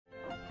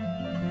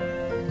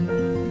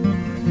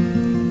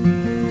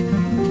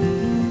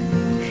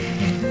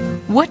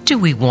what do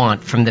we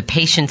want from the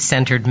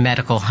patient-centered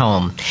medical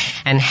home?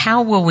 And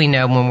how will we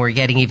know when we're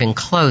getting even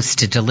close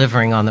to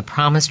delivering on the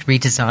promised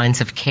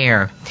redesigns of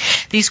care?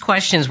 These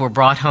questions were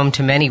brought home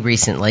to many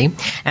recently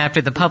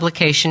after the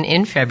publication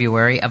in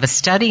February of a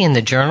study in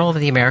the Journal of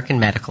the American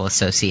Medical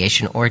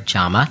Association, or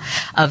JAMA,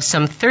 of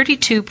some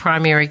 32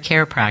 primary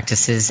care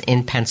practices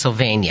in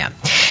Pennsylvania.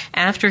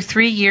 After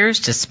 3 years,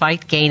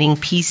 despite gaining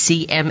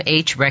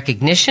PCMH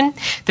recognition,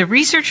 the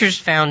researchers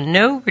found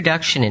no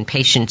reduction in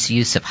patients'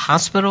 use of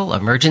hospital,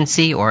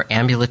 emergency, or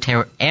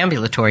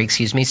ambulatory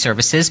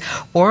services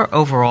or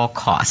overall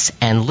costs,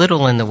 and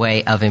little in the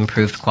way of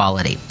improved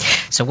quality.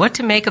 So what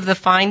to make of the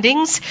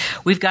findings?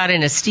 We've got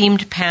an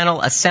esteemed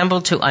panel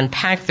assembled to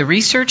unpack the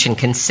research and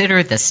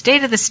consider the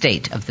state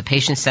of the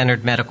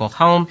patient-centered medical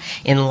home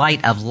in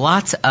light of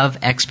lots of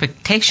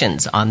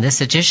expectations on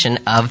this edition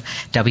of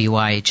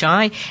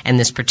WIHI, and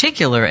this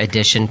particular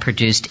edition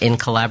produced in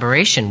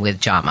collaboration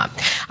with JAMA.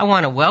 I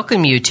want to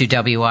welcome you to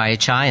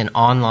WIHI, an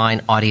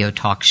online audio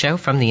talk show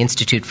from the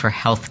Institute for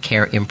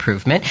Healthcare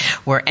Improvement.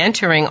 We're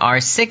entering our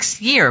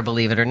 6th year,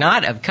 believe it or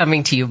not, of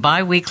coming to you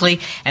bi-weekly,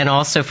 and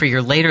also for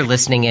your later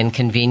listening and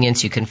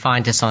convenience, you can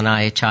find us on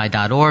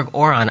IHI.org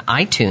or on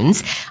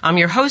iTunes. I'm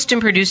your host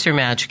and producer,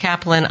 Madge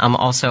Kaplan. I'm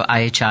also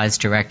IHI's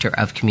Director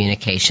of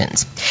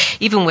Communications.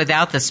 Even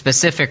without the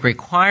specific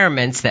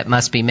requirements that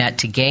must be met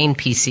to gain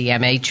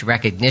PCMH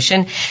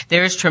recognition,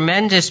 there is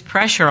tremendous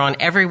pressure on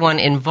everyone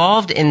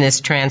involved in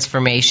this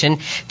transformation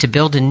to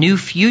build a new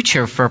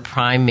future for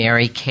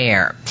primary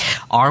care.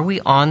 Are we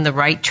on the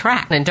right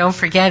track? And don't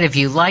forget, if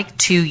you like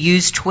to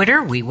use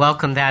Twitter, we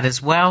welcome that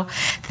as well.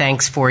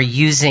 Thanks for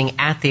using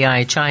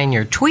 @the-IHI in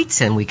your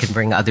tweets, and we can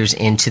bring others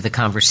into the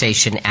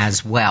conversation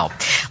as well.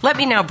 Let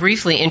me now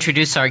briefly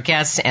introduce our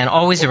guests, and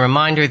always a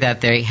reminder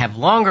that they have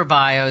longer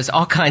bios,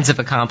 all kinds of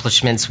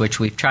accomplishments, which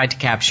we've tried to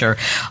capture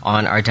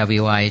on our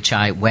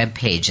WIHI web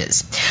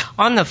pages.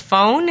 On the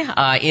phone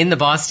in the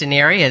Boston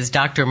area is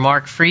Dr.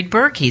 Mark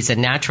Friedberg. He's a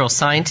natural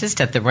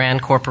scientist at the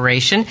RAND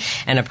Corporation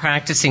and a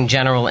practicing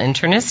general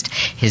internist.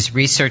 His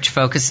research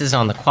focuses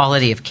on the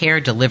quality of care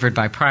delivered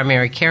by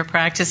primary care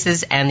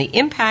practices and the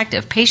impact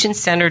of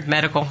patient-centered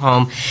medical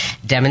home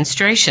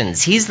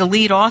demonstrations. He's the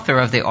lead author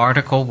of the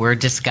article we're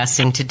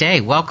discussing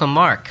today. Welcome,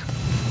 Mark.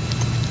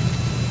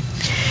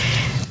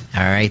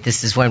 All right,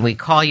 this is when we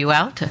call you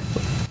out.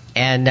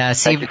 And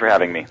thank you for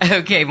having me.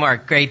 Okay,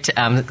 Mark, great.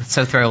 I'm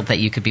so thrilled that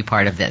you could be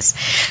part of this.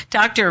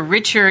 Dr.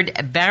 Richard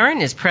Barron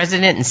is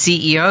president and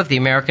CEO of the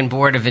American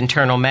Board of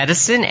Internal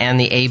Medicine and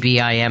the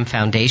ABIM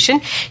Foundation.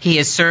 He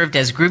has served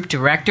as group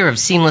director of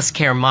Seamless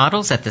Care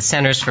Models at the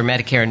Centers for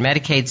Medicare and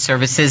Medicaid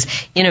Services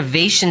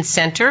Innovation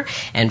Center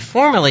and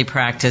formerly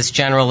practiced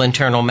general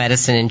internal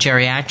medicine and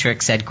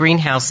geriatrics at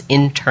Greenhouse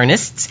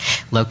Internists,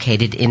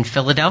 located in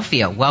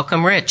Philadelphia.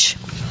 Welcome, Rich.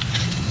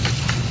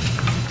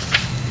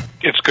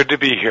 It's good to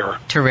be here.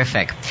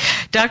 Terrific.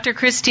 Dr.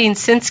 Christine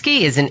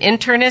Sinski is an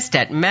internist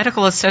at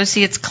Medical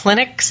Associates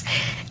Clinic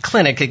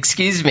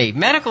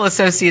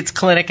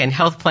and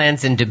Health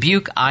Plans in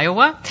Dubuque,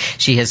 Iowa.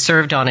 She has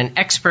served on an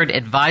expert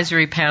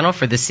advisory panel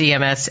for the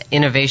CMS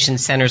Innovation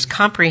Center's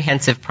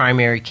Comprehensive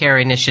Primary Care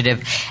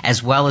Initiative,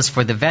 as well as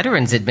for the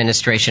Veterans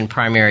Administration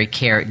Primary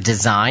Care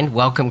Design.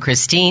 Welcome,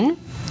 Christine.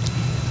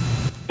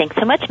 Thanks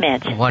so much,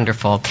 Madge.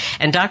 Wonderful.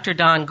 And Dr.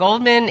 Don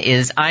Goldman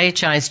is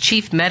IHI's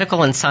Chief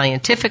Medical and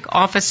Scientific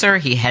Officer.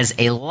 He has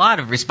a lot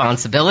of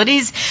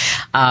responsibilities,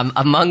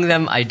 among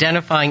them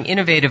identifying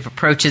innovative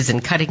approaches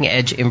and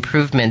cutting-edge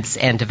improvements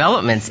and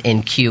developments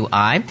in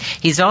QI.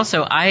 He's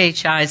also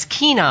IHI's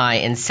keen eye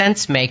and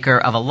sense maker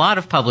of a lot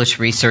of published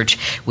research,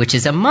 which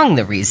is among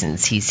the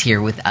reasons he's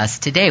here with us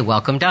today.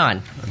 Welcome,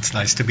 Don. It's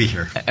nice to be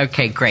here.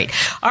 Okay, great.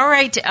 All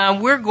right,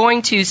 we're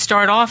going to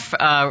start off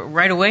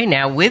right away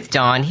now with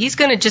Don. He's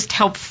going to just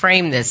help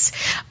frame this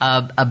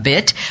a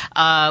bit.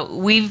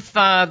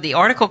 The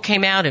article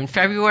came out in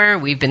February.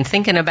 We've been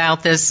thinking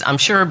about this, I'm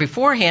sure,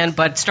 beforehand,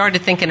 but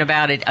started thinking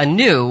about it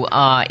anew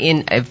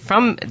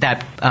from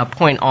that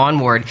point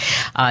onward.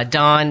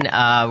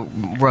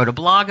 Don wrote a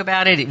blog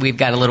about it. We've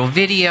got a little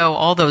video.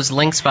 All those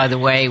links, by the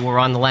way, were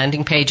on the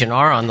landing page and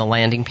are on the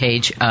landing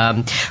page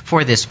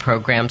for this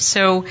program.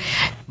 So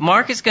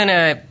Mark is going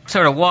to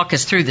sort of walk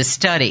us through the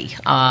study,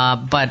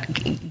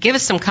 but give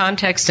us some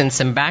context and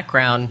some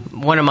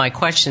background. One of my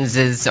questions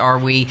is, are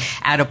we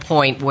at a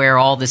point where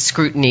all this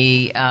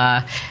scrutiny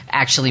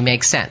actually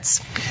makes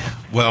sense?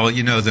 Well,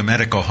 the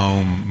medical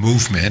home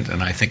movement,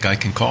 and I think I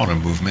can call it a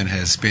movement,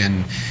 has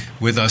been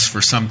with us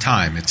for some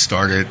time. It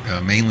started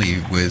mainly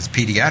with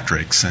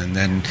pediatrics and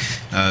then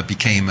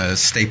became a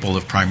staple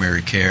of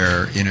primary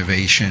care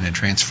innovation and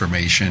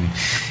transformation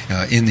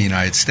in the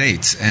United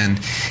States. And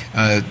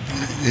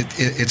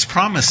its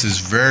promise is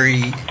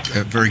very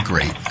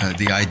great.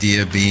 The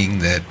idea being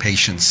that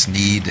patients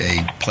need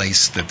a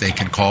place that they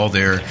can call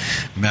their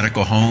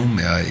medical home.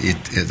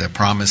 The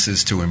promise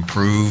is to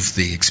improve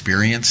the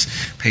experience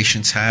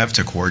patients have,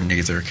 to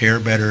coordinate their care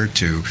better,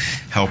 to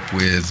help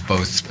with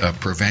both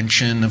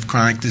prevention of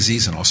chronic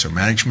disease and also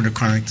management of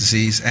chronic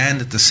disease,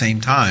 and at the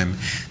same time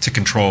to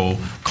control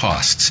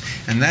costs.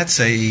 And that's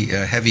a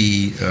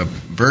heavy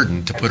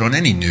burden to put on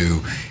any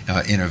new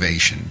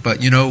innovation. But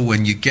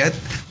when you get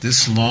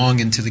this long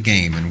into the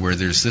game and where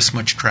there's this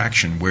much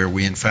traction, where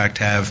we in fact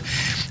have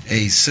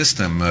a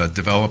system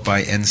developed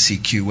by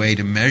NCQA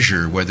to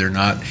measure whether or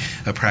not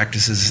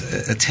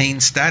practices attain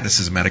status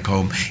as a medical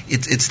home,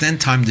 it's then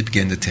time to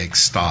begin to take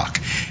stock.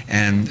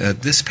 And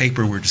this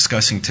paper we're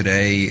discussing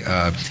today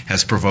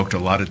has provoked a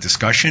lot of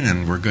discussion,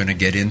 and we're going to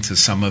get into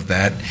some of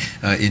that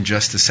in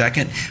just a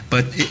second.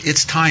 But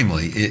it's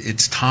timely.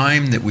 It's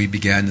time that we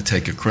began to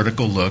take a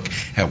critical look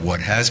at what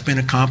has been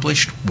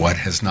accomplished, what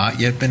has not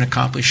yet been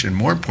accomplished, and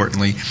more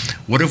importantly,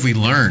 what have we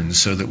learned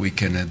so that we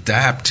can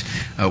adapt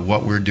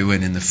what we're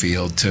doing in the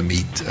field to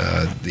meet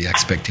the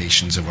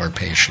expectations of our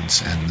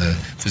patients and the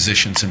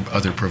physicians and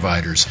other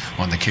providers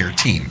on the care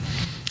team.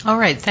 All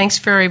right. Thanks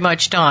very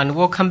much, Don.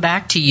 We'll come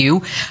back to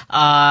you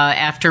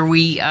after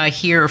we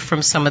hear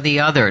from some of the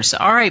others.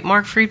 All right,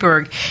 Mark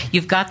Freeberg,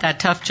 you've got that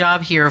tough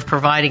job here of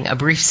providing a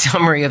brief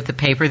summary of the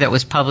paper that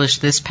was published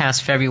this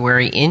past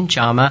February in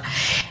JAMA.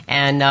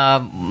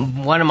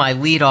 And one of my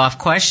lead-off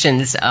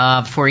questions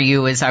for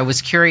you is I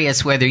was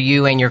curious whether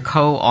you and your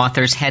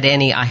co-authors had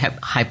any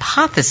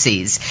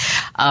hypotheses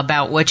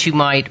about what you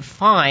might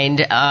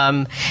find,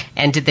 and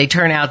did they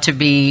turn out to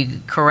be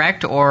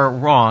correct or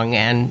wrong?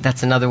 And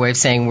that's another way of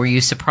saying, were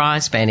you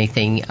surprised by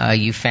anything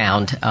you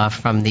found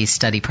from these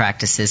study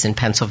practices in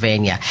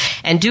Pennsylvania?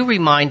 And do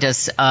remind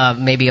us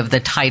maybe of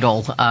the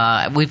title.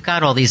 We've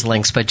got all these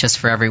links, but just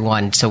for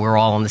everyone, so we're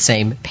all on the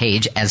same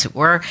page, as it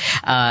were,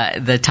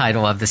 the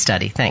title of the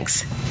study.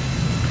 Thanks.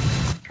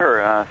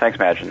 Sure. Thanks,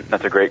 Madge.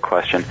 That's a great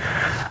question.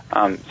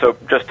 So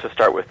just to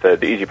start with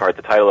the easy part,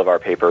 the title of our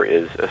paper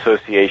is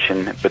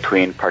Association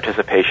Between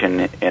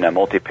Participation in a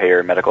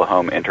Multi-Payer Medical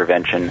Home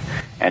Intervention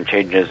and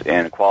Changes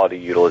in Quality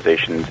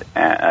Utilization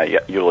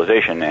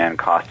and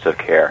Costs of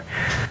Care.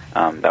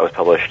 That was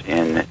published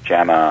in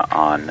JAMA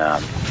on,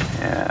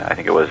 I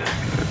think it was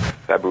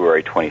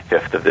February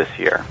 25th of this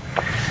year.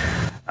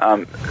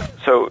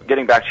 So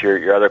getting back to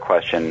your other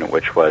question,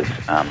 which was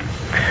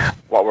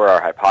what were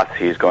our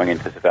hypotheses going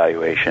into this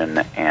evaluation,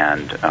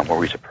 and were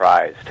we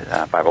surprised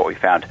by what we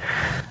found?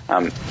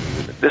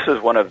 This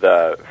is one of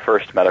the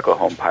first medical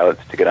home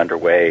pilots to get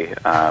underway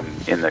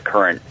in the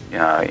current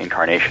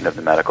incarnation of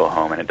the medical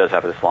home, and it does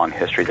have this long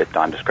history that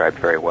Don described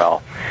very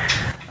well.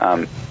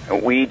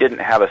 We didn't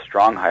have a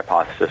strong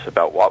hypothesis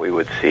about what we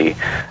would see,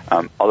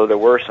 although there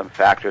were some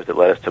factors that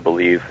led us to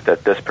believe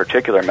that this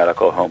particular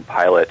medical home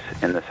pilot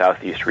in the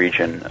southeast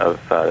region of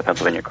the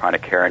Pennsylvania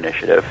Chronic Care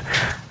Initiative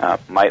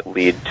might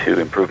lead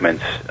to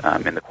improvements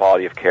in the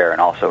quality of care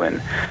and also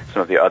in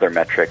some of the other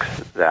metrics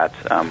that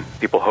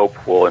people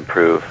hope will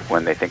improve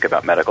when they think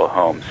about medical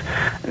homes,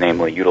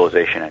 namely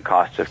utilization and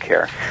costs of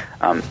care.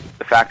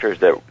 The factors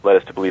that led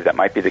us to believe that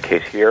might be the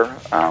case here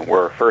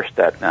were first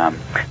that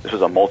this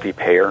was a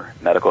multi-payer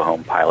medical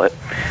home pilot,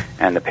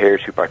 and the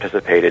payers who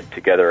participated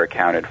together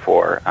accounted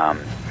for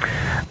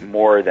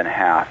more than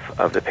half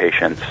of the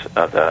patients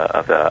of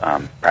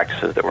the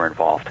practices that were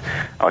involved.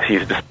 I see you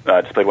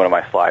displayed one of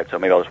my slides, so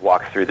maybe I'll just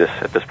walk through this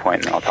at this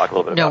point, and I'll talk a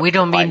little bit about. No, we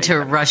don't mean to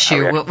rush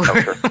you.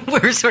 Sure.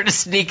 We're sort of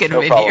sneaking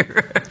them in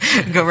here.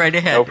 Go right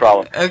ahead. No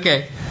problem.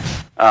 Okay.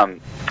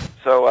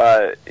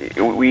 So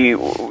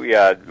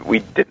we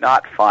did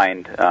not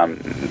find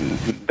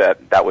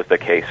that was the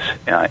case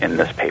in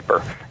this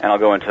paper, and I'll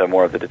go into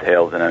more of the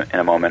details in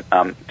a moment.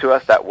 To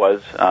us, that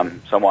was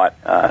somewhat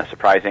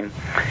surprising,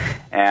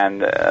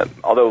 and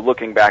although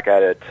looking back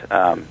at it,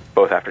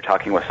 both after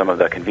talking with some of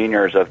the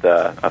conveners of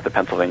the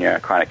Pennsylvania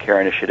Chronic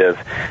Care Initiative,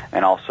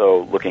 and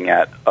also looking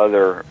at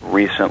other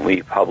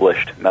recently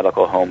published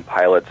medical home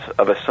pilots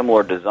of a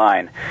similar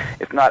design,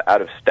 it's not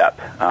out of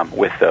step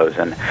with those,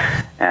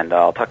 and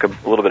I'll talk a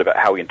little bit about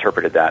how we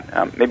interpreted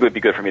that. Maybe it would be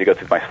good for me to go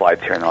through my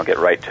slides here, and then I'll get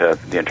right to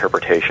the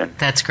interpretation.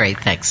 That's great.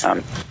 Thanks.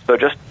 So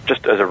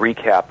just as a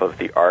recap of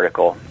the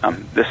article,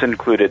 this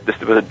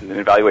was an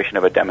evaluation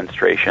of a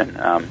demonstration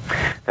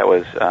that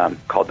was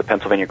called the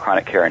Pennsylvania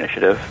Chronic Care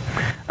Initiative.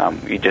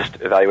 We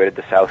just evaluated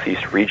the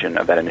southeast region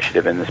of that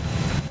initiative in this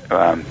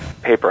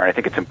paper, and I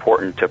think it's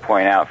important to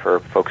point out for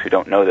folks who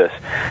don't know this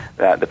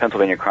that the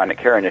Pennsylvania Chronic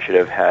Care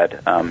Initiative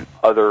had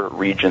other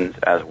regions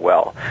as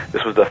well.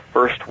 This was the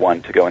first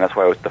one to go, and that's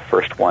why it was the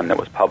first one that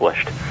was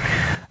published.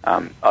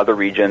 Other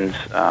regions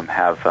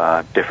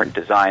have different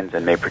designs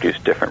and may produce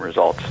different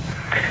results.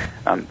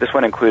 This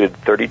one included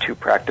 32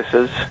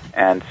 practices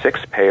and 6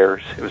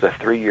 payers. It was a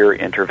 3-year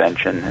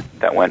intervention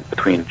that went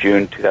between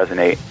June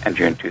 2008 and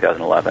June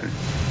 2011.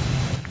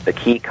 The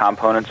key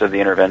components of the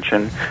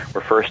intervention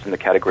were first in the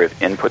category of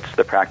inputs to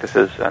the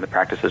practices. The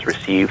practices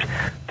received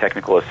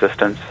technical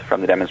assistance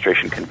from the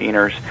demonstration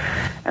conveners,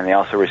 and they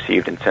also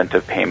received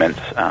incentive payments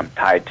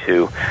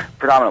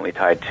predominantly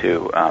tied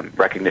to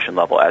recognition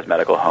level as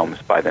medical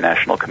homes by the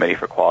National Committee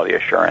for Quality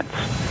Assurance.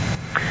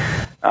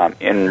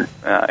 In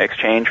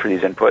exchange for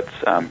these inputs,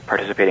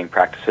 participating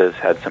practices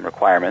had some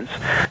requirements.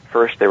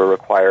 First, they were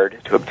required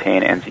to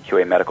obtain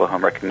NCQA medical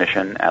home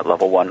recognition at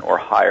level 1 or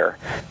higher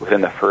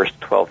within the first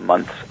 12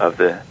 months of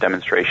the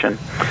demonstration.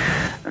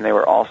 And they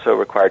were also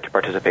required to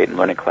participate in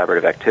learning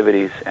collaborative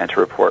activities and to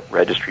report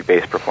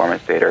registry-based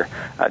performance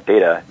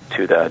data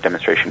to the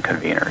demonstration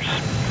conveners.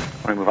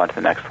 Let me move on to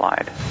the next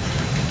slide.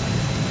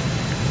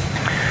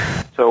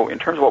 So in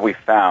terms of what we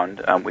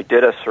found, we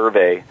did a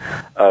survey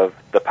of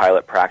the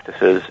pilot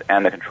practices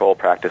and the control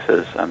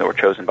practices that were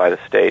chosen by the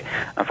state.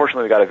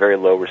 Unfortunately, we got a very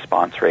low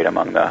response rate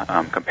among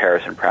the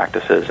comparison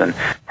practices, and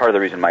part of the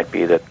reason might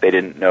be that they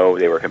didn't know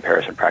they were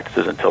comparison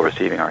practices until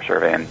receiving our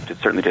survey, and it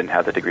certainly didn't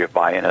have the degree of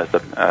buy-in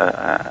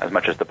as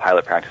much as the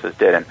pilot practices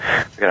did. And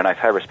we got a nice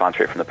high response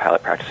rate from the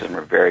pilot practices, and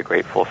we're very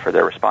grateful for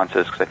their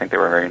responses because I think they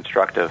were very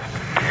instructive.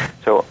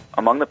 So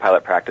among the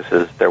pilot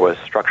practices, there was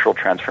structural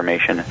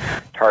transformation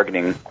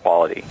targeting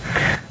quality.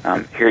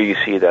 Here you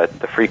see that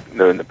the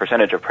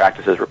percentage of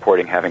practices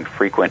reporting having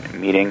frequent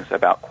meetings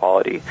about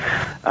quality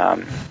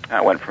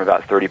went from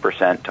about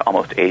 30% to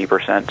almost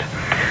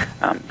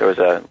 80%. There was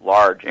a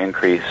large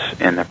increase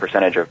in the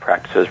percentage of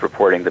practices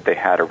reporting that they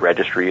had a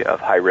registry of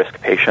high-risk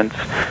patients,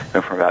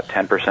 went from about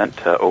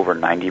 10% to over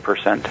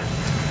 90%.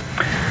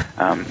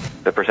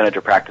 The percentage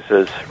of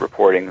practices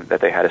reporting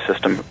that they had a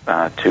system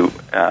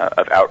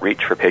of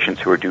outreach for patients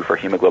who were due for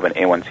hemoglobin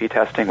A1C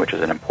testing, which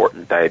is an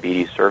important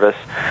diabetes service,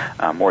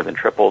 more than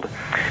tripled.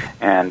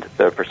 And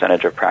the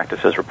percentage of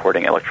practices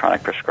reporting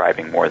electronic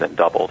prescribing more than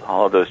doubled.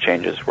 All of those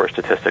changes were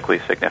statistically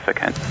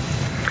significant.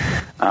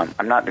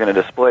 I'm not going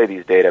to display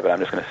these data, but I'm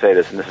just going to say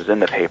this, and this is in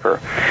the paper.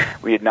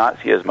 We did not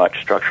see as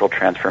much structural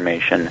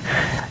transformation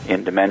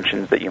in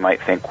dimensions that you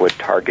might think would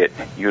target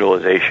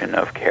utilization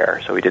of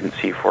care. So we didn't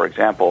see, for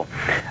example,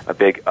 a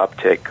big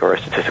uptick or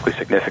a statistically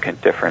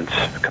significant difference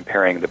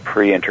comparing the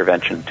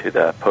pre-intervention to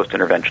the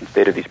post-intervention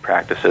state of these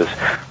practices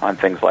on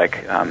things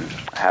like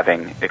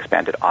having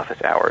expanded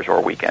office hours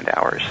or weekend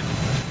hours.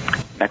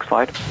 Next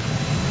slide.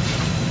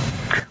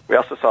 We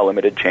also saw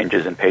limited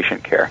changes in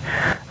patient care.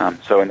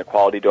 So in the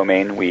quality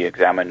domain, we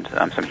examined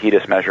some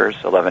HEDIS measures,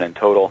 11 in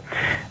total,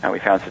 and we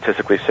found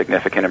statistically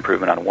significant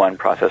improvement on one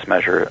process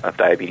measure of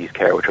diabetes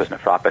care, which was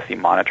nephropathy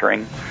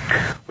monitoring.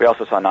 We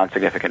also saw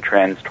non-significant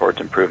trends towards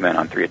improvement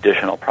on 3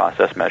 additional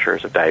process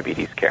measures of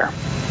diabetes care.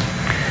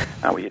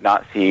 We did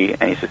not see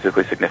any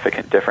statistically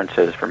significant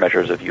differences for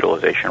measures of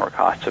utilization or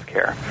costs of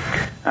care.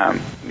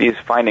 These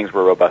findings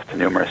were robust to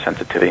numerous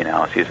sensitivity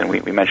analyses, and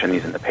we mentioned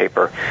these in the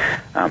paper.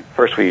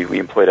 First, we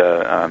employed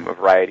a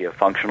variety of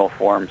functional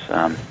forms.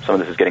 Some of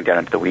this is getting down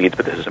into the weeds,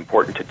 but this is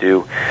important to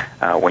do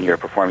when you're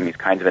performing these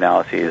kinds of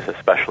analyses,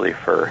 especially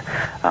for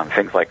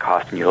things like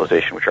cost and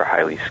utilization, which are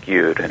highly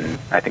skewed. And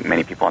I think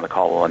many people on the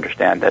call will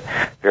understand that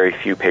very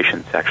few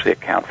patients actually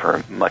account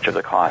for much of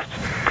the costs.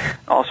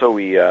 Also,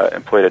 we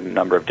employed a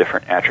number of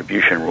different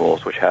attribution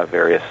rules, which have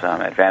various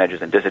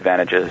advantages and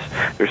disadvantages.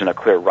 There isn't a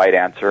clear right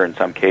answer in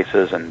some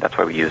cases, and that's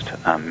why we used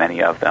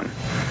many of them.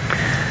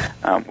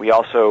 We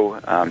also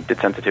did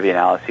sensitivity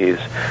analyses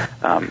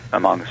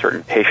among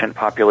certain patient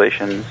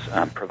populations,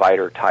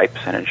 provider types,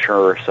 and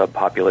insurer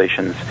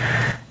subpopulations.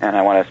 And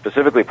I want to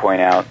specifically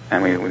point out,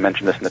 and we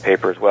mentioned this in the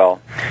paper as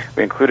well,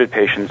 we included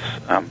patients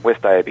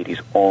with diabetes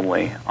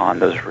only on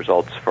those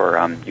results for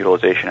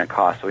utilization and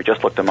cost. So we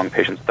just looked among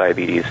patients with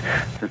diabetes,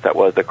 since that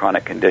was the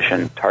chronic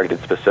condition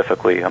targeted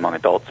specifically among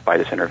adults by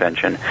this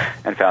intervention,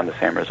 and found the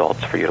same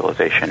results for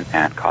utilization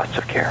and costs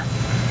of care.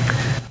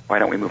 Why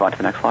don't we move on to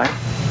the next slide?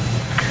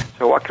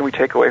 So what can we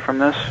take away from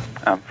this?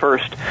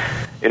 First,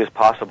 it is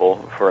possible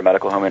for a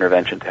medical home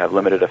intervention to have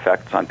limited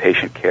effects on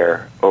patient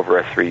care over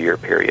a 3-year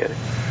period.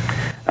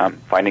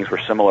 Findings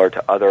were similar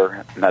to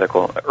other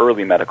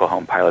early medical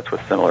home pilots with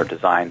similar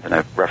designs, and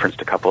I've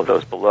referenced a couple of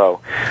those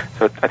below.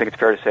 So I think it's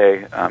fair to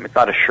say it's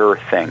not a sure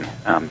thing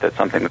that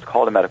something that's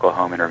called a medical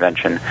home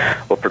intervention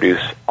will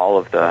produce all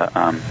of the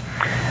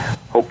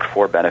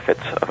hoped-for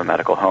benefits of a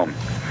medical home.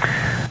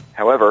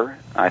 However,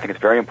 I think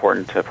it's very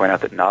important to point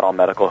out that not all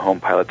medical home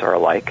pilots are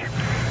alike.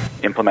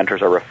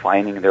 Implementers are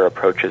refining their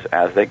approaches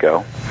as they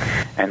go,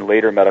 and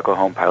later medical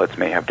home pilots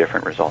may have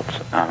different results.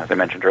 As I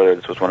mentioned earlier,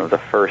 this was one of the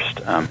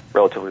first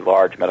relatively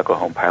large medical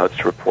home pilots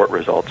to report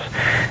results,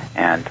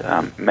 and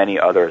many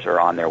others are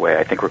on their way.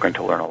 I think we're going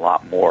to learn a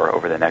lot more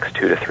over the next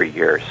 2 to 3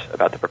 years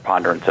about the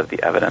preponderance of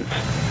the evidence.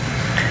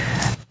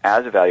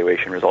 As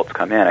evaluation results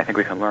come in, I think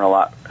we can learn a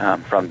lot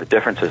from the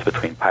differences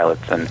between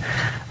pilots, and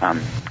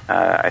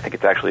I think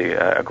it's actually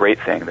a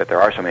great thing that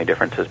there are so many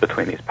differences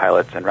between these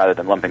pilots, and rather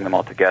than lumping them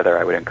all together,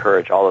 I would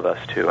encourage all of us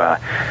to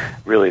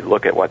really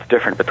look at what's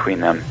different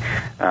between them.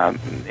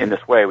 In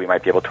this way, we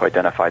might be able to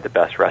identify the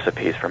best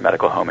recipes for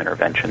medical home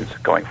interventions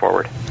going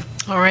forward.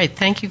 All right.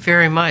 Thank you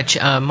very much,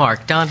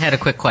 Mark. Don had a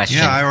quick question.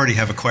 Yeah, I already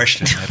have a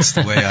question. That's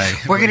the way I...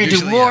 We're going to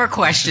do more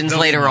questions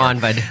later on,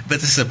 but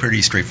this is a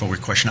pretty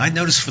straightforward question. I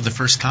noticed for the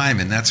first time,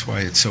 and that's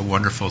why it's so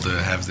wonderful to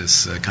have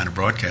this kind of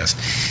broadcast,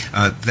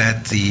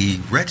 that the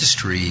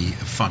registry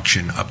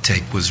function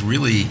uptake was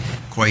really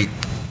quite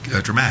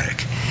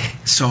dramatic.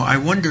 So I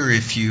wonder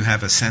if you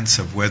have a sense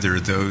of whether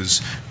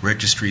those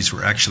registries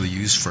were actually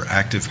used for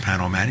active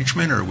panel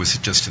management, or was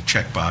it just a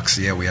checkbox,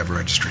 yeah, we have a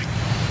registry?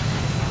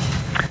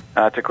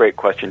 That's a great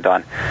question,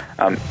 Don.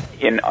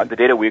 In the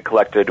data we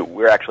collected,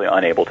 we're actually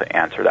unable to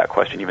answer that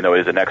question, even though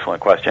it is an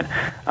excellent question.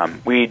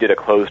 We did a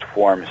closed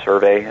form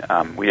survey.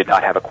 We did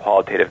not have a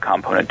qualitative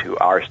component to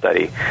our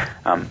study.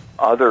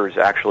 Others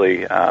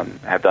actually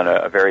have done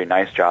a very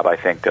nice job, I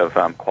think, of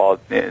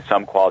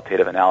some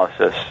qualitative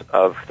analysis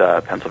of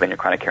the Pennsylvania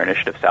Chronic Care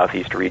Initiative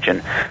Southeast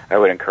region. I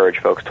would encourage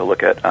folks to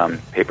look at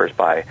papers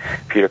by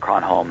Peter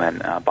Kronholm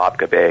and Bob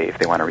Gabay if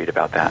they want to read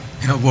about that.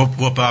 Well,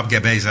 Bob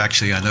Gabay is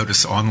actually, I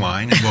noticed,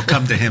 online, and we'll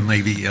come to him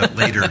maybe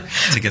later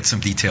to get some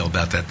detail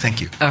about that.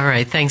 Thank you. All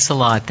right. Thanks a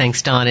lot.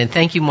 Thanks, Don. And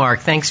thank you,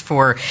 Mark. Thanks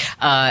for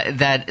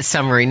that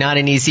summary. Not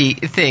an easy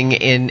thing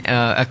in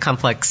a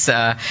complex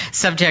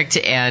subject,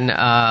 and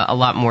a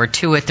lot more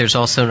to it. There's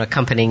also an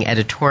accompanying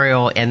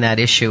editorial in that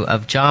issue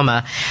of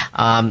JAMA.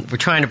 We're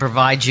trying to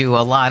provide you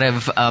a lot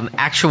of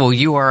actual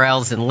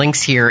URLs and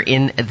links here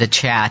in the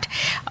chat,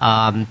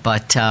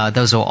 but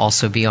those will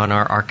also be on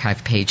our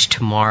archive page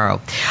tomorrow.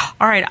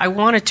 All right. I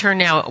want to turn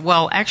now,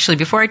 well, actually,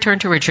 before I turn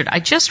to Richard, I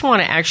just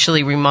want to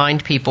actually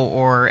remind people,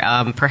 or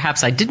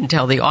perhaps I didn't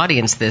tell the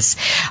audience this,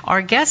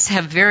 our guests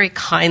have very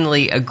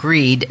kindly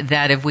agreed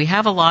that if we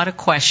have a lot of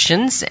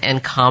questions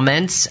and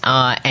comments,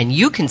 and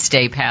you can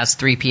stay past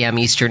 3 p.m.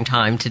 Eastern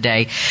Time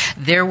today,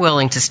 they're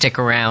willing to stick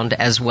around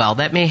as well.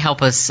 That may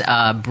help us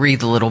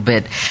breathe a little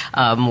bit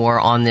more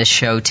on this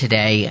show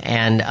today.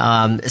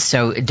 And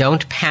so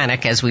don't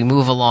panic as we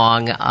move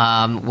along.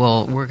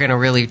 We're going to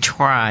really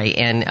try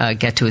and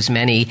get to as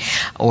many,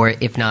 or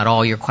if not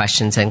all, your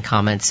questions and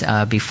comments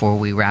before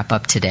we wrap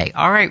up today.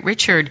 All right,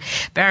 Richard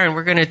Barron,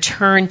 we're going to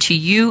turn to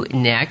you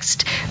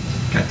next.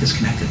 Got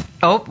disconnected.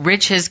 Oh,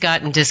 Rich has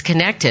gotten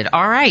disconnected.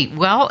 All right,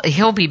 well,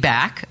 he'll be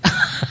back.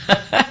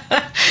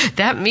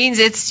 That means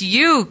it's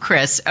you,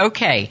 Chris.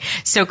 Okay.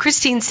 So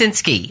Christine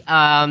Sinski,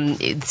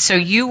 so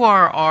you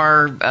are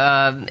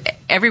our,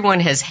 everyone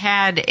has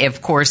had,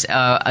 of course,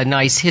 a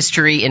nice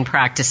history in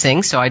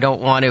practicing, so I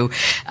don't want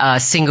to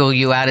single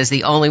you out as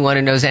the only one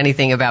who knows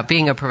anything about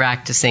being a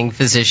practicing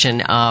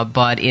physician,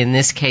 but in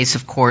this case,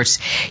 of course,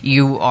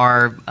 you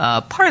are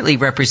partly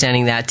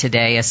representing that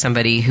today as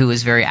somebody who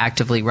is very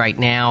actively right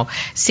now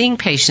seeing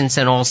patients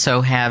and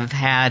also have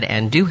had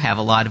and do have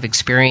a lot of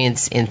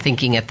experience in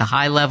thinking at the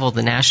high level,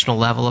 the national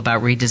level,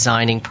 about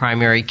redesigning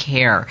primary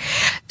care.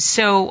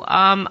 So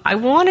I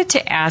wanted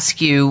to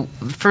ask you,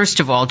 first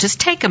of all, just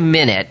take a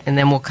minute, and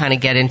then we'll kind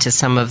of get into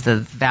some of the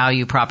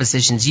value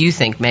propositions you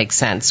think make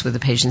sense with a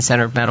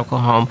patient-centered medical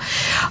home.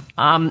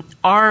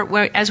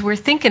 As we're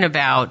thinking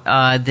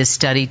about this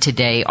study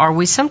today, are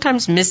we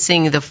sometimes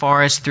missing the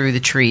forest through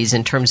the trees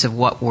in terms of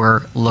what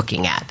we're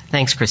looking at?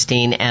 Thanks,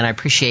 Christine, and I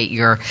appreciate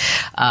your,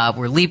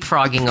 we're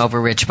leapfrogging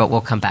over Rich, but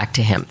we'll come back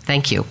to him.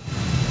 Thank you.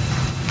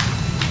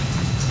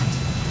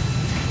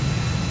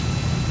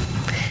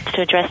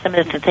 To address some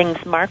of the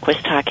things Mark was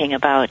talking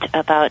about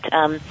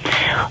the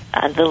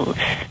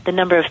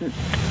number of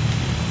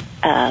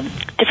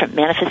different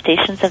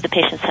manifestations of the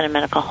patient-centered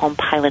medical home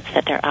pilots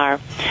that there are.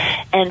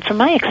 And from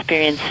my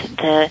experience,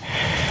 the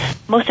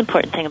most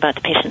important thing about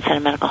the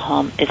patient-centered medical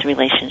home is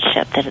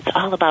relationship, that it's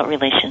all about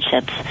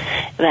relationships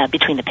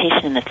between the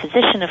patient and the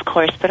physician, of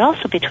course, but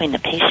also between the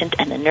patient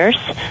and the nurse,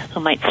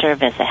 who might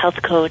serve as a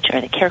health coach or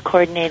the care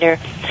coordinator,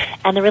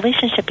 and the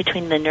relationship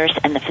between the nurse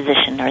and the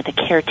physician, or the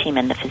care team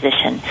and the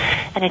physician.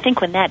 And I think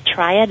when that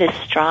triad is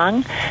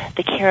strong,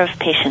 the care of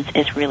patients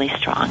is really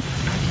strong.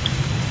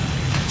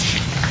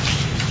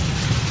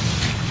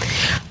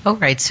 All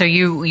right, so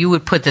you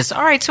would put this.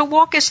 All right, so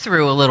walk us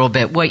through a little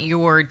bit what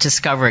you're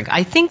discovering.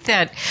 I think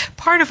that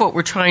part of what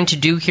we're trying to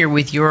do here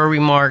with your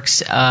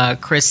remarks,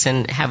 Chris,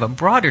 and have a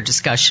broader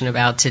discussion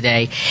about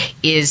today,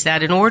 is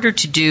that in order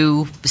to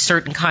do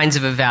certain kinds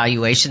of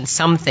evaluations,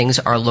 some things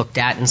are looked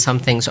at and some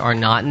things are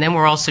not. And then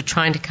we're also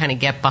trying to kind of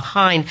get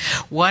behind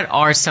what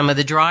are some of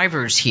the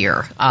drivers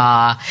here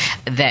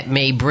that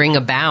may bring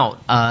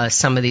about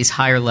some of these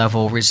higher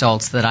level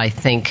results that I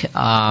think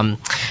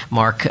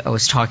Mark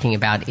was talking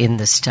about in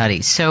the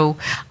study. So,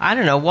 I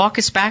don't know, walk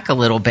us back a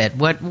little bit.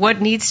 What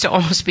needs to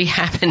almost be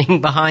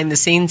happening behind the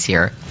scenes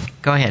here?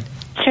 Go ahead.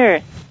 Sure,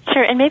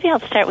 and maybe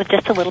I'll start with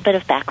just a little bit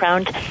of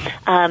background.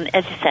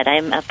 As you said,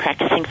 I'm a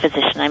practicing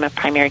physician. I'm a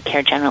primary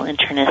care general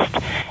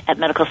internist at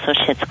Medical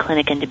Associates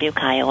Clinic in Dubuque,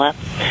 Iowa.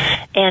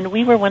 And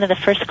we were one of the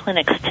first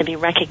clinics to be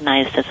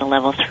recognized as a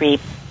Level 3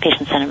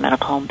 patient-centered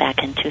medical home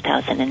back in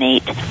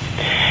 2008.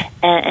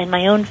 And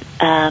my own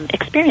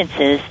experience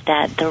is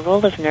that the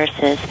role of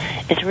nurses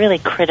is really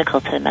critical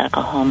to the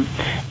medical home.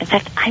 In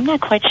fact, I'm not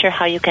quite sure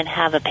how you can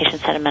have a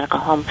patient-centered medical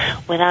home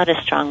without a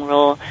strong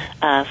role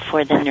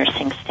for the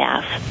nursing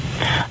staff.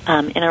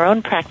 In our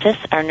own practice,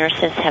 our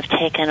nurses have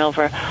taken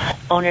over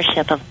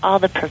ownership of all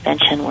the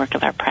prevention work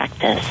of our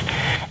practice,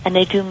 and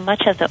they do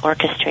much of the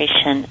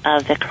orchestration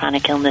of the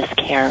chronic illness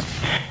care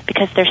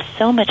because there's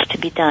so much to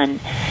be done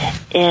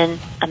in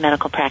a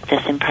medical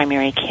practice in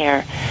primary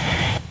care.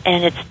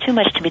 And it's too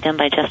much to be done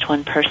by just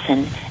one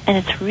person, and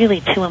it's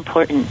really too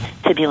important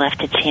to be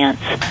left to chance.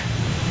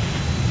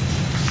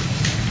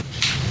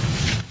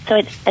 So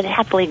I'd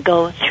happily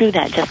go through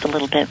that just a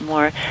little bit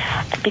more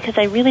because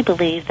I really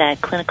believe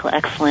that clinical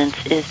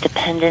excellence is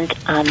dependent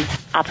on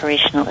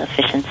operational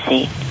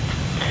efficiency.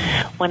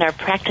 When our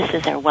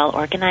practices are well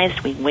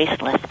organized, we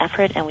waste less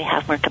effort and we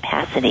have more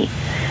capacity.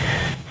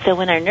 So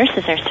when our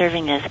nurses are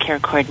serving as care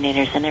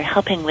coordinators and they're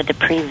helping with the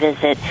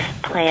pre-visit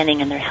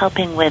planning and they're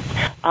helping with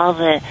all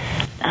the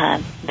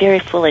very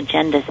full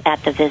agendas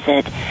at the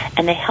visit,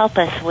 and they help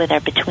us with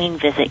our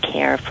between-visit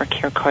care for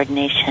care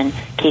coordination,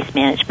 case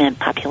management,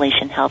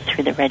 population health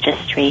through the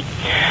registry,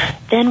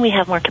 then we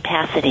have more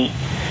capacity.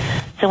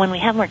 So when we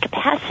have more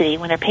capacity,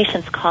 when our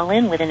patients call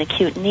in with an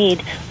acute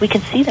need, we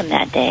can see them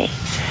that day.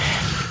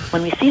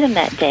 When we see them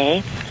that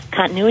day,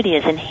 continuity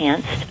is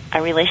enhanced,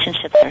 our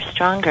relationships are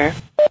stronger,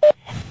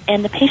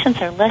 and the patients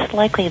are less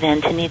likely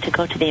then to need to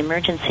go to the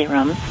emergency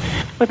room,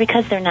 where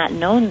because they're not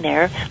known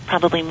there,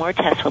 probably more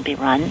tests will be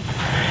run.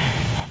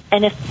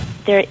 And if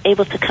they're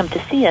able to come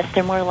to see us,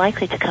 they're more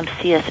likely to come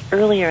see us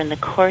earlier in the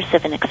course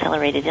of an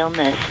accelerated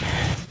illness.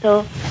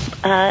 So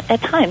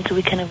at times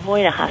we can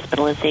avoid a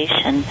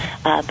hospitalization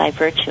by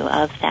virtue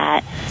of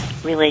that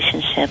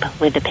relationship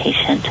with the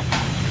patient.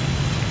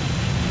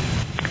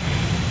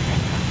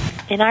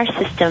 In our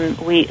system,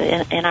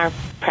 in our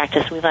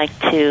practice, we like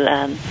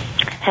to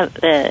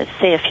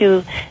say a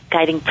few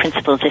guiding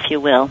principles, if you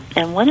will.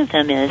 And one of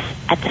them is,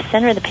 at the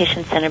center of the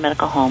patient-centered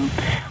medical home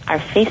are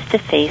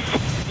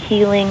face-to-face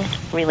healing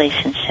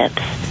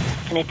relationships.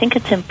 And I think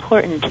it's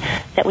important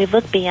that we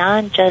look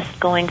beyond just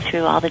going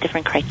through all the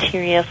different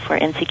criteria for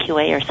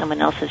NCQA or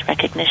someone else's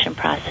recognition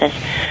process,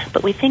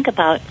 but we think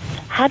about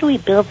how do we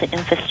build the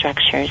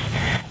infrastructures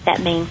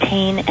that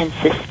maintain and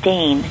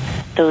sustain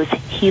those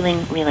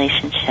healing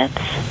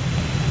relationships.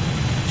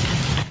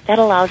 That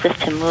allows us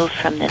to move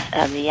from this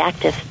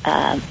reactive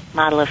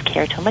model of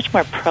care to a much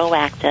more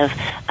proactive,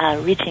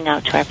 reaching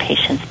out to our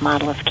patients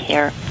model of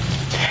care.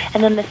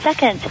 And then the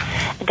second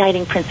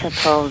guiding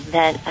principle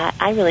that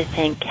I really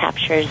think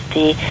captures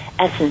the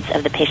essence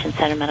of the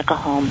patient-centered medical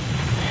home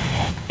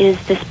is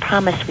this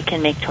promise we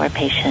can make to our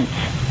patients.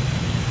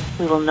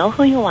 We will know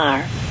who you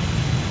are,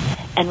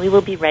 and we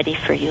will be ready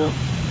for you.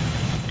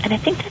 And I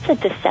think that's a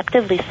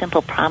deceptively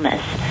simple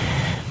promise,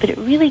 but it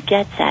really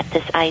gets at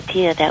this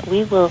idea that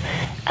we will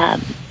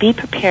be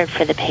prepared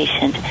for the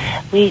patient.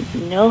 We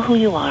know who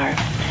you are.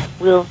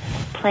 We'll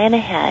plan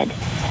ahead.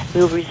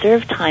 We'll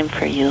reserve time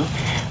for you.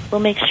 We'll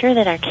make sure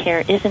that our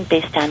care isn't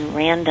based on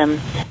random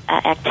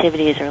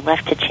activities or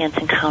left to chance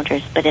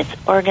encounters, but it's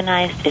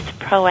organized, it's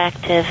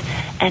proactive,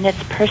 and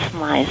it's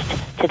personalized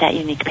to that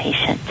unique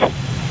patient.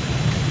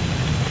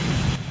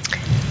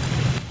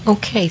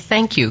 Okay,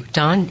 thank you.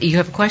 Don, you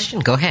have a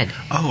question? Go ahead.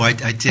 Oh, I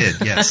did,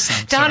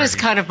 yes. Don is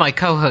kind of my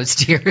co-host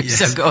here, yes.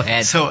 So go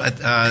ahead. So,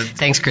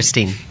 thanks,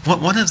 Christine.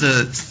 One of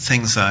the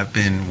things I've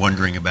been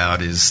wondering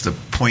about is the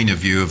point of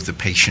view of the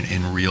patient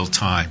in real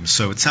time.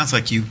 So it sounds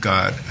like you've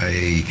got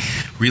a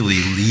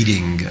really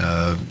leading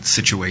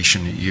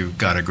situation. You've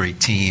got a great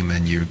team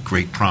and you're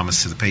great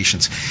promise to the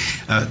patients.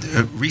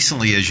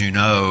 Recently, as you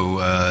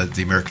know,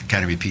 the American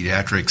Academy of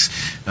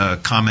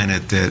Pediatrics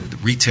commented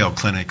that retail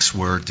clinics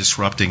were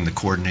disrupting the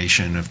coordination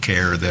of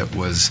care that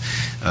was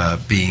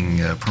being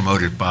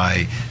promoted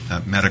by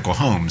medical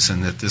homes,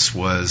 and that this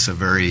was a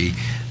very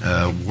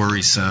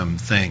worrisome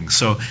thing.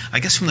 So I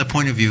guess from the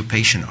point of view of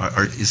patient,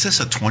 is this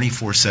a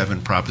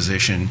 24/7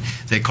 proposition?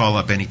 They call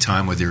up any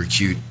time with their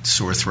acute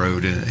sore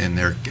throat in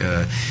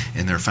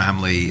their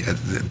family.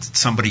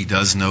 Somebody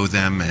does know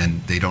them,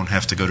 and they don't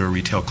have to go to a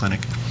retail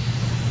clinic?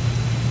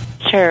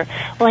 Sure.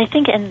 Well, I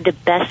think in the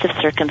best of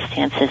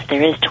circumstances,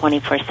 there is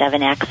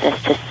 24/7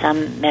 access to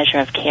some measure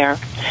of care.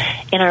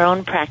 In our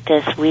own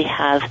practice, we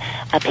have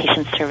a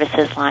patient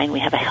services line. We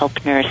have a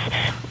help nurse.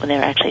 Well,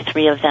 there are actually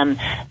 3 of them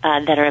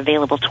that are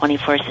available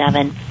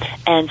 24/7.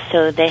 And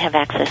so they have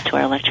access to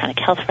our electronic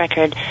health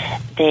record.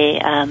 They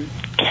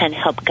can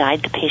help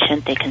guide the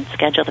patient. They can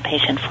schedule the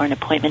patient for an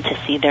appointment to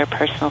see their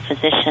personal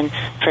physician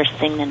first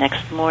thing the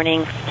next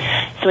morning.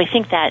 So I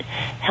think that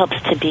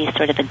helps to be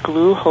sort of the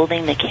glue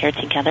holding the care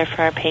together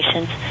for our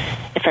patients.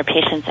 If our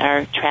patients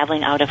are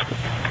traveling out of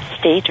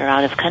state or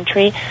out of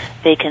country,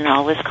 they can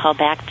always call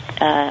back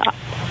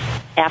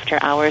after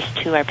hours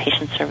to our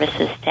patient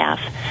services staff.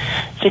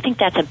 So I think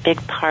that's a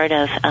big part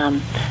of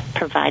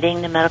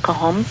providing the medical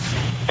home.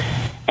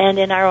 And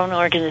in our own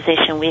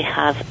organization, we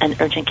have an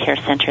urgent care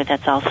center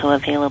that's also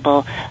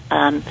available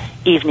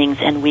evenings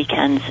and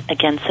weekends,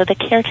 again, so the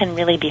care can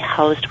really be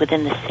housed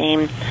within the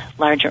same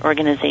larger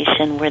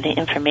organization where the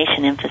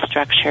information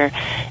infrastructure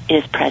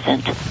is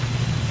present.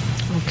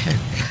 Okay.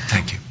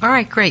 Thank you. All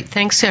right, great.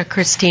 Thanks,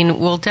 Christine.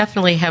 We'll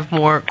definitely have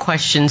more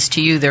questions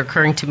to you. They're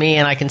occurring to me,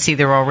 and I can see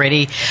they're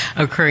already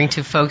occurring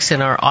to folks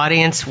in our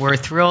audience. We're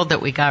thrilled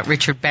that we got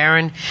Richard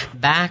Barron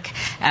back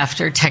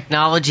after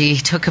technology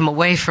took him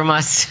away from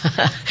us.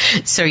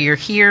 So you're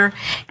here,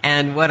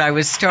 and what I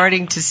was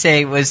starting to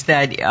say was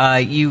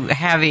that you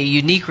have a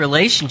unique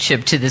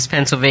relationship to this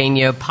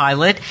Pennsylvania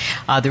pilot,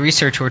 the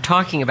research we're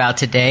talking about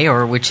today,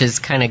 or which is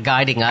kind of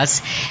guiding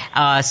us.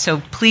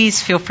 So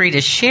please feel free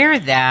to share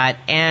that.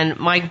 And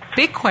my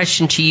big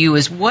question to you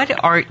is, what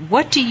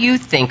do you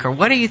think, or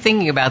what are you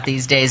thinking about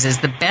these days as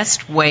the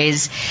best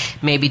ways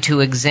maybe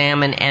to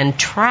examine and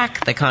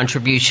track the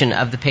contribution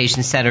of the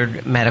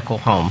patient-centered medical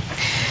home?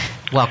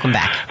 Welcome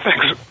back.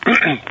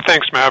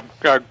 Thanks, Mab.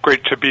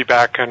 Great to be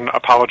back, and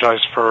apologize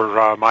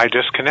for my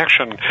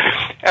disconnection.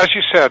 As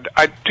you said,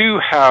 I do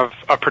have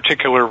a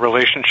particular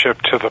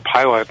relationship to the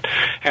pilot,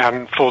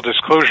 and full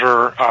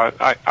disclosure,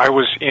 I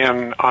was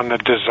in on the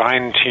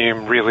design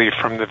team really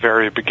from the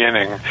very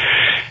beginning.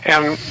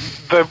 And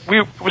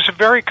it was a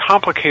very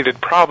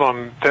complicated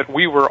problem that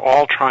we were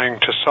all trying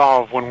to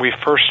solve when we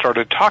first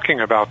started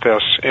talking about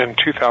this in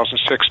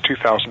 2006,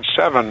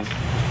 2007.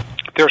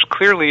 There's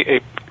clearly a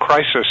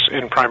crisis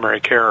in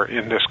primary care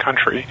in this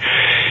country,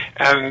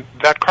 and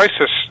that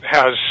crisis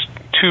has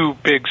two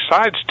big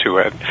sides to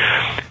it.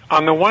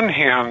 On the one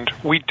hand,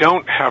 we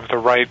don't have the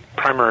right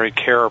primary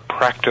care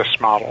practice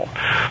model.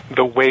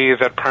 The way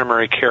that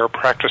primary care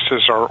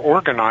practices are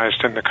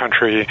organized in the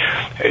country,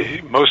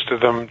 most of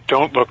them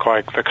don't look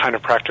like the kind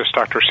of practice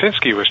Dr.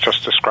 Sinsky was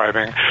just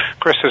describing.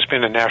 Chris has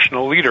been a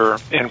national leader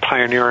in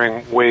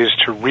pioneering ways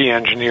to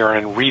re-engineer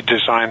and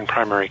redesign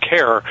primary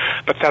care,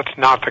 but that's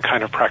not the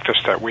kind of practice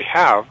that we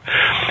have.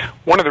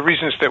 One of the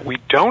reasons that we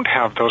don't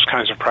have those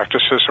kinds of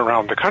practices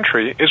around the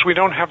country is we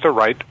don't have the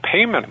right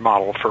payment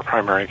model for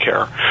primary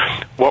care.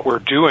 What we're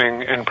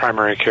doing in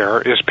primary care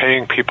is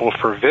paying people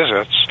for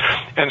visits,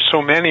 and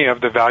so many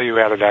of the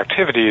value-added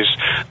activities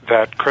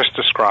that Chris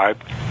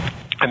described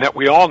and that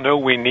we all know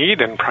we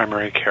need in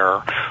primary care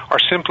are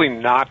simply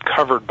not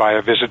covered by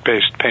a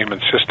visit-based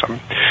payment system.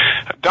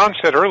 Don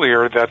said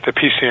earlier that the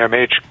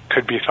PCMH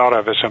could be thought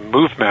of as a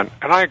movement,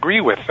 and I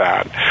agree with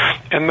that.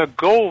 And the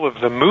goal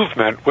of the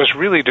movement was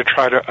really to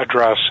try to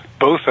address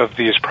both of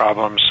these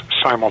problems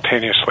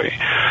simultaneously.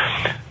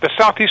 The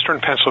Southeastern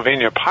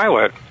Pennsylvania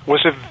pilot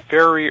was a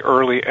very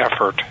early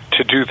effort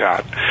to do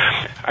that.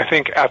 I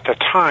think at the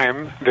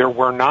time there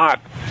were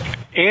not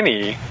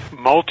any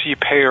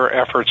multi-payer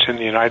efforts in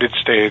the United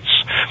States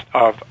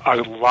of a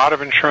lot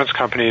of insurance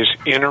companies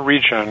in a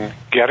region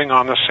getting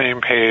on the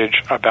same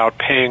page about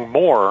paying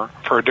more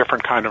for a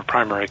different kind of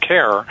primary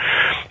care.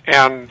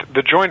 And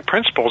the joint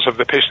principles of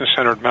the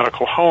patient-centered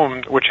medical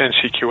home, which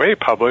NCQA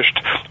published,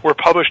 were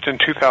published in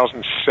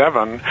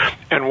 2007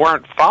 and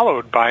weren't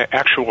followed by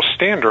actual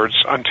standards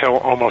until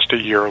almost a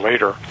year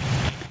later.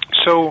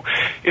 So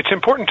it's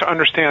important to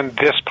understand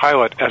this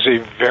pilot as a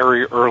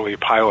very early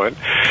pilot.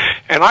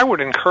 And I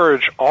would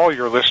encourage all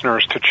your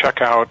listeners to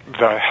check out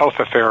the Health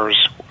Affairs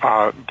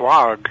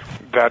blog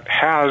that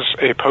has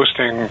a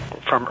posting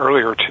from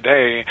earlier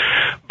today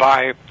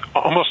by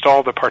almost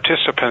all the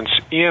participants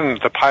in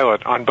the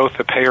pilot on both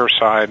the payer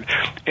side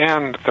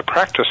and the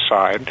practice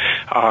side.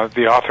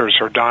 The authors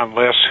are Don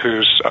Liss,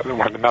 who's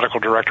one of the medical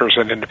directors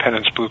at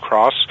Independence Blue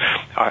Cross.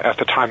 At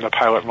the time the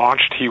pilot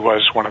launched, he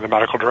was one of the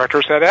medical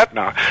directors at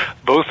Aetna.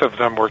 Both of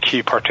them were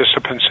key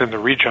participants in the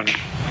region.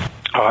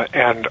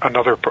 And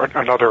another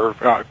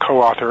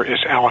co-author is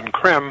Alan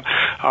Krim,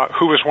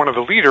 who was one of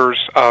the leaders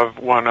of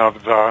one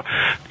of the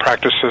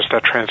practices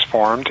that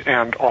transformed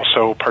and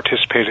also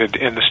participated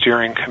in the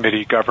steering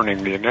committee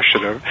governing the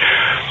initiative.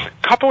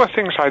 A couple of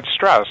things I'd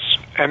stress,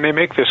 and they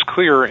make this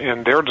clear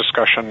in their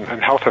discussion in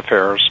Health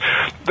Affairs.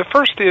 The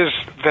first is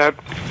that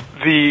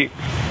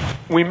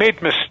we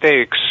made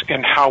mistakes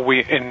in how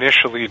we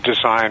initially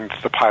designed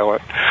the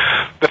pilot.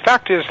 The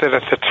fact is that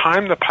at the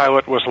time the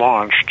pilot was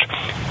launched,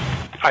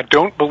 I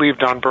don't believe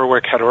Don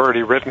Berwick had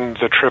already written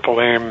the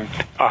Triple Aim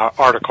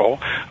article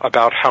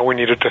about how we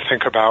needed to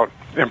think about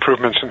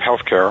improvements in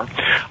healthcare.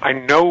 I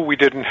know we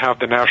didn't have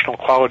the national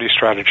quality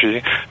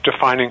strategy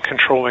defining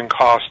controlling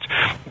cost,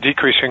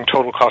 decreasing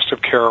total cost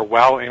of care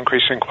while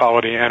increasing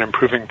quality and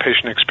improving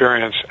patient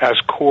experience as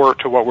core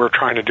to what we're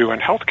trying to do in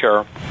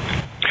healthcare.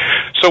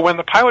 So when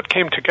the pilot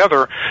came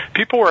together,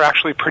 people were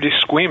actually pretty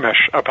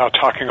squeamish about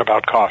talking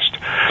about cost.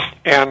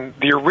 And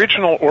the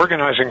original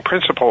organizing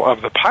principle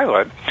of the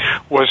pilot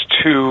was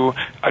to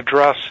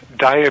address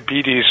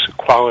diabetes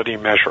quality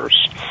measures.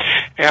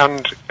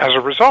 And as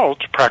a result,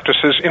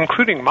 practices,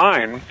 including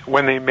mine,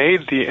 when they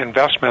made the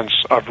investments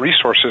of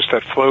resources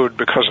that flowed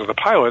because of the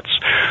pilots,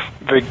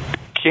 the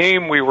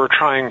game we were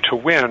trying to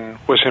win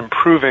was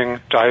improving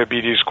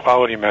diabetes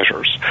quality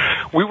measures.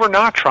 We were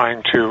not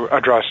trying to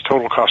address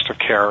total cost of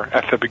care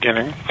at the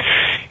beginning.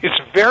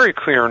 It's very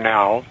clear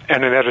now,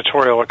 and an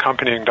editorial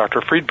accompanying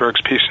Dr.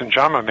 Friedberg's piece in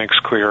JAMA makes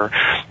clear,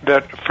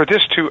 that for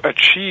this to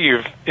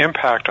achieve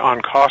impact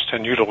on cost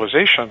and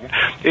utilization,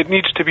 it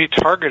needs to be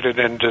targeted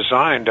and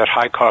designed at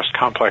high-cost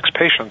complex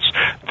patients.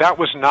 That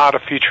was not a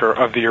feature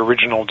of the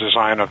original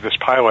design of this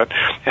pilot,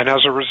 and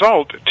as a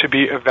result, to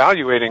be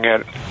evaluating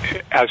it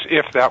as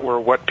if that were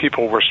what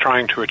people were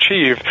trying to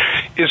achieve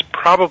is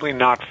probably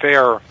not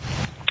fair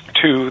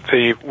to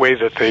the way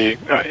that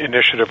the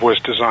initiative was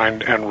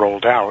designed and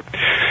rolled out.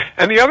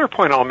 And the other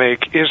point I'll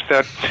make is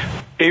that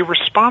a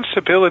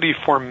responsibility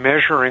for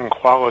measuring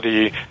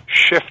quality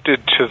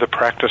shifted to the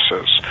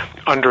practices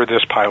under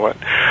this pilot.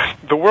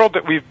 The world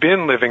that we've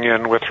been living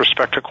in with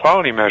respect to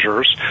quality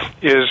measures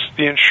is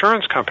the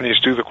insurance companies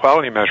do the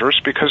quality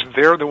measures because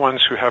they're the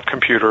ones who have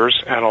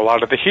computers, and a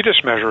lot of the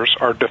HEDIS measures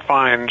are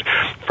defined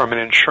from an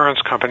insurance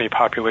company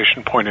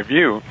population point of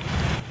view.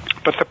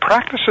 But the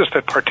practices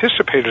that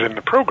participated in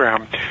the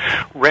program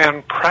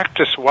ran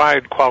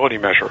practice-wide quality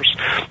measures,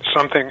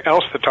 something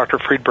else that Dr.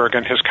 Friedberg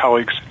and his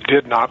colleagues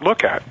did not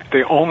look at.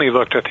 They only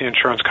looked at the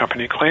insurance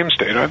company claims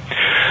data.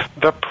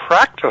 The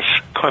practice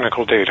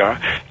clinical data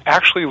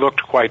actually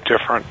looked quite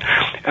different.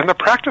 And the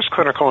practice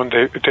clinical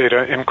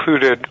data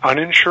included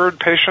uninsured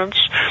patients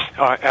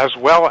as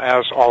well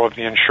as all of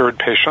the insured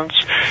patients,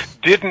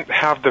 didn't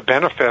have the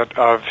benefit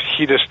of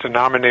HEDIS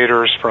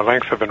denominators for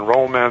length of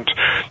enrollment,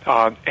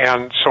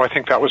 and so I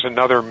think that was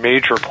another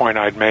major point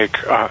I'd make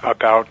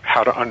about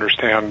how to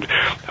understand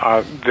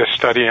this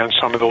study and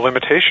some of the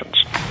limitations.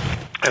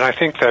 And I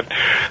think that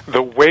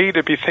the way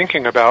to be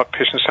thinking about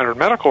patient-centered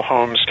medical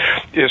homes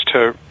is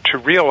to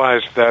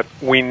realize that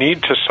we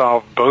need to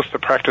solve both the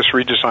practice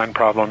redesign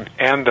problem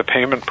and the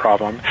payment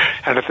problem.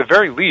 And at the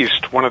very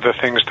least, one of the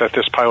things that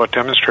this pilot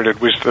demonstrated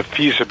was the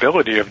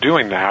feasibility of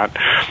doing that.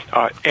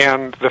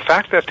 And the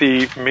fact that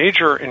the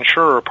major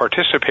insurer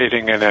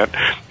participating in it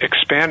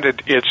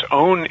expanded its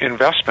own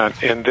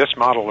investment in this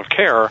model of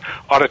care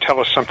ought to tell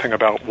us something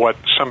about what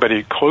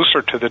somebody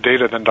closer to the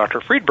data than Dr.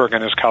 Friedberg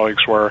and his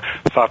colleagues were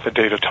thought the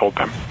data told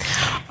them.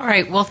 All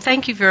right. Well,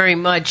 thank you very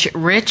much,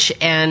 Rich.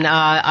 And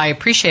I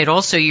appreciate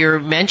also you're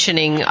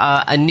mentioning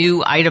a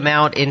new item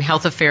out in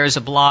Health Affairs,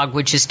 a blog,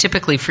 which is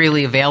typically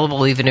freely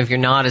available, even if you're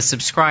not a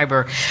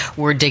subscriber.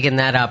 We're digging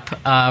that up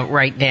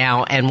right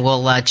now, and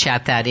we'll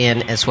chat that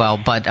in as well.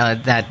 But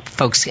that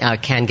folks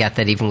can get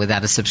that even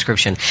without a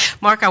subscription.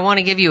 Mark, I want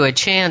to give you a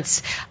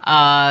chance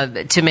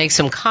to make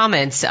some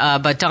comments.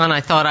 But Don,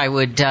 I thought I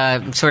would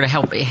sort of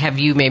have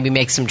you maybe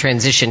make some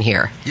transition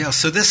here. Yeah,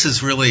 so this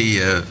is really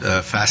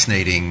a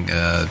fascinating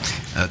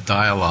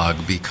dialogue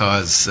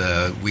because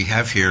we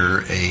have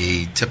here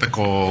a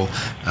typical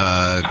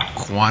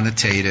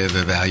quantitative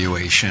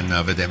evaluation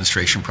of a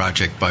demonstration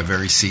project by a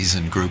very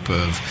seasoned group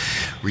of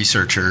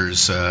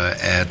researchers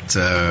at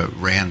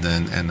RAND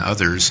and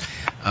others.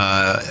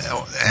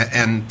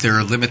 And there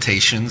are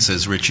limitations,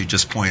 as Richie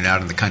just pointed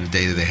out, in the kind of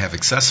data they have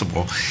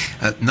accessible.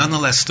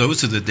 Nonetheless,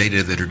 those are the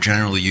data that are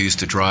generally used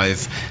to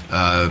drive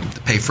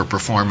pay for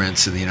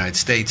performance in the United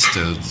States,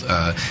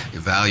 to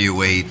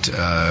evaluate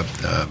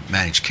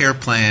managed care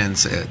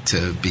plans,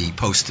 to be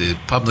posted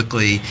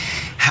publicly.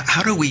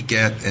 How do we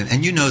get,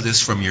 and you know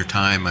this from your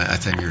time, I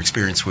think your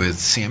experience with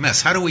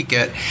CMS, how do we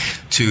get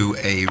to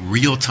a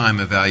real-time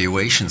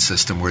evaluation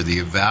system where the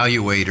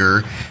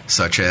evaluator,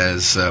 such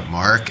as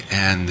Mark,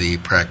 and the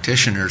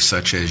practitioners,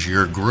 such as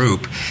your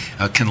group,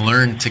 can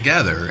learn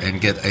together and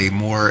get a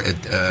more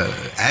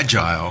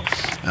agile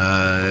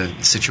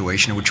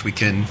situation in which we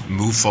can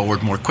move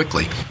forward more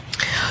quickly?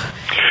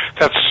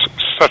 That's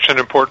such an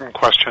important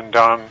question,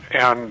 Don,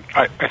 and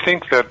I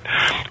think that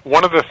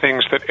one of the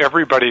things that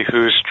everybody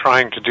who's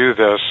trying to do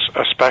this,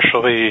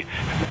 especially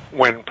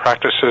when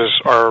practices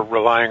are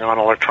relying on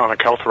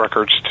electronic health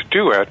records to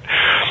do it,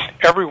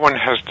 everyone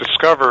has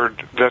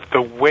discovered that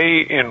the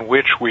way in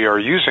which we are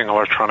using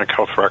electronic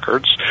health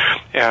records,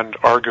 and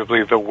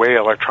arguably the way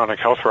electronic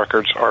health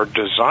records are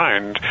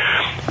designed,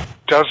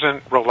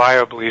 doesn't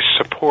reliably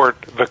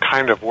support the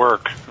kind of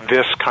work,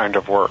 this kind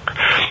of work.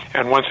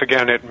 And once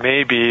again, it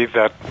may be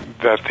that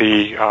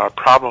the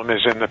problem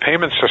is in the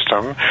payment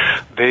system.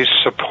 They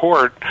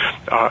support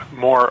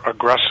more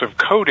aggressive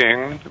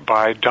coding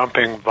by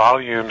dumping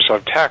volumes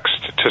of text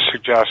to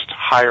suggest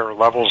higher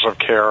levels of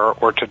care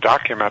or to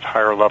document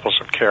higher levels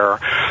of care.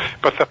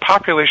 But the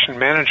population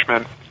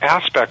management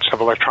aspects of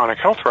electronic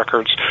health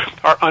records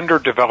are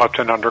underdeveloped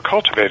and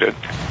undercultivated.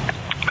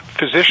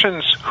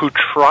 Physicians who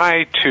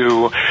try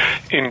to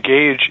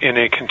engage in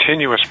a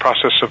continuous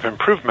process of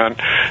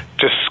improvement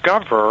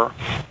discover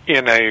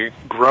in a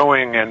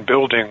growing and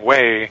building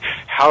way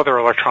how their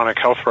electronic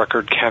health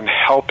record can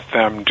help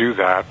them do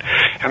that.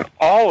 And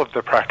all of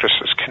the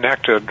practices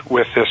connected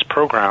with this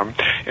program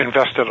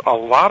invested a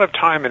lot of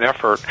time and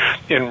effort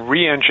in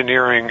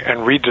re-engineering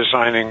and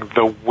redesigning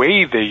the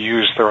way they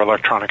use their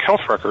electronic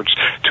health records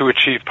to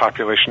achieve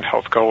population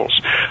health goals.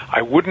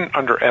 I wouldn't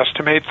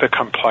underestimate the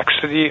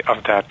complexity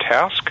of that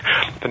task,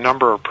 the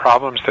number of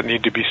problems that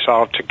need to be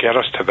solved to get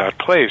us to that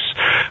place.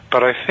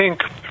 But I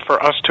think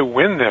for us to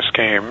win this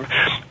game,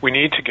 we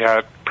need to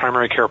get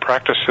primary care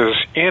practices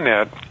in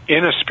it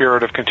in a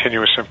spirit of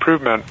continuous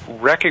improvement,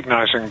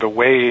 recognizing the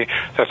way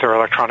that their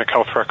electronic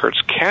health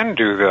records can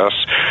do this.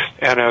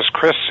 And as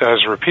Chris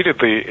says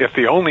repeatedly, if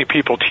the only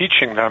people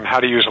teaching them how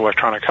to use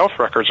electronic health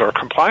records are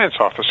compliance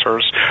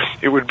officers,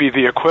 it would be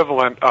the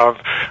equivalent of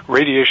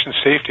radiation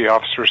safety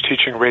officers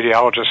teaching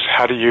radiologists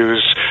how to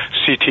use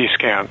CT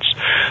scans.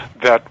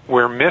 That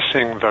we're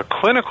missing the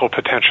clinical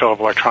potential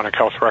of electronic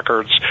health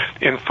records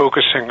in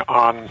focusing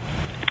on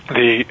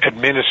the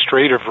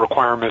administrative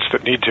requirements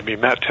that need to be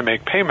met to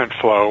make payment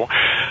flow.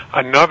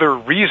 Another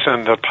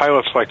reason that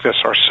pilots like this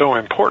are so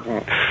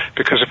important,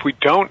 because if we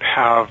don't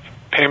have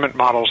payment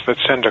models that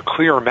send a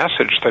clear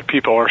message that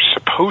people are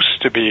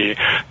supposed to be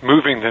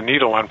moving the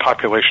needle on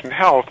population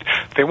health,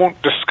 they won't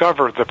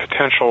discover the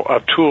potential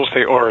of tools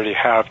they already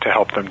have to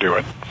help them do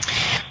it.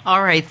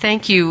 All right.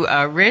 Thank you,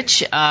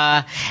 Rich.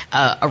 A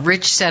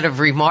rich set of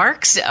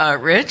remarks,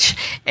 Rich.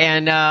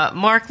 And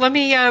Mark, let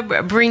me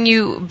bring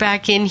you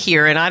back in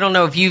here. And I don't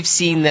know if you've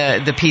seen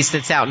the piece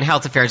that's out in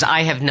Health Affairs.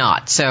 I have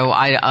not. So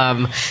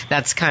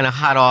that's kind of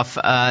hot off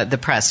the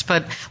press.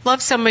 But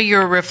love some of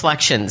your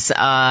reflections.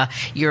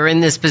 You're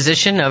in this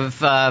position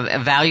of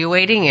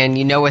evaluating, and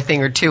you know a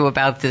thing or two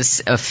about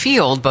this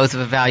field, both of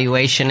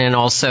evaluation and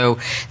also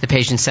the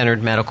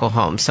patient-centered medical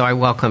home. So I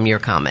welcome your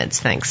comments.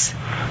 Thanks.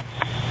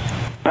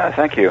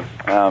 Thank you.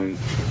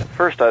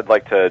 First, I'd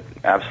like to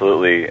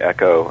absolutely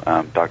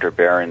echo Dr.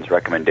 Barron's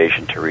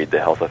recommendation to read the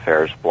Health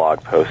Affairs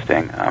blog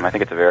posting. I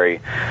think it's a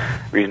very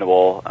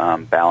reasonable,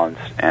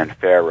 balanced, and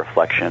fair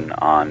reflection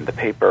on the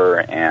paper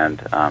and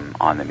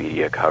on the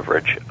media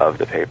coverage of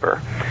the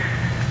paper.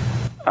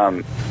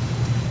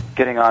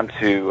 Getting on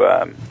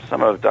to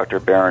some of Dr.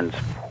 Barron's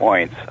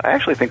points, I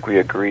actually think we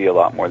agree a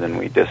lot more than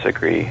we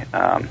disagree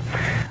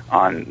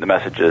on the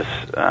messages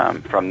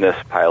from this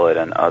pilot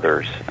and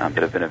others that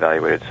have been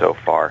evaluated so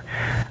far.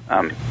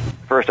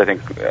 First, I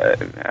think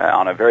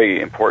on a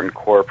very important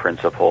core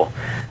principle,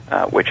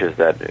 which is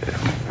that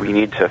we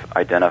need to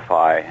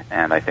identify,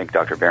 and I think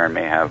Dr. Barron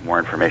may have more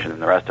information than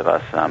the rest of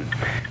us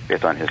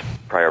based on his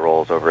prior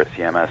roles over at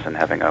CMS and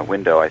having a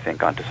window, I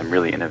think, onto some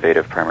really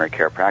innovative primary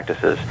care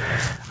practices.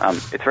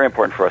 It's very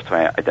important for us to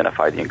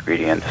identify the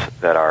ingredients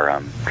that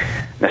are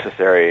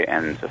necessary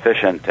and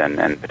sufficient,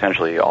 and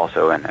potentially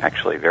also and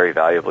actually very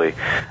valuably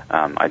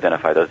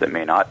identify those that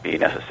may not be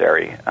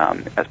necessary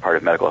as part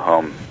of medical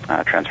home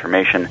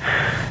transformation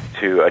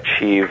to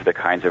achieve the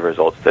kinds of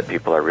results that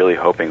people are really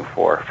hoping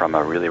for from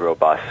a really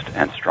robust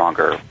and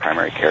stronger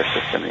primary care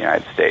system in the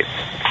United States.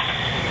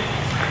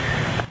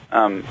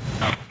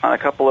 On a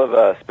couple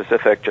of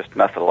specific, just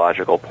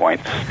methodological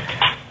points.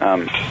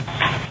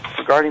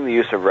 Regarding the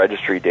use of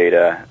registry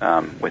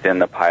data within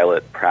the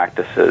pilot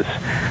practices,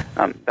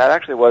 that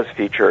actually was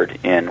featured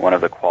in one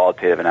of the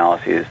qualitative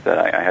analyses that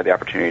I had the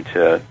opportunity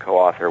to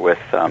co-author with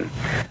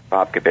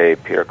Bob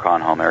Gabbay, Peter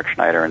Kronholm, Eric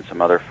Schneider, and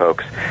some other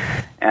folks.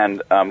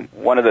 And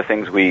one of the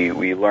things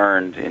we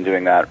learned in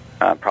doing that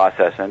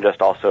process, and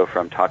just also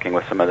from talking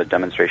with some of the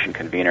demonstration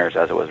conveners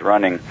as it was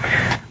running,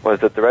 was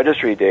that the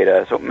registry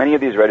data, so many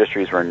of these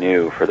registries were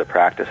new for the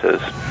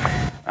practices.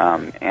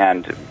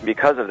 And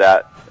because of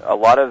that, a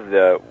lot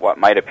of what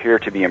might appear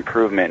to be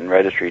improvement in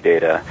registry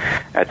data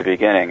at the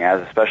beginning,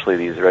 as especially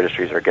these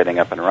registries are getting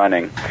up and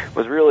running,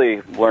 was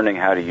really learning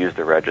how to use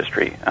the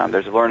registry.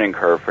 There's a learning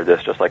curve for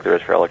this, just like there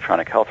is for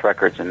electronic health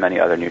records and many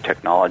other new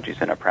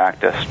technologies in a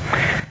practice.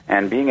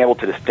 And being able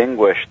to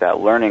distinguish that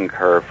learning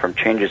curve from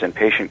changes in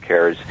patient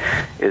cares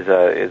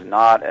is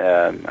not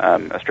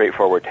a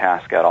straightforward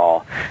task at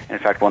all. In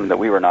fact, one that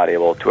we were not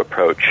able to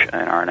approach in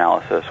our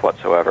analysis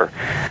whatsoever.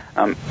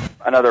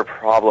 Another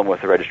problem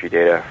with the registry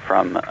data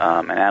from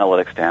an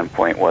analytic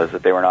standpoint was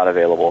that they were not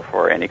available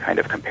for any kind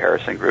of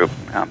comparison group.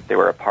 They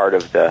were a part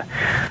of the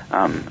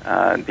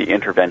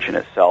intervention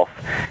itself,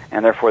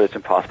 and therefore it's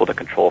impossible to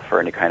control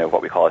for any kind of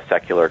what we call a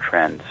secular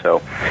trend.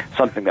 So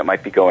something that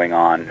might be going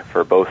on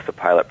for both the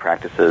pilot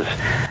practices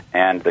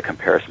and the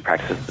comparison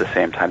practices at the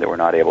same time that we're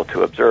not able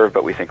to observe,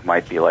 but we think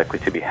might be likely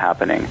to be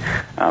happening.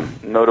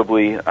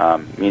 Notably,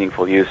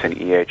 meaningful use in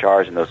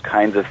EHRs and those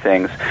kinds of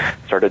things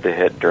started to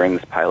hit during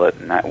this pilot,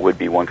 and that would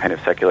be one kind of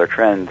secular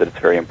trend that it's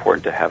very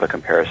important to have a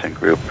comparison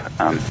group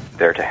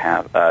there to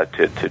have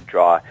to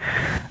draw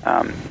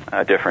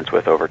a difference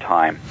with over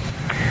time.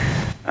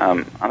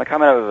 On the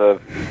comment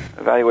of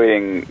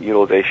evaluating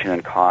utilization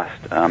and cost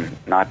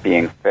not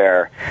being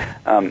fair,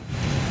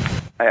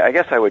 I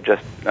guess I would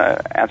just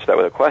answer that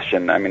with a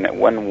question. I mean,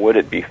 when would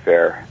it be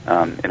fair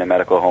in a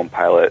medical home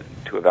pilot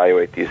to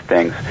evaluate these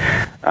things?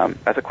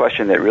 That's a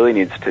question that really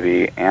needs to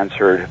be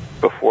answered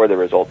before the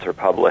results are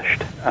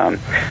published.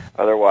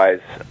 Otherwise,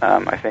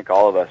 I think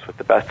all of us with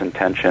the best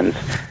intentions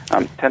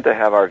tend to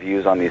have our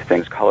views on these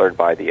things colored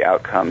by the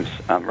outcomes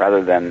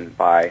rather than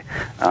by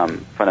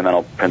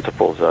fundamental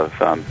principles of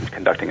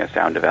conducting a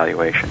sound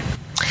evaluation.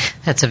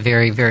 That's a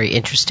very, very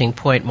interesting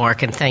point,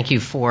 Mark, and thank you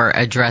for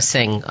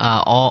addressing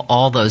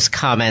all those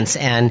comments.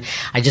 And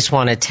I just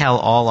want to tell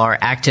all our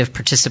active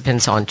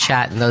participants on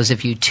chat and those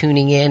of you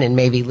tuning in and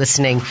maybe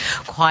listening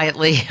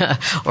quietly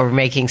or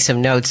making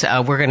some notes,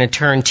 we're going to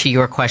turn to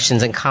your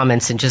questions and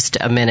comments in just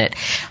a minute.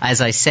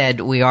 As I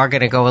said, we are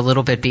going to go a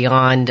little bit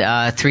beyond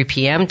 3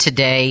 p.m.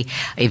 today.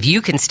 If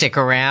you can stick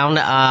around,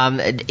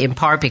 in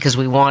part because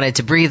we wanted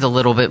to breathe a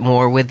little bit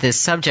more with this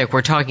subject.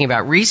 We're talking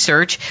about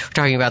research, we're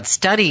talking about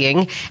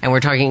studying, and we're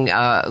talking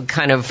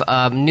kind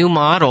of new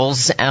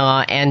models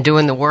and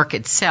doing the work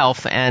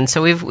itself. And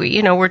so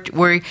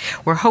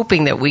we're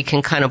hoping that we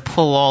can kind of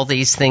pull all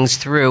these things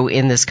through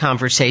in this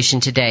conversation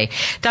today.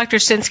 Dr.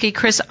 Sinskey,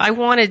 Chris, I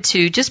wanted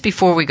to, just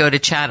before we go to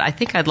chat, I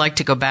think I'd like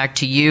to go back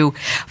to you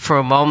for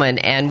a moment.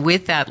 And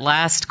with that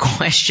last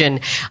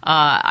question,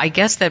 I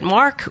guess that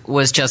Mark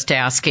was just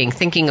asking,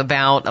 thinking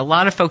about, a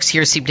lot of folks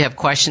here seem to have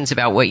questions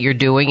about what you're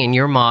doing in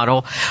your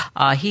model.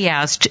 He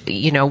asked,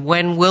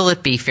 when will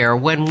it be fair?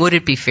 When would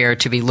it be fair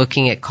to be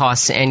looking at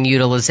costs and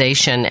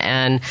utilization?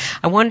 And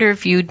I wonder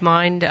if you'd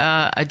mind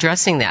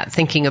addressing that,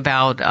 thinking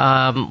about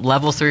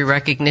level 3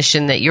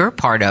 recognition that you're a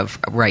part of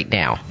right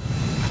now.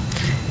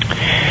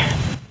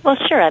 Well,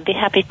 sure. I'd be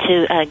happy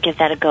to give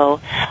that a go.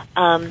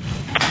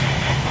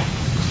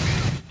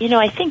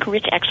 I think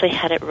Rich actually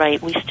had it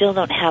right. We still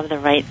don't have the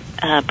right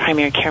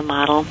primary care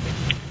model.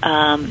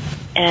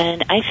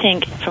 And I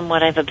think from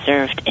what I've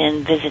observed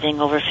in visiting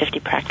over 50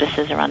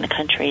 practices around the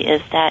country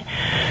is that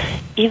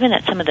even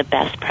at some of the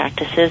best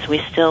practices,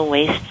 we still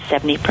waste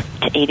 70 to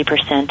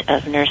 80%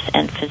 of nurse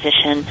and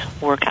physician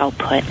work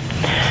output.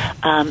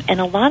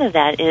 And a lot of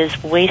that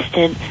is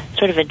wasted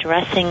sort of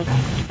addressing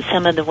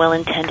some of the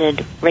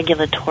well-intended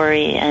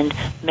regulatory and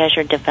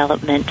measured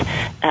development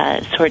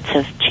sorts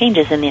of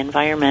changes in the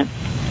environment.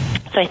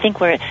 So I think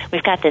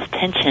we've got this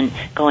tension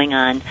going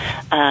on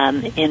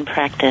in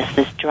practice,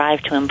 this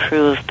drive to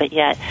improve, but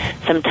yet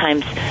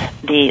sometimes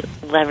the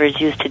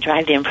levers used to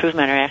drive the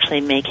improvement are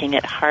actually making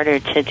it harder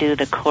to do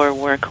the core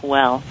work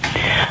well.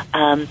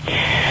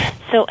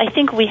 So I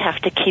think we have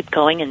to keep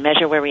going and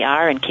measure where we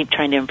are and keep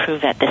trying to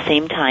improve at the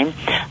same time.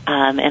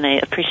 And I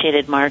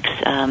appreciated Mark's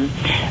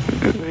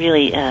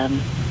really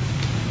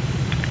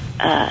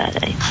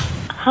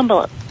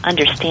humble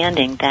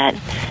understanding that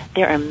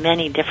there are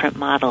many different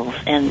models,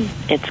 and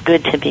it's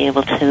good to be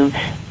able to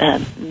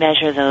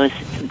measure those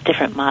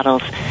different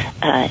models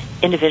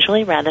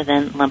individually rather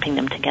than lumping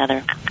them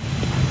together.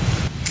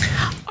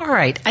 All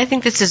right. I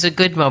think this is a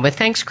good moment.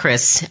 Thanks,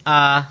 Chris.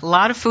 A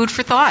lot of food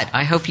for thought.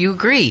 I hope you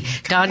agree.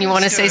 Don, you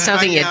want to say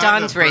something? Yeah,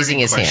 Don's raising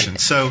his hand.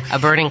 A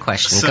burning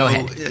question. Go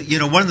ahead.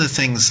 One of the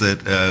things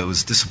that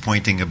was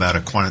disappointing about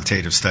a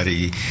quantitative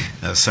study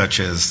such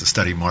as the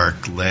study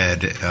Mark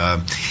led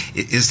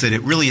is that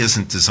it really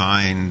isn't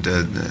designed,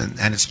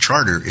 and its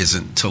charter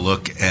isn't to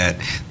look at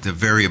the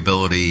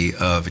variability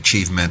of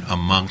achievement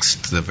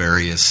amongst the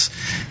various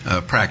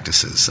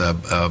practices.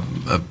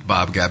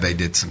 Bob Gabe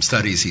did some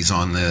studies. He's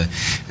on the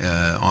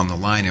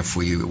line if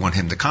we want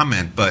him to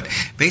comment. But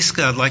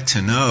basically, I'd like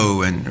to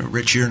know, and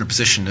Rich, you're in a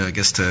position,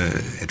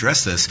 to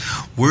address this.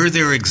 Were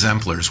there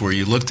exemplars where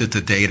you looked at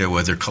the data,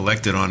 whether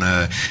collected on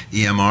a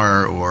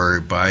EMR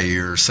or by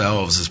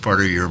yourselves as part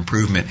of your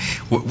improvement?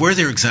 Were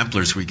there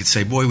exemplars where you could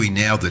say, boy, we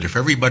nailed it. If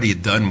everybody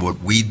had done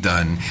what we'd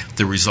done,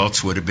 the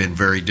results would have been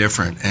very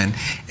different. And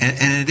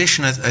in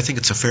addition, I think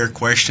it's a fair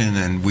question,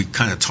 and we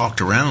kind of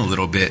talked around a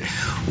little bit.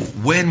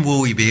 When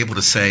will we be able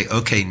to say,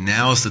 okay,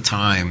 now's the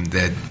time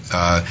that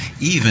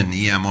even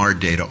EMR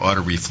data ought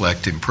to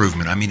reflect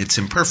improvement? I mean, it's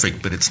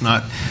imperfect, but it's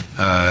not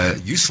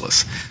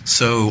useless.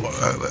 So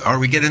are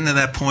we getting to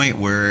that point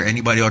where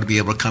anybody ought to be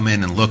able to come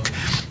in and look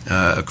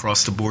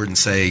across the board and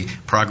say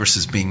progress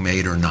is being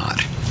made or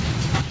not?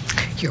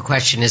 Your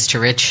question is to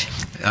Rich?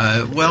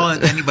 Well,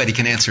 anybody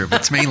can answer it,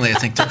 but it's mainly, I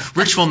think,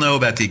 Rich will know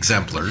about the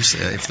exemplars,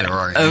 if there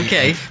are any.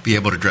 Okay. Be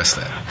able to address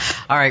that.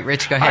 All right,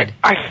 Rich, go ahead.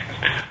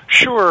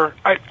 Sure.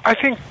 I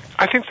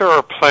think there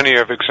are plenty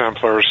of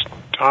exemplars,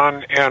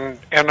 Don, and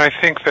I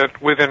think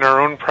that within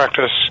our own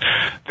practice,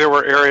 there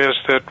were areas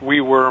that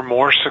we were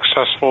more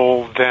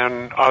successful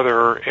than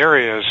other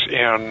areas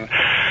in.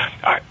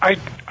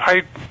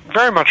 I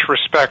very much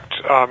respect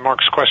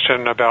Mark's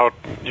question about,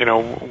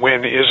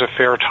 when is a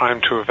fair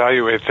time to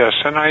evaluate this,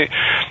 and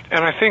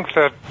I think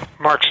that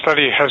Mark's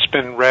study has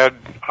been read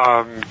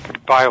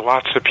by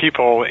lots of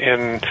people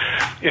in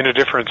a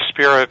different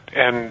spirit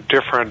and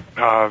different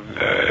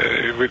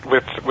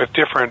with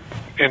different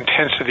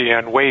intensity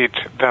and weight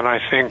than I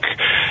think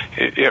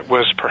it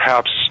was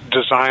perhaps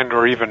designed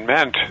or even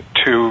meant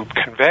to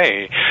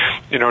convey.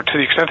 To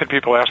the extent that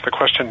people ask the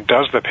question,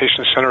 does the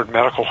patient-centered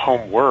medical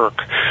home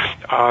work?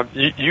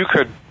 You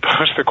could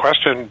pose the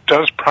question,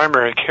 does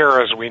primary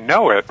care as we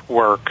know it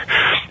work?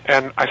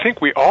 And I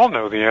think we all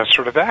know the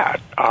answer to that.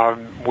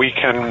 We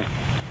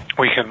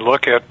can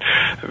look at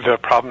the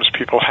problems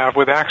people have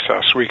with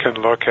access. We can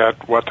look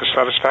at what the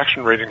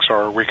satisfaction ratings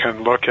are. We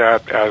can look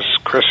at, as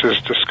Chris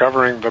is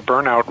discovering, the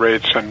burnout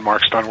rates, and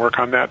Mark's done work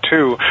on that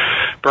too.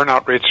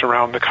 burnout rates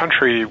around the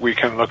country. We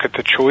can look at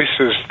the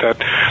choices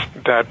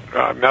that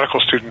medical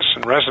students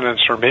and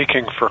residents are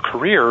making for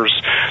careers.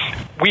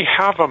 We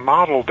have a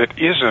model that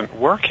isn't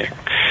working.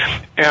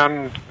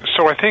 And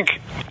so I think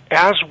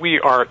as we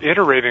are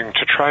iterating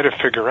to try to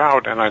figure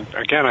out, and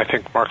I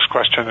think Mark's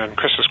question and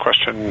Chris's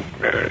question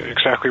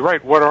exactly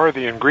right, what are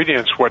the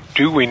ingredients? What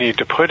do we need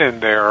to put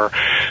in there?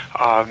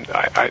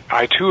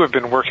 I too have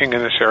been working in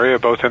this area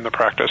both in the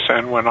practice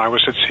and when I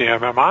was at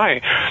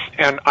CMMI,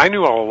 and I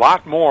knew a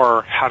lot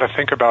more how to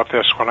think about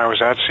this when I was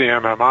at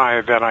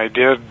CMMI than I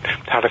did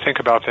how to think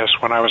about this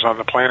when I was on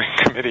the planning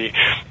committee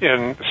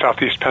in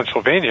Southeast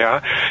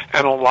Pennsylvania,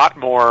 and a lot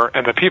more,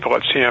 and the people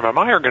at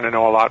CMMI are going to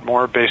know a lot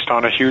more based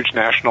on a huge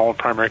national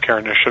primary care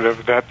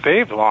initiative that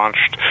they've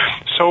launched.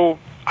 So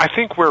I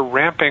think we're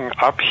ramping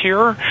up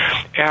here,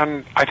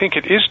 and I think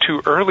it is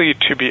too early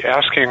to be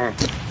asking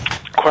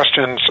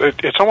questions.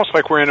 It's almost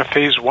like we're in a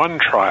phase 1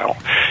 trial.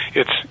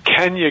 It's,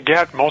 can you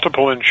get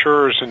multiple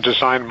insurers and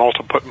design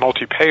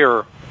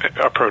multi-payer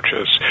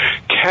approaches?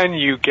 Can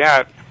you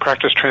get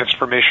practice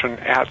transformation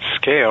at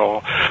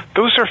scale?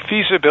 Those are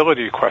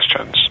feasibility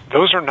questions.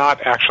 Those are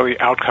not actually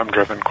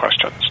outcome-driven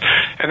questions.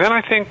 And then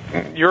I think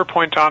your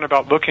point, Don,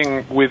 about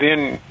looking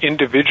within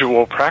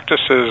individual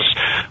practices,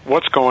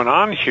 what's going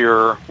on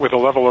here with a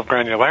level of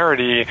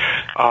granularity,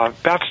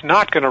 that's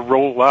not going to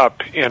roll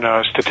up in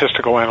a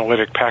statistical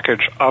analytic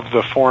package of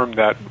the form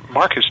that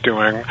Mark is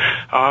doing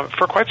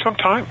for quite some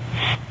time.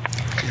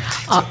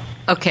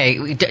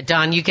 Okay,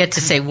 Don, you get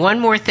to say one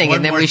more thing,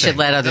 and then we should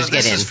let others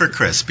get in. This is for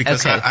Chris,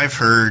 because okay. I've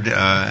heard,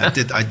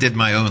 I did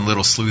my own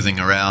little sleuthing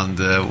around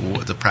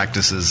the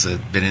practices that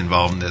have been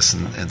involved in this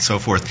and so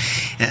forth,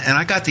 and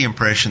I got the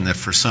impression that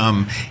for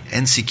some,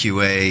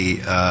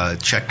 NCQA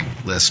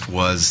checklist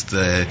was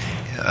the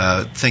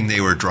thing they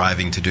were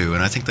driving to do,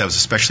 and I think that was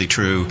especially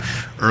true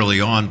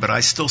early on, but I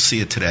still see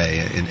it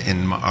today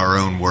in our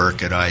own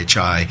work at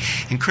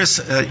IHI. And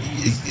Chris,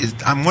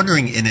 I'm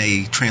wondering, in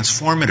a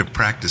transformative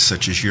practice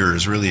such as yours,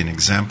 is really an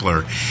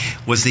exemplar,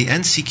 was the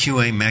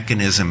NCQA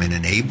mechanism an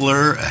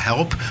enabler, a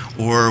help,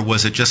 or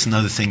was it just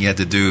another thing you had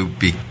to do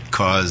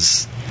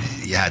because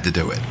you had to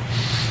do it?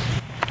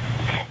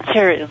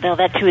 Sure. Well,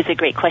 that too is a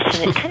great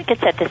question. It kind of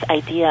gets at this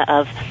idea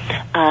of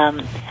are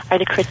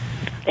the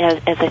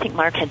as I think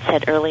Mark had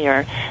said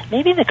earlier,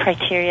 maybe the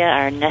criteria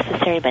are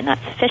necessary but not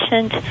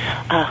sufficient.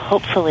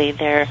 Hopefully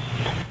they're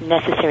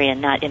necessary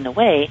and not in the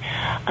way.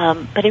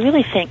 But I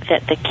really think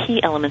that the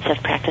key elements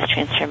of practice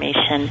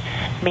transformation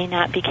may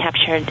not be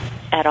captured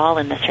at all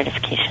in the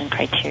certification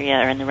criteria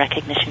or in the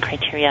recognition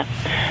criteria.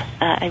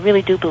 I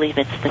really do believe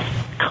it's this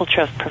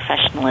culture of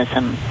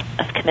professionalism,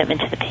 of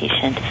commitment to the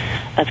patient,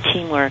 of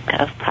teamwork,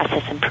 of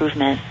process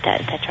improvement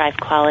that drive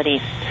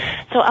quality.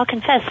 So I'll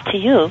confess to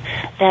you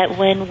that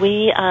when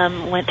we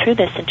went through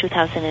this in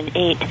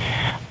 2008,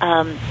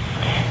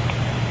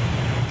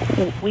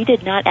 we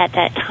did not at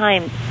that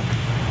time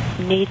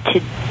need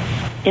to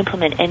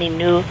implement any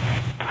new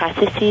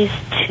processes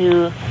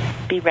to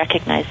be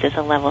recognized as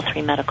a level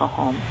 3 medical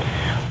home.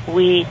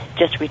 We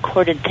just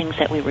recorded things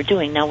that we were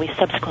doing. Now, we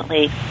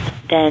subsequently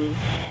then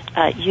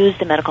used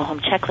the medical home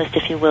checklist,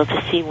 if you will,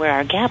 to see where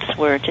our gaps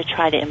were to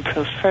try to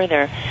improve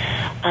further.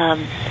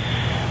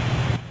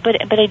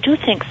 But I do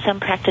think some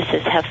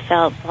practices have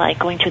felt like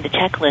going through the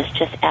checklist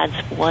just adds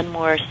one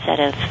more set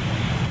of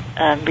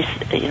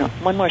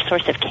one more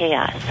source of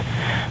chaos.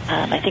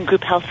 I think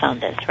Group Health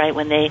found this, right?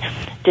 When they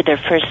did their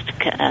first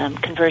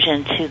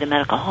conversion to the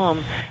medical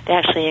home, they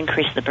actually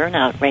increased the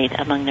burnout rate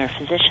among their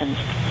physicians.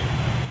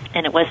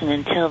 And it wasn't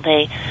until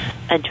they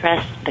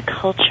addressed the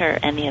culture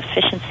and the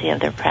efficiency of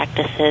their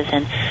practices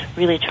and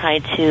really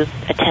tried to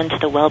attend to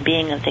the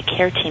well-being of the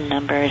care team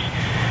members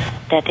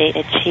that they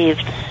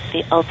achieved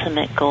the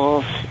ultimate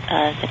goals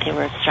that they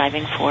were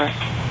striving for.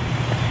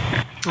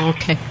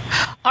 Okay.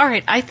 All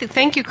right.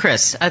 Thank you,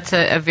 Chris. That's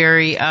a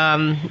very,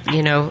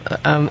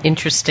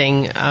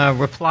 interesting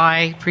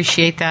reply.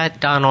 Appreciate that.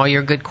 Don, all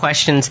your good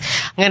questions.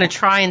 I'm going to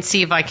try and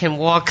see if I can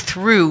walk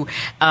through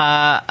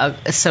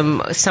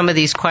some of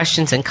these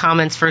questions and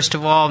comments. First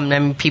of all,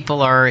 many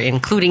people are,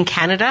 including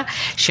Canada,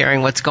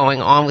 sharing what's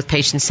going on with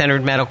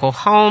patient-centered medical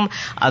home.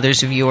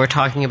 Others of you are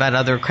talking about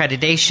other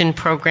accreditation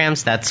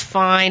programs. That's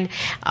fine.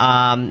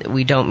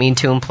 We don't mean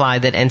to imply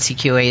that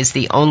NCQA is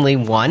the only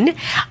one.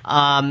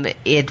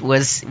 It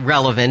was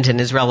relevant and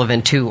is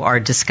relevant to our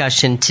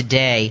discussion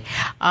today.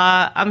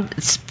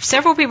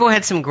 Several people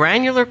had some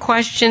granular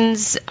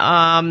questions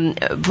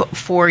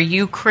for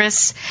you,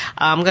 Chris.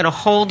 I'm going to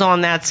hold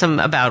on that some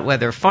about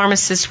whether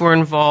pharmacists were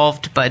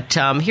involved, but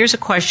here's a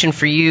question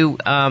for you,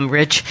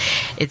 Rich.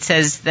 It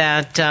says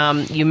that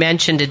you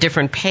mentioned a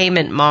different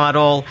payment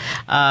model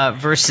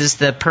versus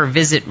the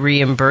per-visit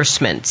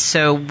reimbursement.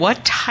 So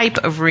what type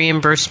of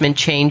reimbursement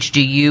change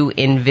do you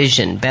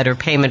envision? Better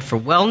payment for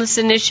wellness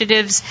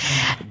initiatives,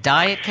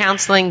 diet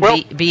counseling,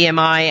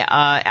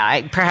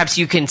 BMI? Perhaps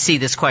you can see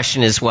this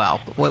question as well.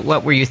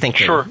 What were you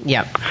thinking? Sure.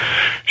 Yeah.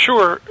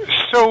 Sure.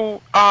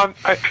 So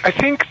I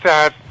think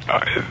that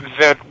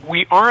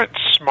we aren't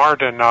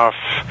smart enough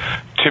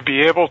to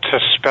be able to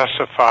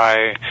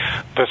specify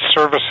the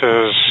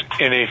services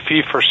in a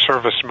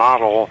fee-for-service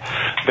model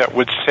that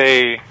would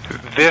say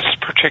this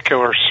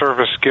particular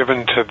service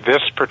given to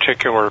this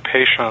particular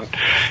patient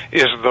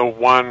is the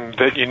one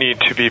that you need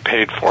to be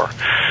paid for.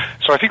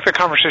 So I think the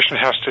conversation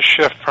has to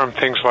shift from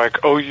things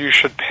like, oh, you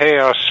should pay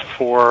us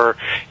for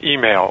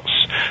emails,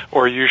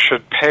 or you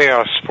should pay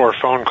us for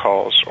phone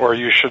calls, or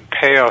you should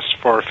pay us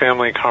for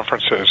family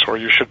conferences, or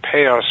you should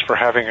pay us for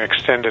having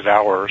extended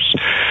hours.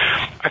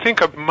 I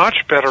think a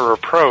much better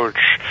approach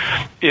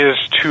is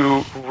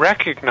to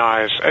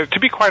recognize, to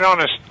be quite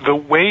honest, the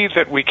way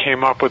that we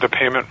came up with a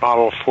payment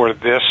model for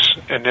this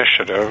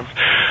initiative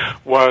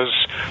was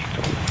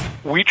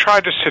we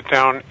tried to sit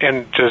down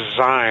and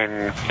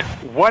design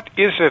what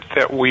is it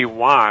that we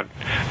want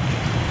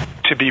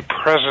to be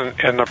present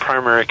in the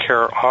primary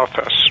care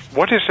office.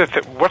 What is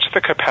it what's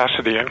the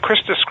capacity? And Chris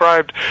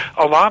described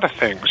a lot of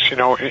things,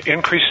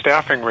 increased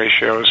staffing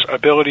ratios,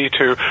 ability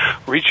to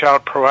reach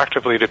out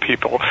proactively to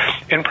people.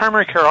 In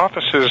primary care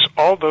offices,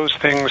 all those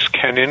things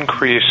can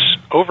increase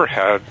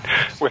overhead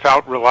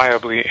without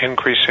reliably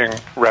increasing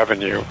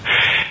revenue.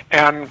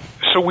 And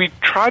so we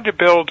tried to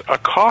build a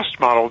cost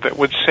model that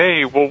would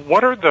say, well,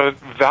 what are the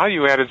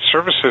value-added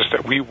services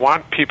that we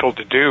want people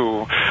to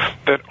do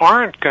that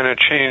aren't going to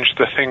change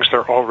the things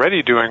they're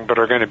already doing but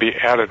are going to be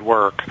added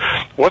work?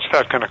 What's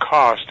that going to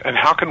cost, and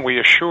how can we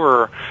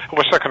assure,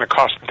 what's that going to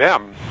cost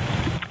them?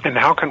 And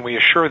how can we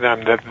assure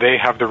them that they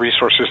have the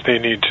resources they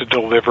need to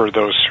deliver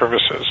those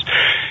services?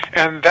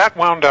 And that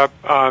wound up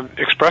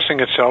expressing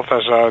itself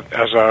as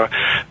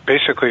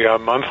basically a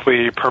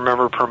monthly per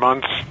member per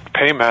month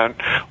payment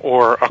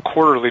or a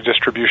quarterly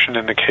distribution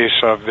in the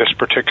case of this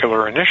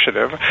particular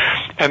initiative.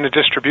 And the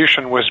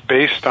distribution was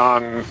based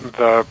on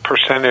the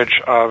percentage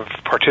of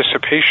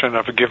participation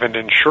of a given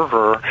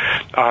insurer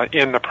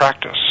in the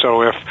practice.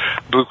 So if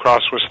Blue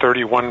Cross was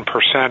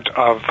 31%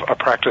 of a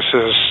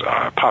practice's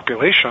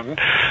population,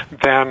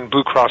 then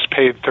Blue Cross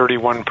paid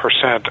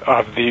 31%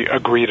 of the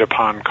agreed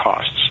upon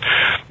costs.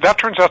 That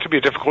turns out to be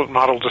a difficult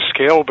model to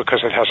scale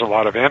because it has a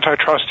lot of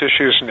antitrust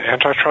issues and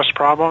antitrust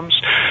problems.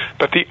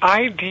 But the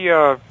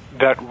idea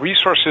that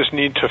resources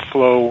need to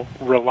flow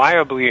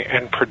reliably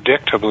and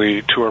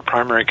predictably to a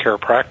primary care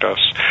practice,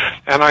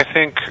 and I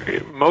think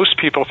most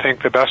people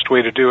think the best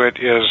way to do it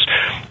is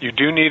you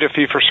do need a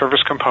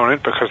fee-for-service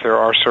component because there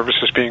are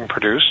services being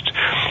produced.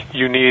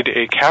 You need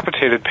a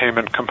capitated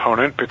payment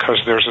component because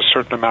there's a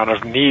certain amount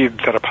of need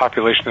that a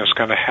population is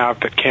going to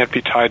have that can't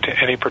be tied to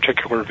any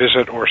particular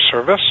visit or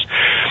service.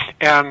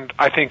 And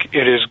I think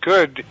it is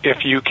good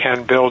if you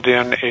can build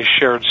in a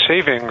shared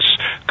savings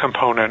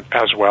component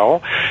as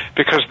well,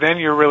 because then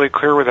you're really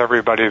clear with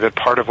everybody that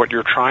part of what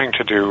you're trying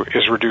to do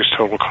is reduce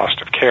total cost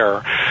of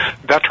care.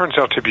 That turns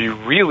out to be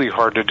really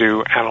hard to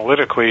do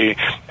analytically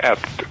at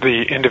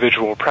the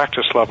individual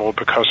practice level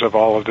because of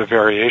all of the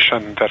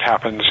variation that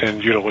happens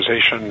in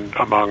utilization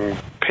among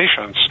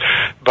patients.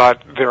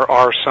 But there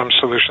are some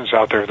solutions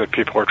out there that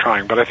people are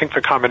trying. But I think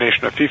the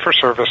combination of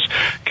fee-for-service,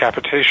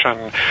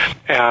 capitation,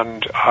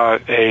 and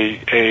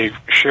a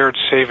shared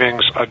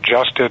savings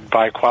adjusted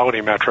by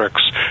quality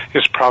metrics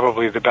is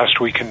probably the best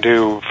we can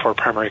do for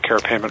primary care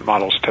payment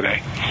models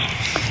today.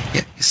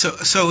 Yeah,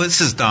 so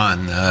this is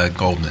Don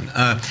Goldman.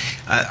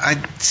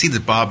 I see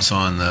that Bob's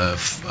on the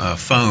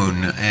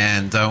phone,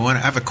 and I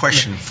have a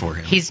question for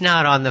him. He's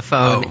not on the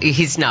phone. Oh.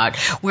 He's not.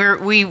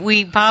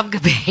 Bob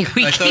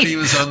Gabbay. I thought he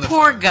was on the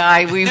poor phone.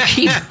 Guy.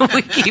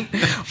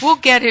 We'll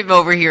get him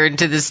over here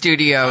into the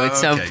studio at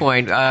some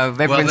point. Well,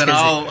 then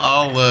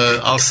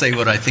I'll say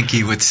what I think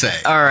he would say.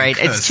 All right,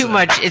 it's too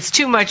much. It's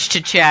too much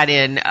to chat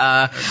in.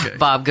 Okay.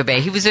 Bob Gabbay.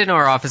 He was in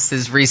our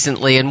offices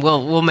recently, and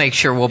we'll make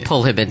sure we'll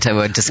pull him into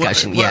a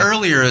discussion. Well,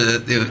 earlier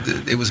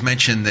it was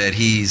mentioned that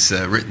he's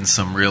written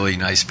some really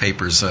nice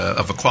papers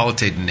of a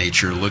qualitative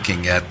nature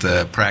looking at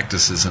the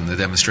practices in the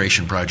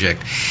demonstration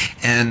project.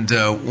 And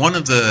one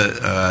of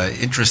the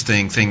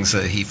interesting things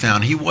that he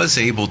found, he was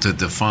able to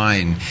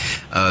define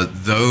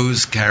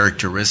those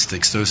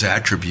characteristics, those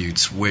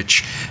attributes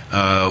which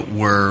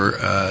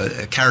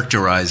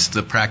characterized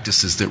the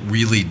practices that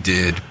really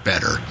did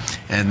better.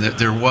 And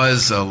there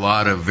was a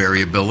lot of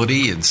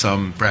variability, and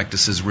some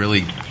practices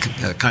really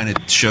kind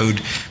of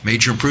showed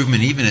major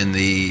improvement even in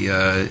the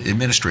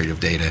administrative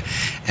data.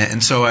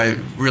 And so I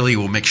really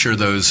will make sure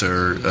those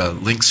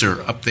links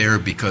are up there,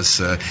 because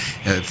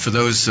for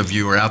those of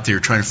you who are out there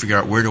trying to figure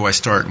out where do I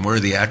start and what are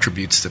the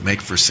attributes that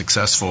make for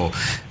successful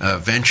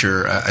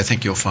venture, I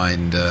think you'll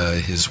find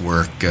his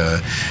work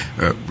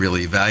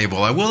really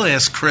valuable. I will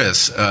ask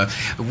Chris,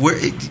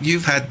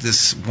 you've had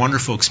this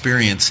wonderful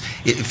experience.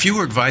 If you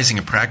were advising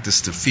a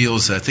practice that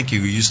feels, I think you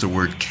used the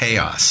word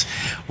chaos,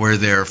 where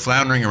they're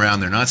floundering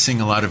around, they're not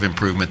seeing a lot of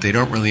improvement, they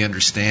don't really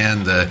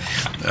understand the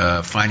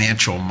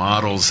financial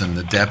models and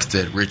the depth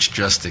that Rich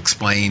just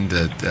explained,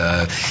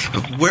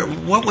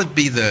 what would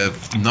be the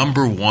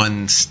number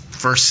one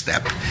first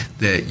step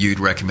that you'd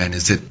recommend?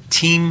 Is it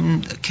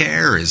team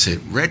care? Is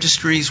it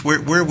registries?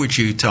 Where would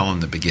you tell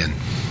them to begin?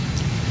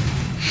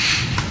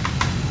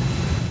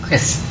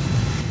 Chris.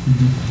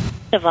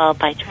 of all,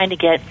 by trying to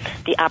get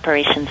the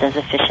operations as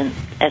efficient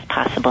as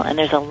possible. And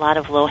there's a lot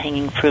of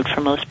low-hanging fruit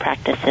for most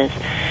practices,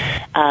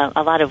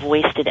 a lot of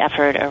wasted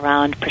effort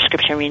around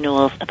prescription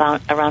renewals,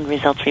 around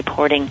results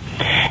reporting.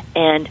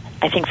 And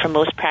I think for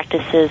most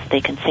practices,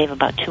 they can save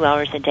about 2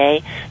 hours a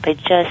day by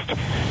just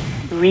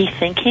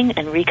rethinking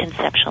and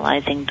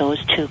reconceptualizing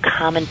those two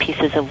common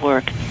pieces of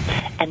work.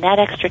 And that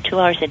extra 2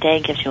 hours a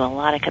day gives you a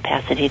lot of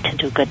capacity to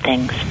do good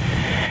things.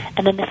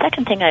 And then the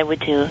second thing I would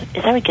do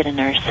is I would get a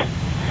nurse.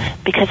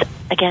 Because,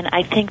 again,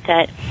 I think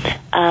that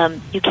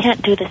you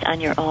can't do this on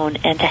your own,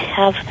 and to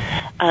have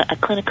a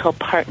clinical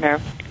partner,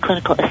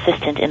 clinical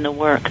assistant in the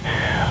work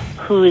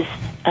who's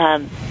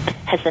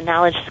has the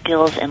knowledge,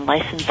 skills, and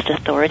licensed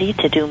authority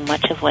to do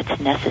much of what's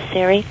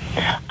necessary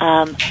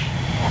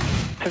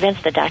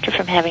prevents the doctor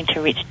from having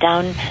to reach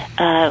down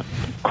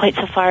quite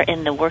so far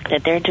in the work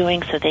that they're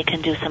doing, so they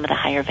can do some of the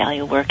higher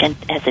value work. And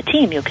as a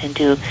team, you can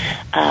do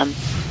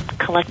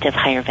collective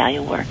higher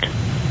value work.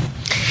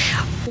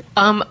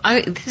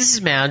 This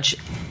is Madge.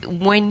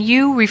 When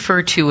you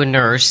refer to a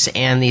nurse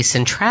and the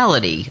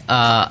centrality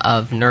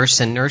of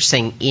nurse and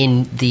nursing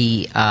in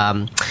the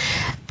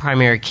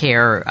primary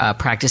care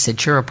practice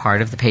that you're a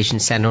part of, the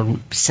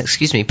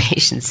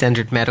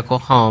patient-centered medical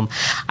home,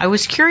 I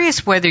was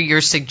curious whether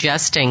you're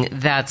suggesting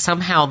that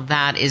somehow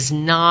that is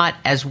not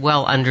as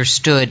well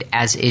understood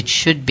as it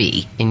should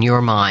be in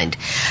your mind,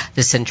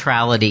 the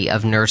centrality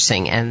of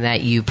nursing, and that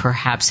you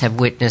perhaps have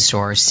witnessed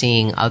or are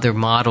seeing other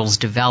models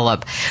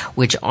develop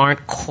which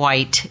aren't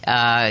quite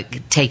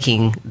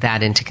taking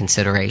that into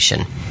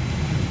consideration.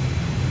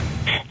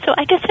 So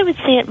I guess I would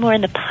say it more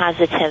in the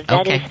positive.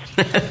 That okay.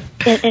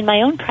 is, in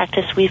my own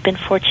practice, we've been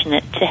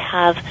fortunate to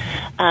have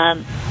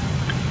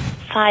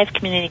 5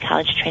 community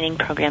college training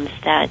programs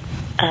that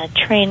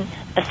train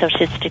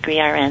associate's degree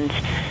RNs.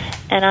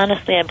 And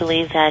honestly, I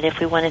believe that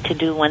if we wanted to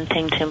do one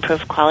thing to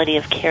improve quality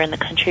of care in the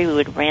country, we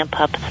would ramp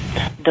up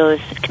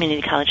those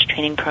community college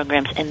training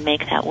programs and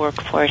make that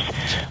workforce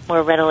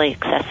more readily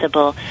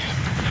accessible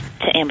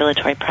to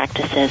ambulatory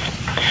practices.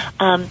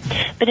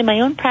 But in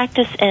my own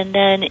practice and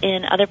then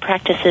in other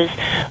practices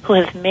who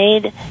have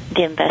made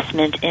the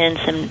investment in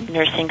some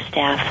nursing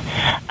staff,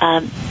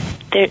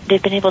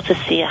 they've been able to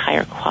see a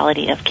higher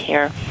quality of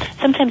care.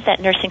 Sometimes that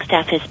nursing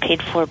staff is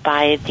paid for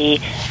by the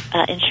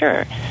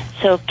insurer.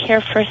 So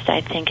Care First,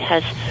 I think,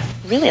 has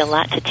really a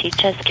lot to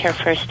teach us, Care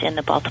First in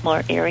the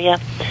Baltimore area.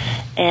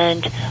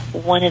 And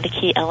one of the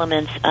key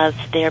elements of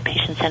their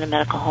patient-centered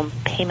medical home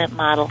payment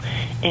model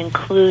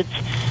includes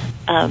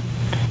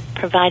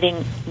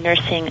providing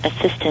nursing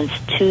assistance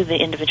to the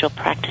individual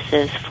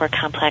practices for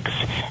complex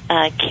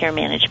care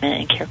management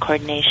and care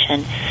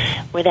coordination,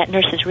 where that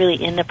nurse is really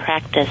in the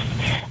practice,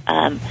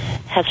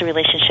 has a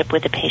relationship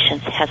with the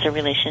patients, has a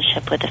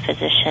relationship with the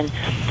physician.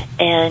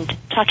 And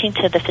talking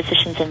to the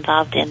physicians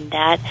involved in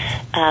that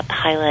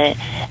pilot,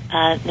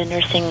 the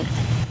nursing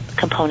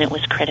component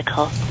was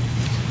critical.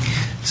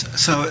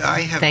 So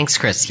I have. Thanks,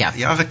 Chris. Yeah, I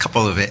have a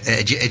couple of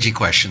edgy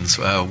questions.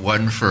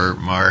 One for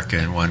Mark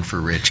and one for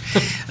Rich.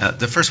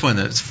 The first one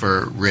is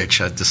for Rich.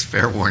 Just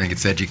fair warning,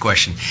 it's an edgy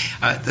question.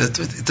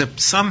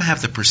 Some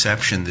have the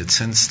perception that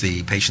since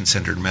the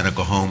patient-centered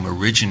medical home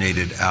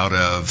originated out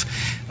of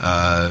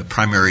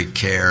primary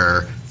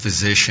care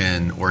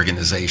physician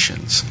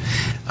organizations,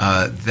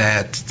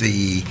 that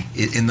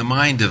in the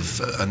mind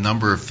of a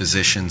number of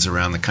physicians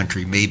around the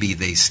country, maybe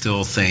they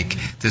still think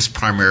this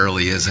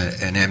primarily is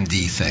an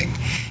MD thing.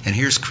 And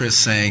here's Chris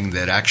saying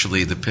that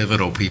actually the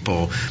pivotal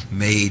people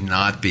may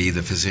not be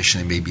the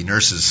physician, they may be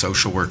nurses,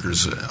 social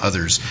workers,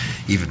 others,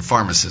 even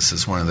pharmacists,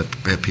 as one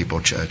of the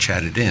people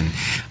chatted in.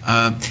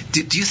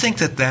 Do you think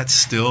that that's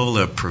still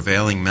a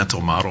prevailing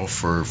mental model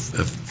for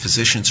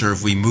physicians, or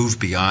have we moved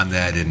beyond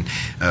that and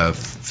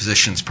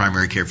physicians,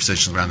 primary care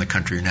physicians around the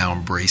country are now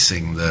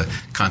embracing the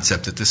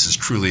concept that this is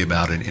truly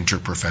about an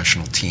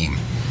interprofessional team?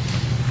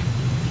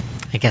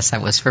 I guess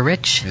that was for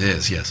Rich. It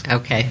is, yes.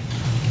 Okay.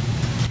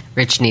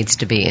 Rich needs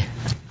to be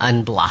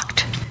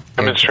unblocked.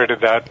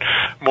 Demonstrated that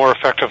more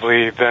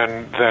effectively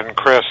than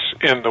Chris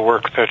in the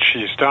work that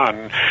she's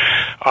done.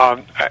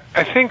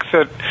 I think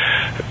that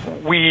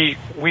we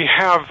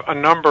have a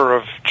number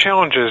of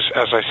challenges.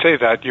 As I say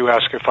that, you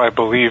ask if I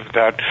believe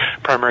that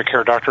primary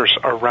care doctors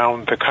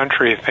around the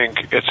country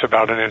think it's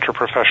about an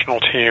interprofessional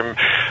team.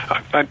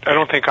 I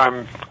don't think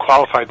I'm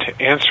qualified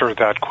to answer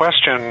that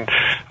question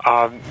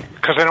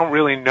because I don't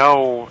really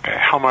know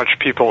how much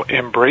people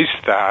embrace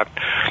that.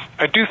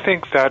 I do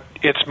think that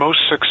it's most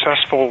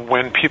successful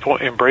when people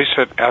embrace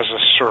it as a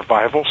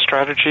survival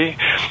strategy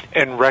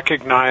and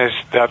recognize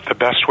that the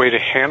best way to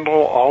handle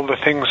all the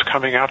things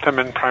coming at them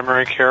in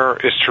primary care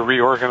is to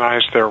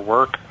reorganize their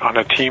work on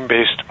a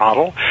team-based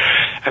model,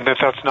 and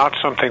that's not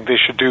something they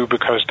should do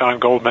because Don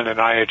Goldman and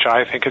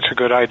IHI think it's a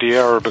good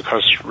idea or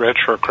because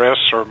Rich or Chris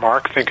or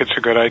Mark think it's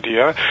a good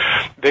idea.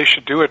 They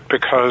should do it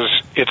because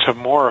it's a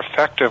more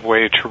effective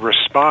way to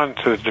respond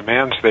to the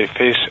demands they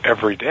face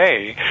every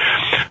day.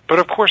 But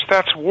of course,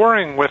 that's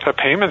warring with a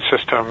payment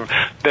system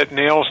that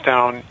nails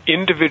down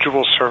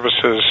individual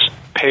services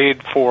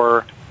paid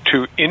for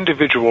to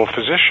individual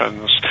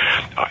physicians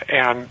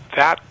And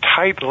that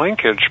tight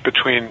linkage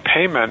between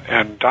payment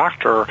and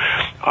doctor,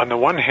 on the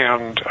one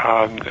hand,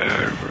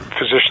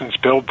 physicians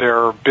build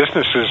their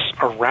businesses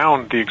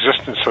around the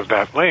existence of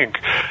that link,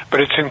 but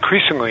it's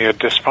increasingly a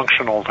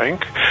dysfunctional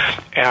link,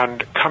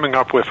 and coming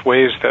up with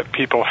ways that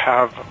people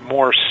have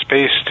more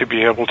space to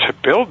be able to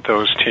build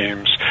those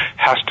teams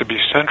has to be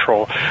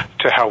central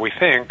to how we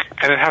think,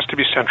 and it has to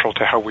be central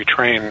to how we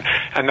train,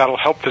 and that'll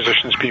help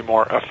physicians be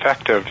more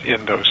effective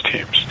in those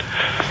teams.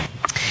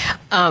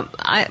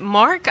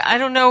 Mark, I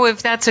don't know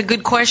if that's a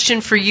good question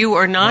for you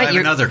or not. I have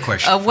another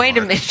question. Wait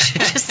a minute,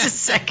 just a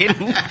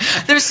second.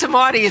 There's some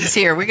audience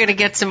here. We're going to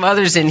get some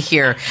others in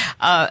here.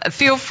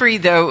 Feel free,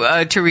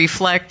 though, to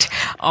reflect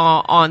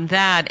on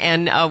that.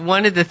 And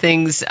one of the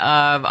things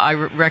I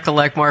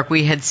recollect, Mark,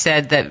 we had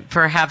said that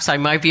perhaps I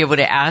might be able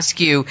to ask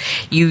you.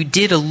 You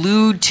did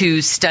allude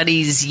to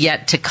studies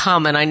yet to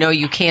come, and I know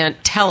you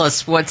can't tell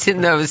us what's in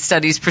those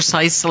studies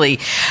precisely,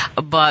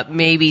 but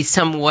maybe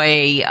some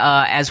way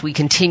as we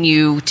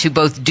continue to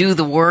both do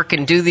the work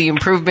and do the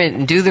improvement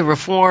and do the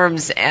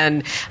reforms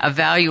and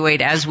evaluate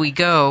as we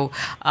go,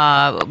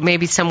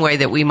 maybe some way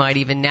that we might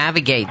even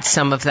navigate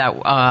some of that,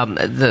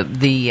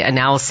 the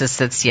analysis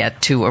that's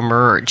yet to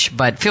emerge.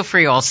 But feel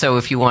free also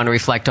if you want to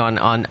reflect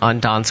on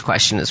Don's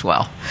question as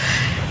well.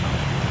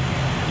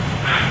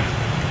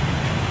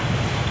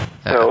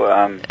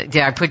 So,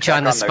 yeah, I put you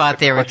on the spot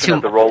there with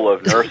the role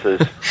of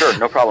nurses. Sure,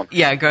 no problem.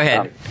 Yeah, go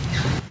ahead.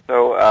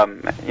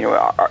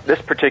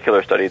 This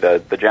particular study,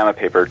 the JAMA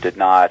paper, did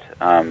not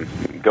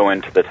go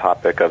into the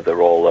topic of the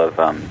role of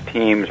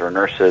teams or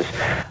nurses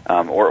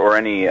or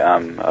any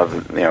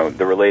of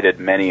the related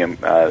many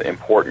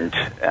important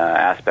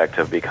aspects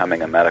of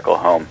becoming a medical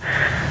home.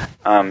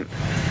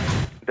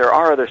 There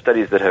are other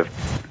studies that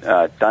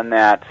have done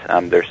that.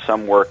 There's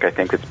some work, I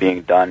think, that's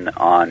being done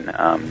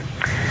on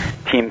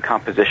team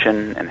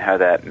composition and how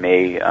that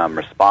may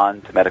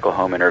respond to medical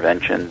home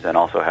interventions, and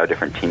also how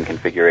different team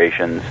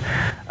configurations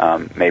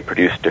may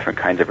produce different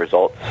kinds of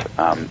results.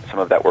 Some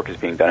of that work is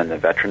being done in the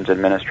Veterans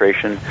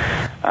Administration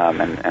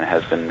and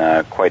has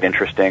been quite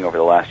interesting over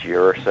the last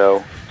year or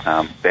so.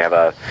 They have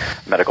a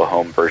medical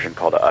home version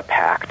called a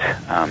PACT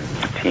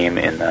team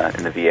in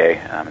the VA,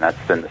 and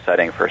that's been the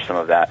setting for some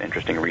of that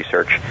interesting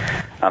research.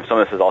 Some of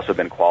this has also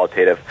been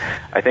qualitative.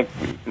 I think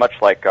much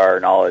like our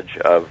knowledge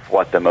of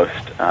what the most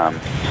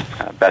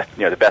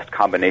the best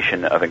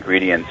combination of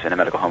ingredients in a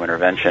medical home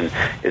intervention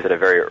is at a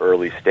very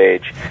early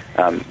stage.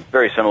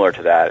 Very similar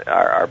to that,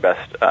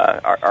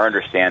 our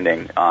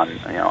understanding on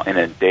in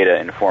a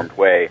data-informed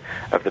way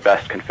of the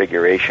best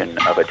configuration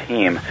of a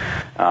team,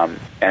 and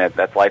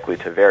that's likely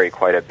to vary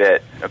quite a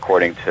bit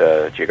according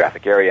to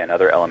geographic area and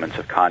other elements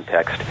of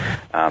context,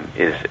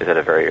 is at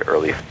a very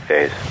early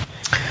phase.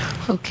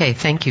 Okay,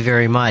 thank you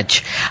very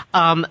much.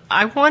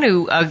 I want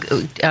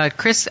to,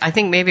 Chris, I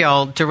think maybe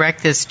I'll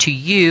direct this to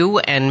you,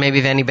 and maybe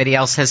if anybody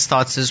else has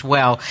thoughts as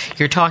well.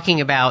 You're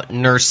talking about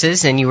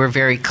nurses, and you were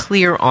very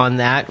clear on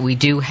that. We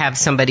do have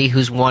somebody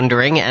who's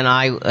wondering, and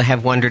I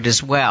have wondered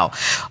as well.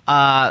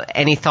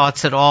 Any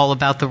thoughts at all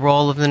about the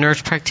role of the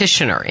nurse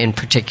practitioner in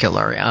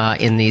particular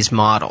in these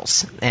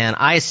models? And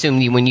I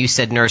assume when you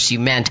said nurse, you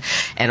meant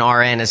an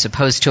RN as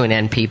opposed to an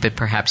NP, but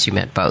perhaps you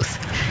meant both.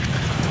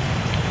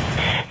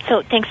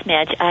 So thanks,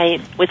 Madge.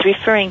 I was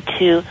referring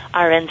to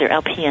RNs or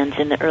LPNs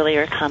in the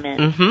earlier comment.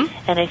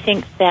 Mm-hmm. And I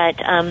think that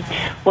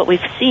what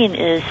we've seen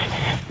is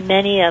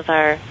many of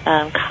our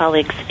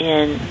colleagues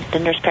in the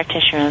nurse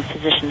practitioner and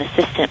physician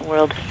assistant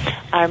world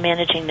are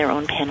managing their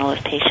own panel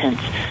of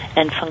patients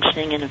and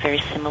functioning in a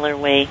very similar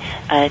way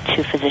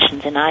to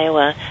physicians. In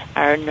Iowa,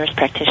 our nurse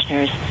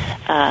practitioners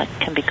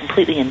can be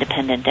completely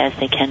independent, as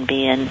they can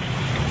be in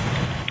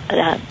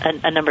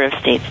a number of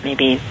states,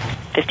 maybe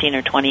 15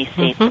 or 20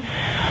 states.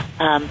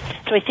 Mm-hmm.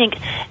 So I think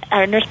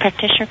our nurse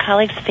practitioner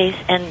colleagues face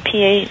and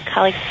PA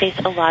colleagues face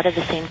a lot of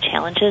the same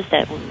challenges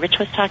that Rich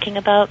was talking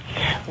about.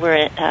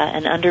 We're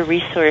an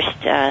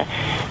under-resourced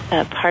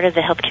part of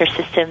the healthcare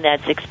system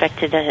that's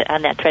expected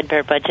on that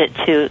threadbare budget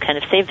to kind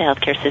of save the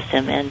healthcare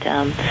system,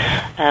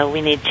 and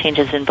we need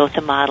changes in both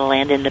the model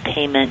and in the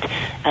payment,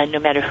 no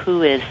matter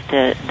who is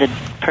the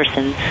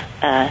person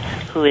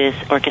who is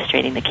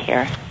orchestrating the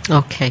care.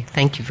 Okay,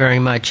 thank you very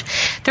much.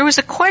 There was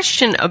a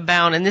question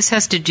about, and this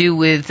has to do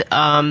with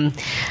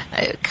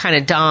kind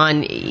of,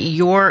 Don,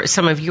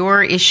 some of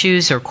your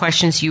issues or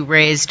questions you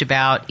raised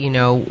about,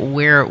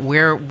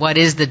 what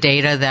is the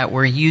data that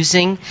we're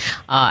using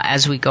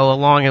as we go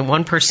along. And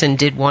one person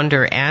did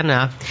wonder,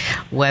 Anna,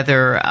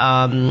 whether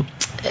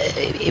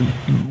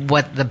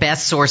what the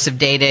best source of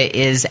data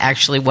is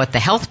actually what the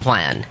health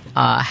plan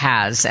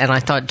has. And I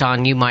thought,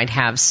 Don, you might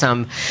have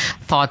some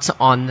thoughts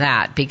on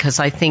that, because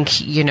I think,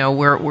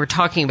 we're we're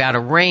talking about a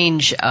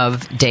range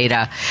of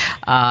data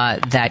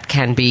that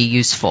can be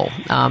useful.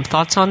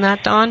 Thoughts on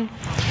that, Don?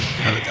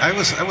 I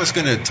was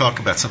going to talk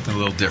about something a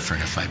little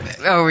different, if I may.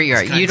 Oh,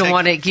 you don't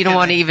want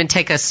to even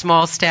take a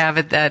small stab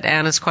at that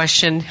Anna's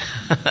question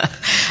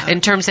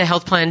in terms of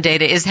health plan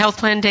data. Is health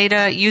plan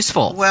data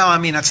useful? Well, I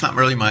mean, that's not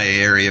really my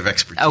area of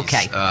expertise.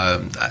 Okay.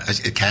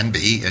 It can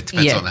be. It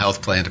depends on the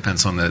health plan.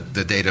 Depends on the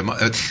data.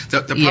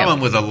 The problem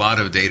with a lot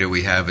of data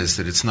we have is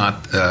that it's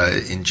not,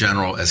 in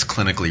general, as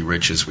clinically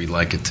rich as we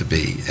like it to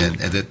be. And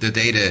the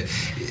data,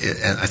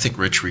 and I think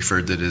Rich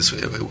referred to it as,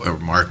 or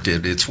Mark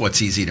did, it's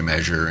what's easy to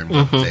measure and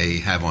what they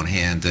have on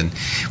hand. And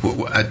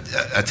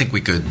I think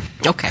we could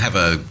have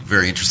a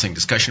very interesting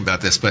discussion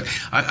about this. But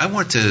I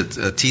want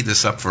to tee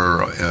this up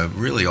for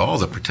really all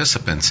the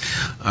participants.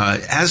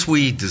 As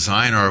we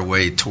design our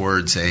way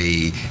towards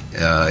a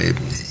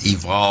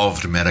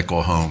evolved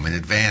medical home, an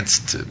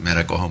advanced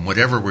medical home,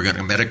 whatever we're going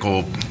to,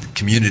 medical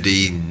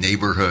community,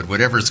 neighborhood,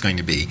 whatever it's going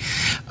to be,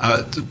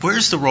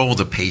 where's the role of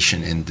the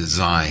patient in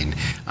design?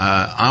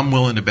 I'm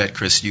willing to bet,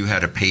 Chris, you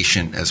had a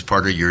patient as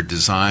part of your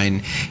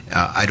design.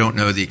 I don't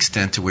know the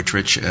extent to which,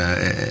 Rich,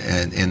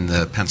 in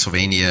the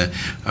Pennsylvania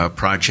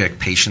project,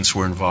 patients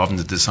were involved in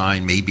the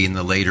design, maybe in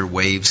the later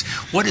waves.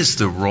 What is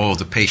the role of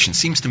the patient?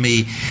 Seems to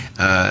me,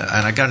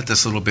 and I got at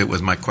this a little bit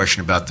with my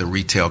question about the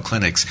retail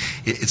clinics,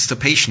 it's the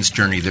patient's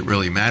journey that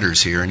really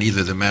matters here, and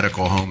either the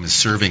medical home is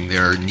serving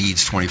their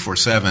needs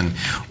 24/7,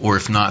 or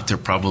if not, there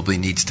probably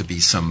needs to be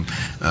some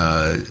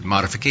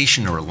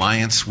modification or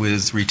alliance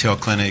with retail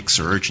clinics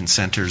or urgent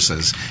centers,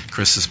 as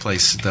Chris's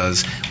place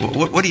does.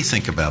 What do you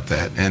think about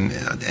that? And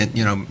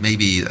you know,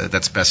 maybe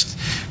that's best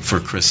for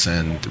Chris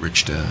and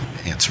Rich to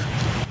answer.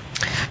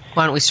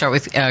 Why don't we start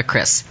with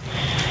Chris?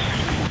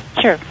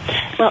 Sure.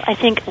 Well, I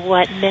think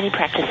what many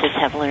practices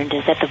have learned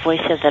is that the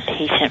voice of the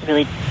patient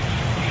really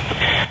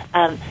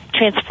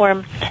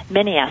transform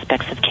many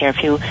aspects of care.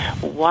 If you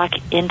walk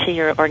into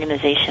your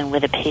organization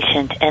with a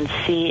patient and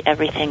see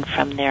everything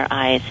from their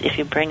eyes, if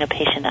you bring a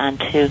patient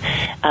onto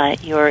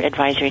your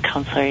advisory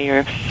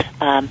counselor,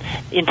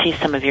 into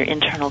some of your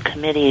internal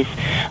committees,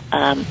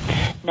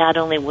 not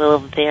only will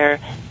their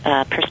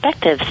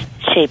perspectives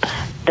shape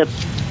the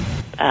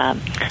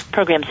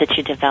programs that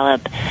you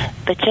develop,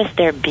 but just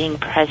their being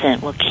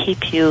present will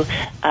keep you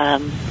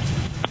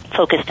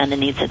focused on the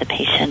needs of the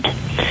patient.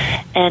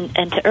 And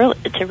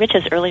to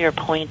Rich's earlier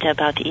point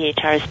about the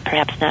EHRs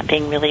perhaps not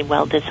being really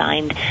well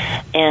designed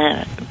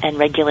and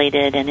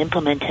regulated and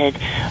implemented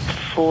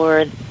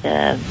for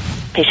the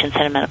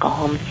patient-centered medical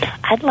home,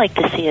 I'd like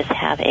to see us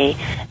have a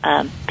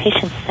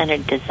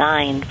patient-centered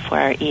design for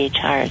our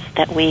EHRs,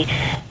 that we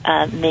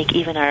make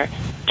even our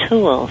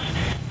tools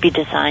be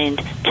designed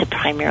to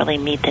primarily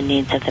meet the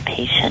needs of the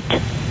patient.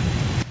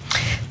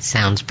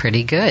 Sounds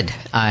pretty good.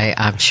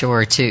 I'm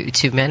sure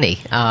to many.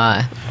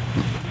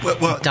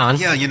 Well, Don?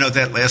 Yeah, you know,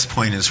 that last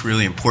point is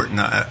really important.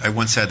 I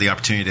once had the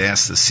opportunity to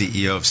ask the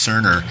CEO of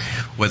Cerner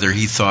whether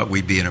he thought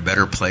we'd be in a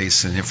better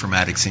place in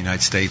informatics in the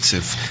United States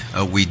if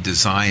we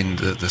designed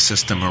the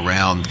system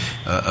around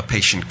a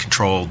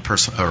patient-controlled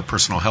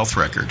personal health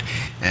record.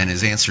 And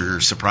his answer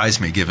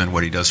surprised me, given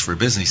what he does for a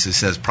business. He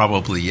says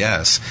probably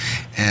yes.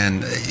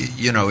 And,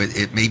 you know,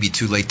 it may be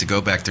too late to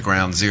go back to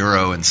ground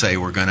zero and say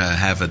we're going to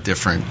have a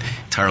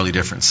entirely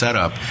different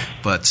setup,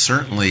 but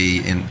certainly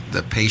in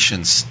the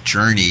patient's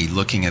journey,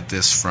 looking at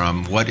this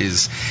from what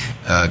is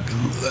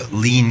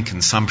lean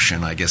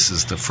consumption, I guess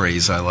is the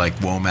phrase I like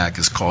Womack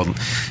is called,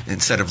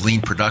 instead of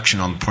lean production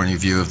on the point of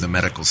view of the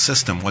medical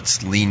system,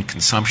 what's lean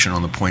consumption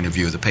on the point of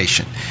view of the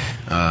patient?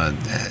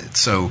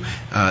 So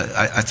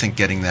I think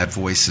getting that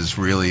voice is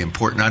really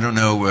important. I don't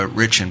know,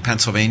 Rich, in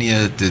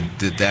Pennsylvania,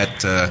 did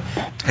that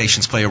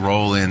patients play a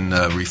role in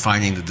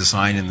refining the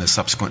design in the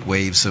subsequent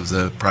waves of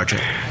the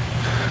project?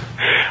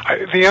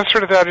 The answer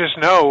to that is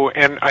no,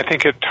 and I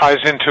think it ties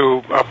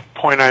into a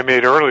point I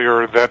made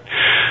earlier that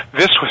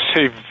this was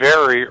a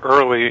very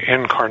early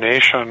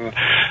incarnation.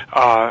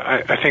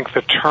 I think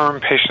the term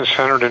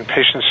patient-centered and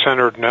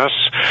patient-centeredness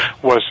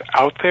was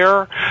out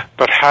there,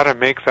 but how to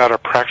make that a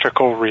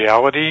practical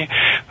reality,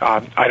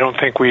 I don't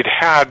think we'd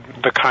had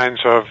the kinds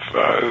of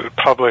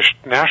published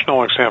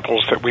national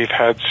examples that we've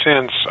had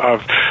since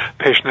of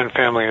patient and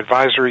family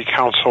advisory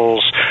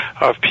councils,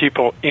 of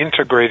people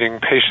integrating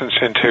patients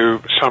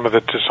into some of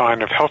the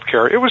design of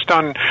healthcare. It was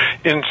done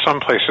in some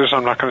places.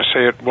 I'm not going to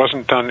say it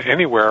wasn't done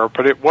anywhere,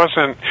 but it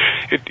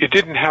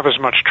didn't have as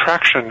much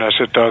traction as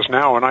it does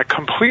now. And I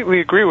completely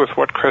agree with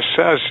what Chris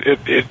says.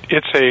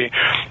 It's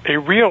a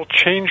real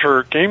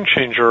changer, game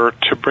changer,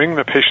 to bring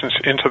the patients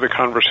into the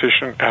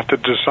conversation at the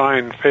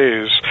design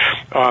phase.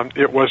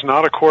 It was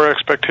not a core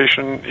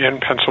expectation in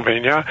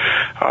Pennsylvania,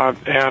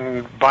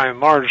 and by and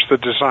large, the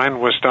design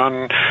was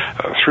done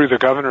through the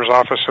Governor's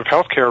Office of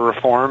Healthcare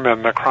Reform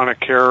and the Chronic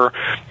Care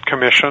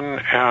Commission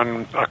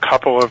and a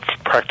couple of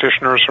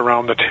practitioners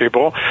around the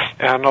table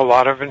and a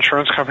lot of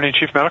insurance company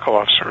chief medical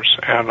officers.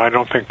 And I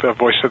don't think the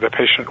voice of the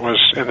patient was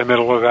in the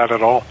middle of that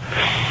at all.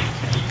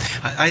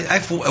 I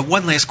have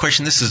one last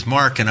question. This is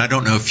Mark, and I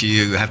don't know if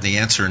you have the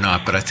answer or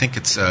not, but I think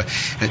it's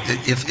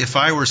if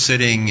I were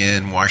sitting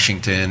in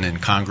Washington in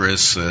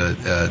Congress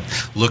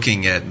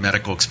looking at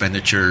medical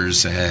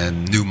expenditures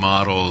and new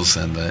models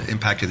and the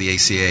impact of the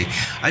ACA,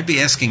 I'd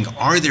be asking,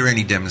 are there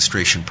any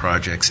demonstration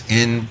projects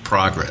in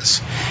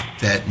progress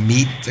that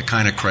meet the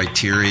kind of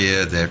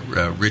criteria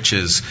that Rich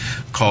has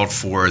called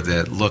for,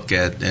 that look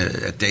at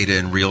data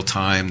in real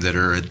time, that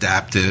are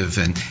adaptive,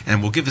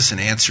 and will give us an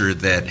answer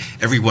that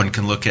everyone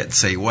can look at and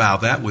say, wow,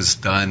 that was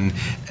done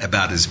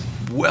about as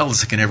well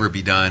as it can ever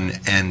be done,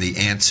 and the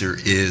answer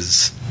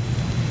is...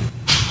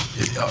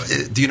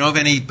 Do you know of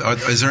any?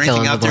 Is there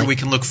anything out there we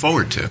can look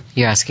forward to?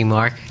 You're asking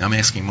Mark? I'm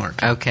asking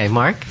Mark. Okay,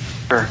 Mark?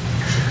 Sure.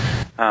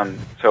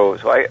 So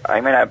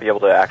I may not be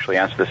able to actually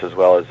answer this as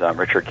well as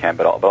Richard can,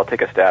 but I'll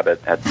take a stab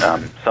at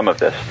some of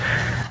this.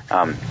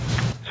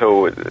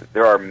 So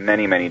there are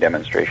many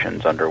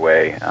demonstrations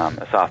underway.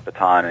 Asaf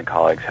Batan and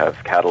colleagues have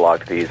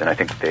cataloged these, and I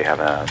think they have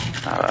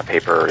a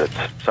paper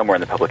that's somewhere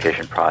in the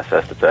publication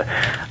process. It's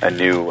a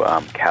new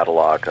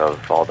catalog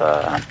of all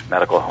the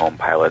medical home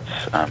pilots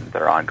that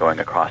are ongoing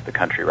across the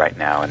country right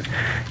now, and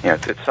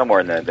it's somewhere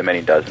in the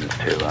many dozens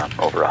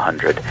to over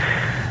 100.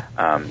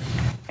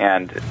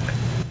 And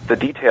the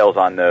details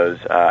on those,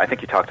 I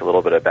think you talked a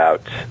little bit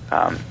about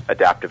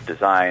adaptive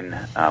design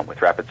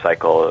with rapid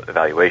cycle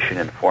evaluation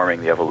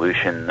informing the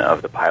evolution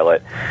of the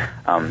pilot.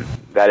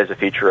 That is a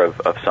feature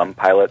of some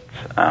pilots.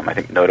 I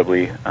think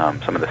notably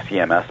some of the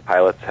CMS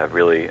pilots have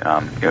really,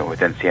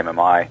 within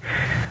CMMI,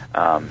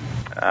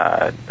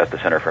 at the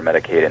Center for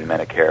Medicaid and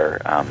Medicare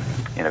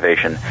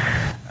Innovation,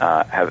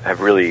 have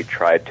really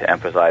tried to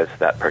emphasize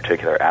that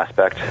particular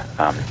aspect.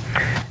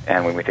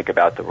 And when we think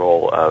about the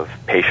role of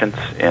patients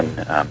in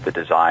the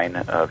design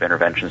of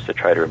interventions to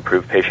try to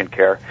improve patient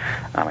care,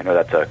 I know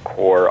that's a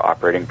core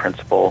operating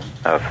principle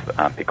of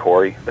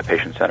PCORI, the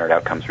Patient-Centered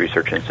Outcomes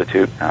Research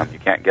Institute. You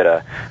can't get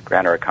a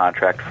grant or a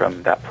contract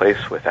from that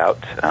place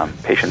without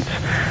patients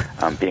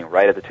being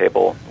right at the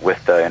table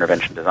with the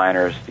intervention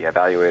designers, the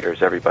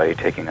evaluators, everybody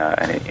taking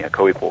a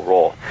co-equal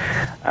role,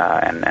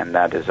 and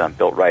that is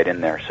built right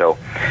in there. So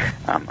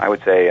I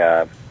would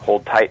say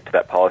hold tight to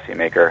that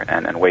policymaker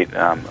and wait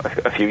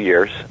a few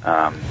years.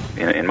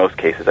 In most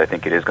cases, I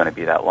think it is going to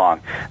be that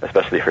long,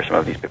 especially for some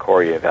of these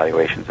PCORI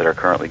evaluations that are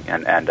currently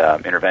and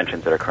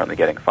interventions that are currently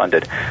getting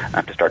funded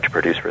to start to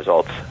produce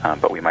results.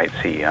 But we might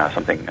see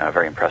something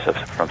very impressive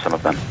from some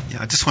of them.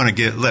 Yeah, I just want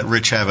to let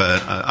Rich have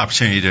an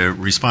opportunity to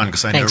respond,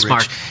 because I know, Rich,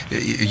 Mark.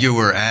 You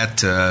were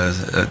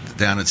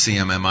down at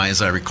CMMI,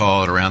 as I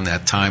recall, at around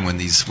that time when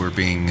these were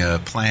being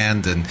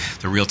planned and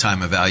the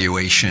real-time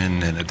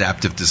evaluation and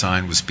adaptive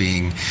design was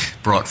being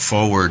brought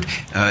forward.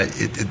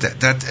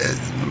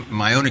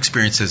 My own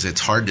experience is it's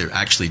hard to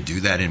actually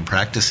do that in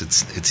practice.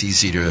 It's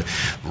easy to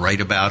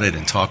write about it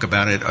and talk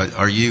about it.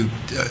 Are you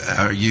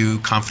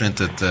confident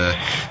that the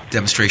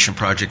demonstration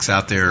projects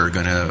out there are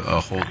going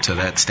to hold to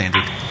that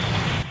standard?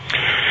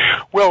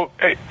 Well,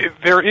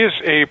 there is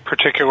a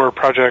particular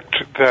project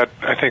that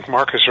I think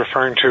Mark is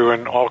referring to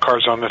in All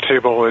Cards on the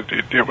Table.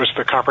 It was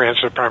the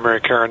Comprehensive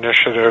Primary Care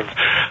Initiative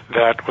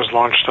that was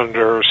launched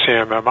under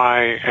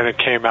CMMI, and it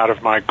came out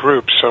of my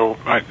group, so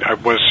I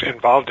was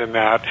involved in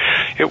that.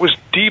 It was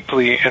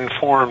deeply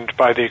informed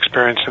by the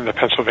experience in the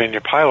Pennsylvania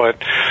pilot.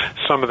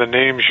 Some of the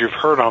names you've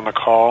heard on the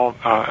call,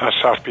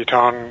 Asaf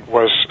Batan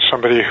was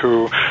somebody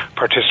who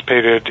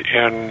participated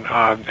in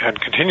and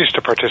continues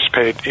to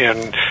participate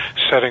in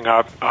setting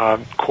up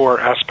core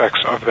aspects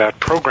of that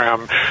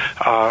program.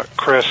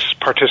 Chris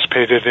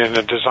participated in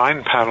a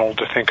design panel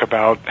to think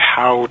about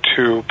how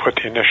to put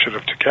the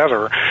initiative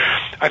together.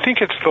 I think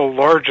it's the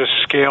largest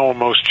scale,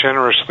 most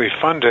generously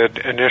funded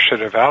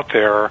initiative out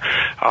there.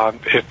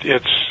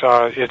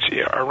 It's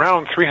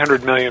around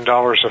 $300 million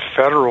of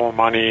federal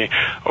money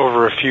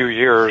over a few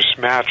years,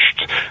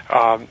 matched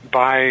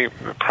by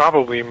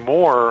probably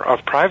more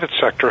of private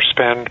sector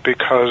spend,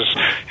 because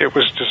it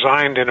was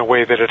designed in a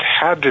way that it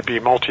had to be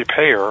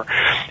multi-payer,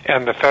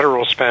 and the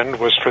federal spend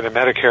was for the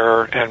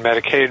Medicare and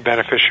Medicaid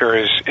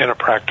beneficiaries in a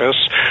practice,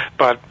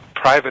 but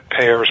private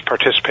payers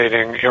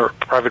participating, or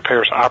private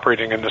payers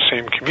operating in the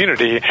same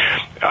community,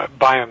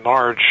 by and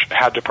large,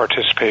 had to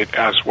participate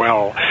as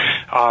well.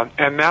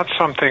 And that's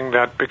something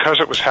that, because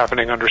it was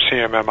happening under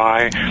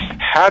CMMI,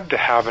 had to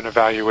have an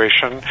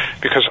evaluation,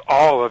 because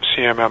all of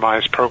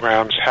CMMI's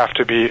programs have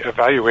to be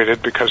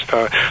evaluated, because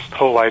the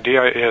whole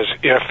idea is,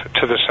 if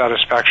to the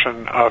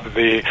satisfaction of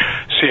the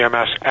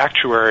CMS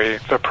actuary,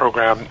 the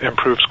program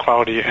improves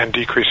quality and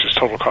decreases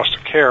total cost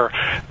of care,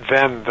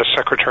 then the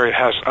Secretary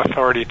has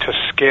authority to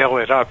scale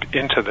it up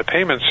into the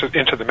payments,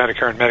 into the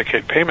Medicare and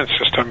Medicaid payment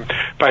system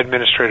by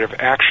administrative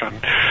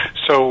action.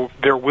 So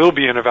there will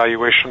be an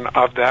evaluation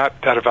of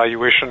that. That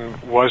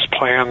evaluation was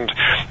planned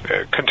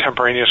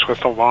contemporaneous with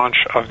the launch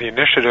of the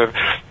initiative.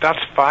 That's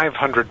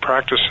 500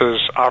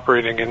 practices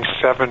operating in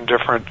 7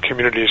 different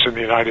communities in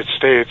the United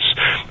States,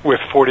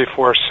 with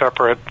 44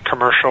 separate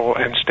commercial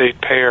and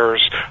state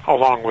payers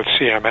along with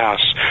CMS.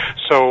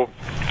 So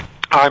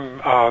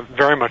I'm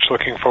very much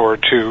looking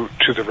forward to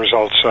the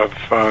results of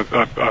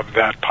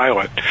that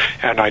pilot,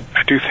 and I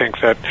do think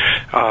that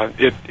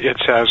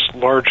it's as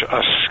large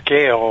a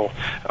scale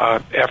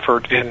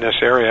effort in this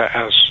area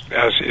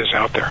as is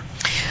out there.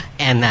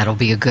 And that'll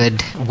be a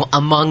good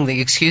among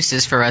the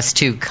excuses for us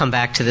to come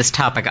back to this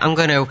topic. I'm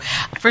going to,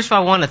 first of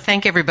all, I want to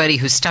thank everybody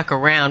who stuck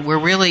around. We're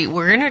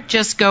going to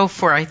just go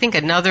for, I think,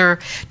 another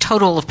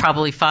total of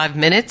probably 5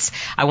 minutes.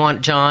 I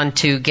want John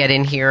to get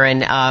in here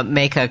and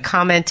make a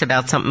comment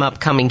about something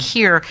upcoming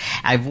here.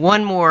 I have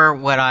one more,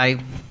 what I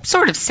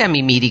sort of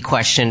semi-meaty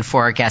question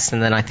for our guest,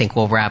 and then I think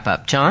we'll wrap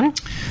up. John?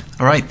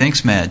 All right,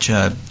 thanks, Madge.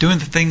 Doing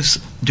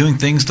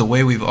things the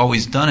way we've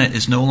always done it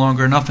is no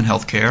longer enough in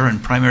healthcare,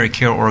 and primary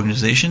care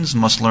organizations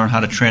must learn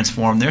how to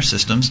transform their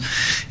systems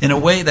in a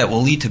way that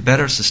will lead to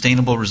better,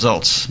 sustainable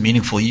results.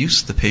 Meaningful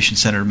use, the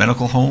patient-centered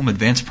medical home,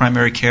 advanced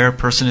primary care,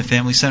 person and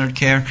family-centered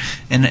care,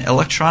 and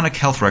electronic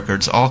health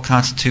records all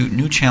constitute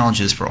new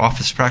challenges for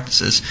office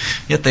practices,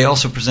 yet they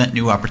also present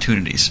new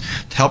opportunities.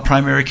 To help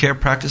primary care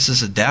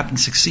practices adapt and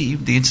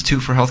succeed, the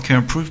Institute for Healthcare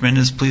Improvement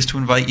is pleased to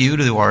invite you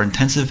to our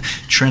intensive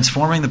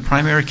Transforming the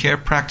Primary Care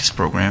Practice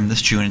program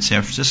this June in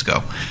San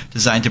Francisco.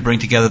 Designed to bring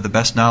together the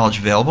best knowledge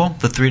available,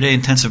 the 3-day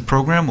intensive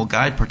program will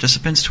guide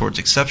participants towards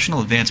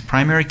exceptional advanced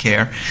primary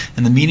care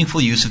and the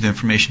meaningful use of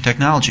information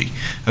technology.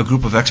 A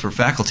group of expert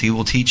faculty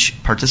will teach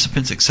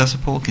participants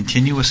accessible,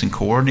 continuous, and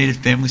coordinated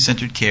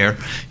family-centered care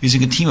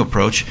using a team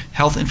approach,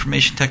 health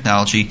information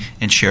technology,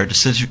 and shared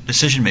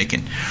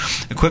decision-making.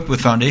 Equipped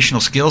with foundational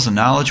skills and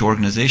knowledge,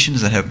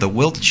 organizations that have the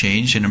will to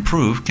change and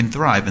improve can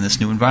thrive in this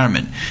new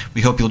environment.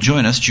 We hope you'll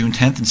join us June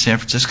 10th in San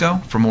Francisco.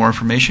 For more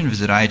information,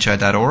 visit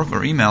IHI.org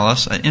or email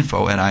us at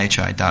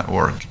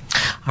info@IHI.org.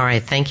 All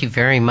right, thank you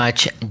very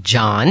much,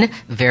 John.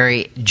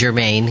 Very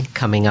germane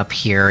coming up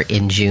here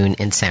in June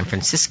in San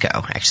Francisco.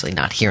 Actually,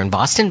 not here in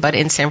Boston, but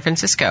in San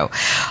Francisco.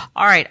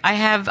 All right,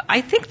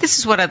 I think this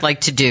is what I'd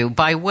like to do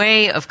by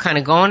way of kind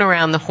of going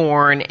around the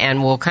horn,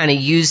 and we'll kind of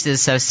use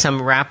this as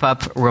some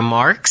wrap-up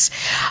remarks.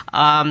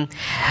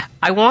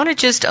 I want to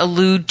just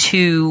allude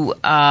to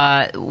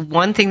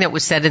one thing that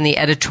was said in the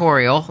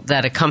editorial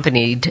that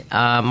accompanied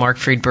Mark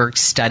Friedberg's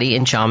study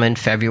in JAMA in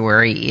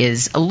February,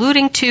 is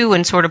alluding to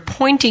and sort of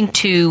pointing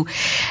to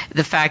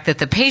the fact that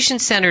the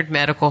patient-centered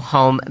medical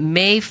home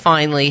may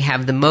finally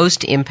have the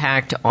most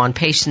impact on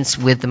patients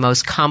with the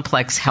most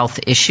complex health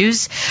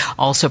issues,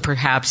 also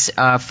perhaps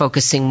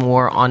focusing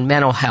more on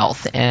mental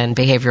health and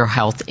behavioral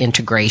health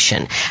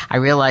integration. I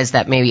realize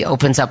that maybe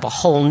opens up a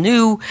whole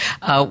new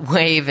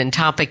wave and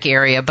topic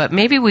area, but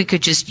maybe we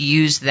could just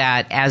use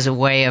that as a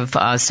way of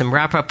some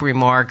wrap-up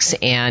remarks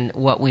and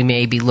what we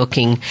may be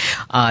looking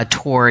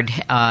toward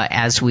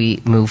as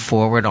we move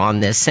forward on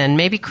this. And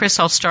maybe, Chris,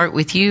 I'll start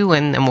with you,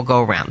 and then we'll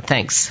go around.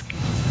 Thanks.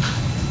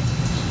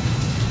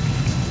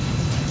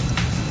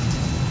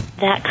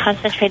 That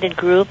concentrated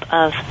group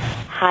of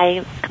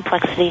high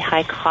complexity,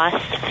 high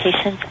cost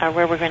patients are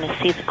where we're going to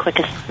see the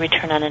quickest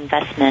return on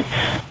investment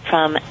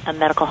from a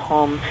medical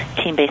home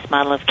team-based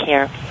model of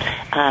care.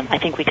 I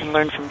think we can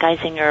learn from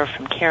Geisinger,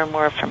 from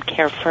CareMore, from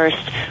Care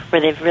First,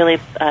 where they've really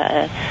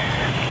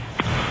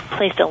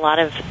placed a lot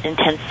of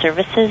intense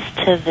services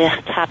to the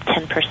top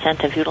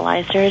 10% of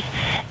utilizers,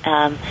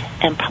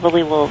 and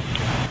probably will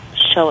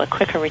show a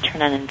quicker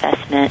return on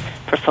investment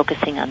for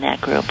focusing on that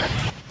group.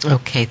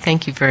 Okay,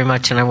 thank you very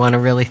much, and I want to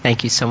really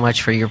thank you so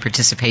much for your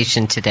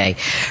participation today.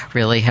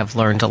 Really have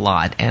learned a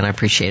lot, and I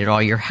appreciated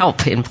all your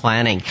help in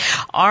planning.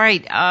 All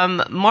right,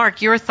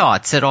 Mark, your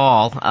thoughts at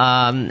all,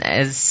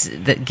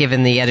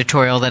 given the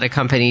editorial that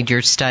accompanied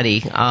your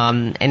study,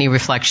 any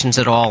reflections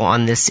at all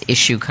on this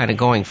issue kind of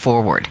going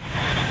forward?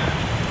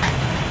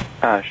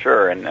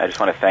 Sure, and I just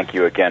want to thank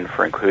you again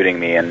for including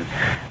me, and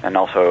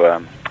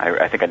also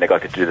I think I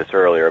neglected to do this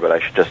earlier, but I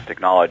should just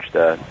acknowledge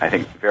the, I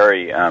think,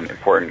 very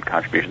important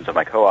contributions of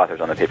my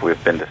co-authors on the paper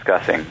we've been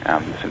discussing.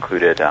 This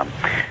included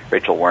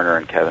Rachel Werner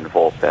and Kevin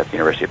Volpe at the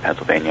University of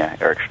Pennsylvania,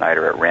 Eric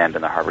Schneider at Rand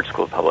and the Harvard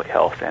School of Public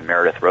Health, and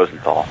Meredith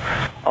Rosenthal,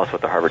 also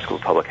at the Harvard School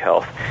of Public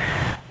Health.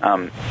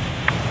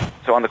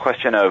 So on the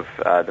question of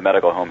the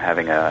medical home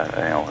having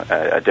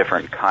a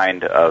different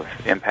kind of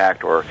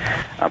impact, or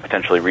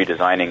potentially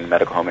redesigning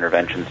medical home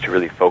interventions to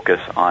really focus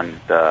on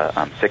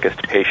the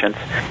sickest patients,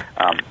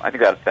 I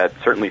think that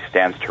certainly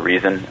stands to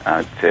reason.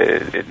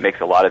 It makes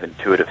a lot of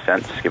intuitive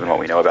sense given what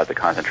we know about the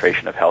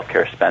concentration of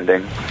healthcare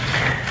spending.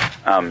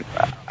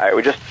 I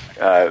would just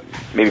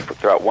maybe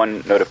throw out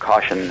one note of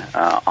caution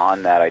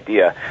on that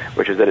idea,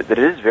 which is that it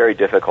is very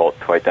difficult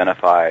to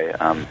identify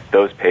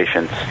those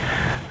patients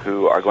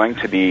who are going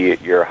to be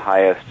your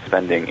highest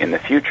spending in the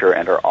future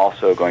and are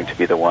also going to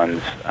be the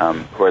ones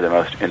who are the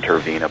most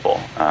intervenable,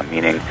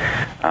 meaning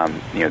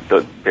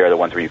they're the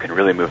ones where you can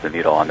really move the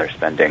needle on their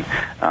spending,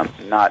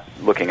 not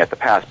looking at the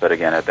past, but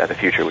again at the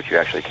future, which you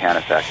actually can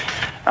affect.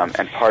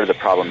 And part of the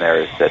problem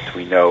there is that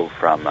we know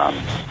from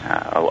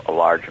a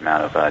large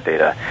amount of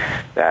data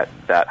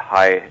that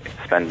high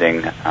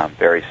spending,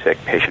 very sick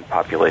patient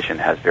population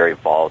has very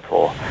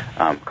volatile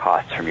cost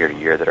costs from year to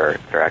year that are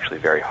actually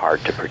very hard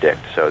to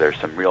predict. So there's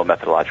some real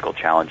methodological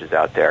challenges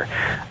out there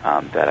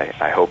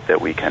that I hope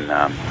that we can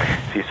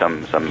see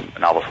some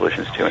novel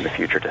solutions to in the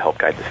future to help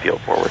guide this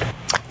field forward.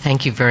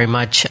 Thank you very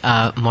much,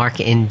 Mark,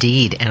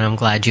 indeed, and I'm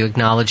glad you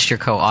acknowledged your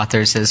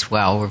co-authors as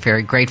well. We're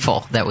very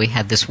grateful that we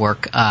had this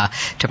work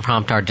to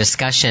prompt our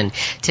discussion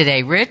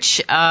today.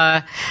 Rich,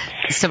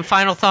 some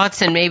final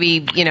thoughts, and maybe,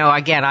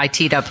 again, I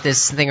teed up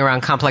this thing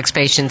around complex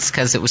patients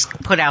because it was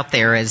put out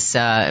there as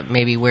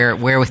maybe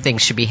where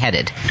things should be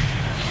headed.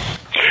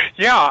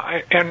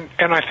 Yeah, and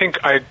I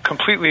think I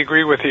completely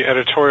agree with the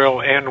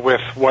editorial and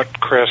with what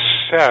Chris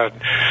said,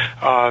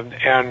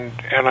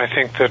 and I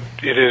think that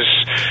it is,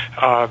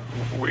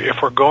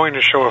 if we're going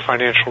to show a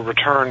financial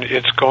return,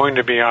 it's going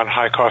to be on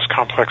high-cost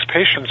complex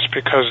patients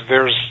because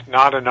there's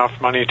not enough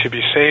money to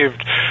be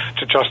saved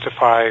to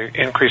justify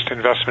increased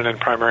investment in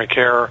primary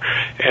care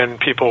and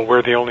people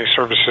where the only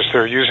services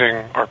they're using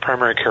are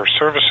primary care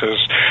services.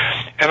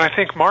 And I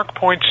think Mark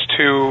points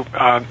to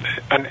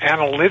an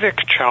analytic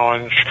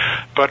challenge,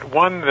 but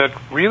one that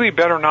really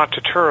better not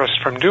deter us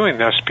from doing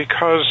this,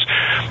 because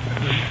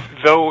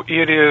though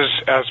it is,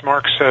 as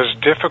Mark says,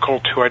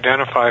 difficult to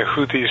identify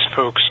who these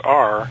folks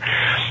are,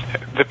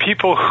 the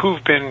people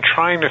who've been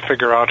trying to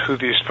figure out who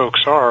these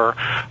folks are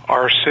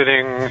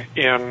sitting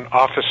in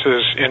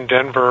offices in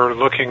Denver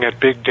looking at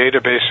big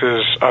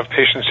databases of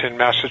patients in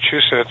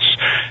Massachusetts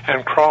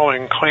and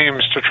crawling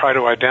claims to try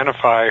to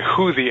identify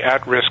who the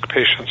at-risk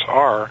patients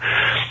are.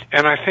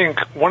 And I think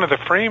one of the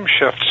frame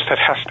shifts that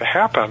has to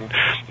happen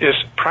is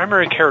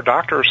primary care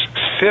doctors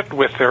sit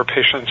with their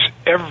patients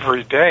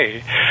every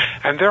day,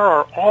 and there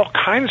are all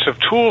kinds of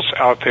tools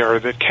out there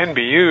that can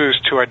be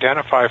used to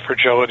identify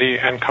fragility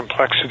and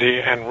complexity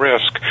and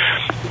risk,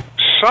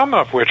 some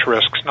of which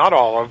risks, not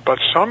all of, but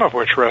some of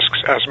which risks,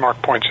 as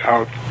Mark points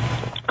out,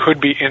 could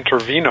be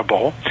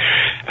intervenable.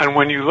 And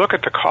when you look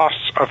at the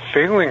costs of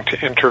failing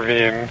to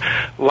intervene,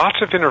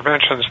 lots of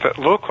interventions that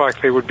look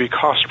like they would be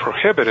cost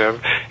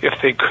prohibitive,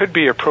 if they could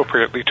be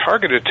appropriately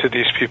targeted to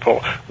these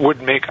people,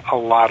 would make a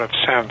lot of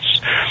sense.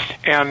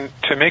 And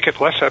to make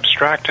it less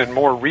abstract and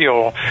more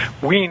real,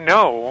 we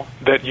know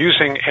that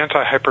using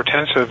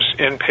antihypertensives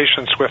in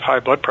patients with high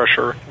blood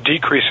pressure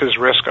decreases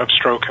risk of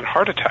stroke and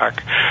heart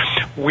attack.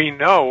 We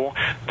know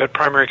that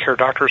primary care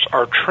doctors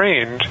are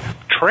trained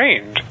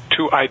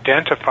to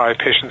identify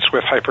patients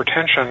with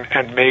hypertension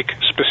and make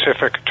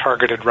specific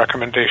targeted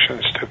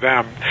recommendations to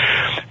them.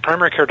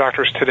 Primary care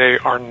doctors today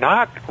are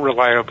not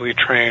reliably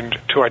trained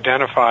to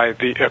identify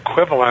the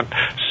equivalent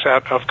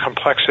set of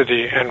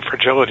complexity and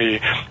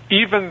fragility,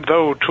 even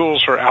though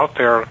tools are out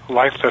there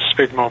like the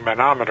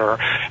sphygmomanometer,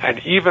 and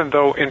even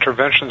though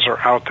interventions are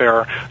out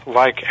there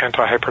like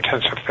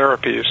antihypertensive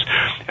therapies.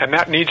 And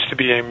that needs to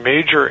be a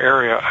major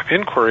area of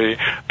inquiry,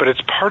 but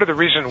it's part of the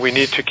reason we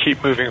need to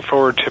keep moving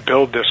forward to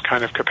build this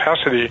kind of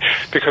capacity,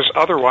 because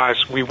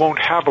otherwise we won't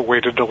have a way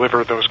to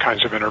deliver those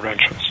kinds of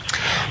interventions.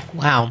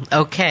 Wow.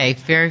 Okay.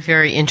 Very,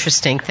 very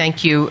interesting.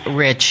 Thank you,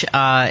 Rich.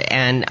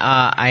 And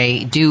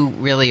I do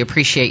really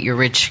appreciate your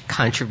rich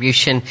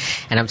contribution.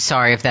 And I'm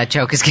sorry if that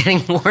joke is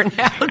getting worn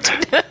out.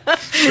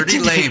 Pretty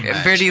lame.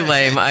 Pretty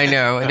lame. I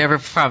know. I never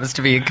promised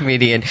to be a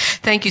comedian.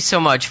 Thank you so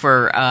much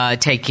for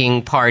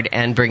taking part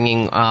and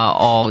bringing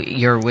all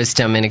your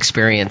wisdom and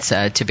experience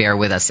to bear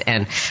with us.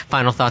 And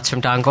final thoughts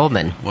from Don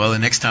Goldman. Well, the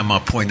next time I'll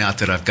point out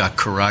that I've got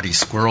karate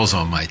squirrels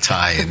on my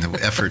tie in the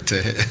effort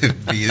to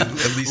be at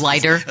least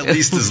lighter, at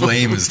least as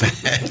lame as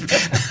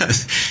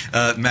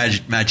that.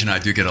 Imagine I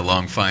do get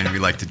along fine. We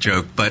like to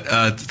joke, but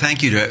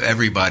thank you to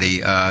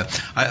everybody.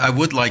 I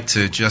would like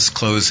to just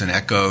close and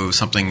echo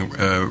something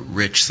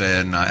Rich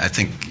said, and I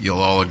think you'll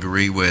all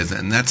agree with,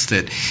 and that's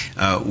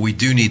that we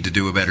do need to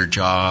do a better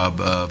job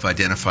of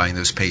identifying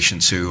those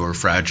patients who are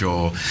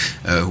fragile,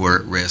 who are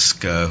at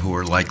risk, who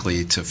are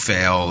likely to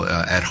fail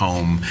at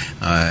home,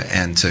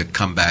 and to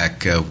come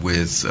back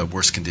with a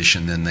worse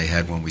condition than they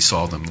had when we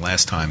saw them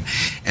last time.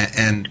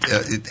 And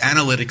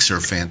analytics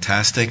are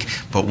fantastic,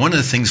 but one of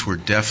the things we're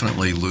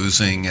definitely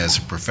losing as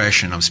a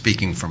profession, I'm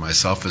speaking for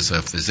myself as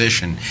a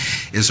physician,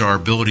 is our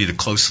ability to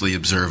closely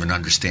observe and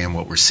understand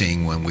what we're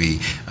seeing when we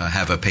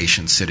have a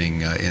patient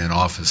sitting in an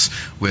office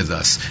with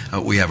us.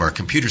 We have our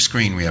computer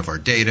screen, we have our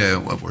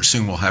data,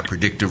 soon we'll have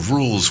predictive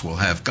rules, we'll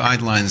have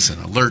guidelines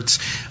and alerts,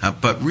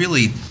 but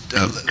really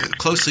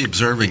closely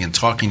observing and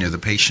talking to the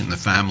patient and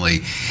the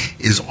family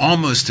is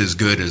almost as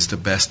good as the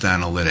best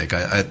analytic.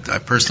 I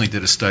personally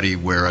did a study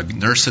where a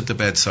nurse at the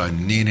bedside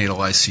in neonatal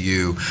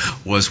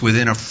ICU was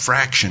within a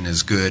fraction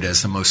as good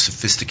as the most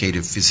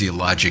sophisticated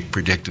physiologic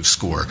predictive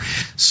score.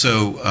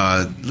 So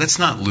let's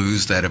not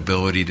lose that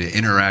ability to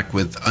interact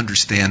with,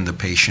 understand the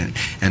patient,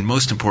 patient, and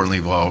most importantly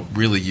of all,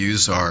 really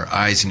use our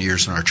eyes and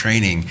ears and our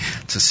training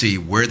to see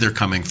where they're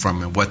coming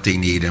from and what they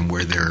need and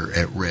where they're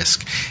at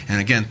risk. And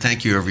again,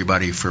 thank you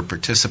everybody for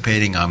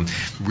participating. I'm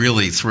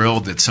really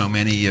thrilled that so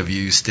many of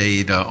you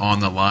stayed on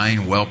the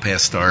line well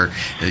past our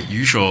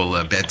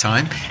usual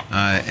bedtime,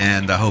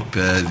 and I hope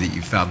that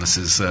you found this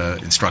as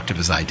instructive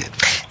as I did.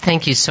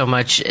 Thank you so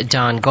much,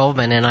 Don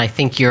Goldman, and I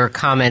think your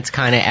comments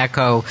kind of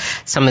echo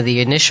some of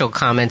the initial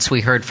comments we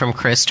heard from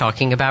Chris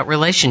talking about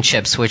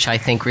relationships, which I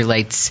think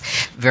relates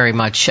very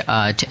much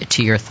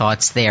to your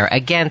thoughts there.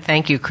 Again,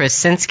 thank you, Chris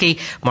Sinskey,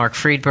 Mark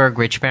Friedberg,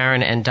 Rich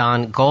Barron, and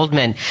Don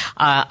Goldman.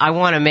 I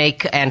want to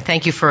and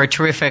thank you for a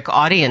terrific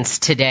audience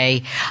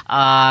today.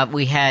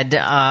 We had,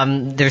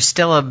 there's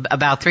still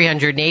about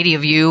 380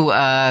 of you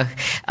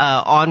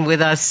on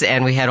with us,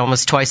 and we had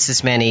almost twice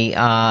as many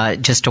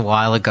just a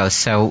while ago,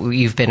 so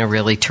you've been a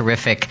really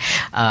terrific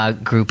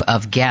group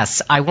of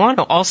guests. I want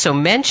to also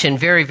mention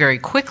very, very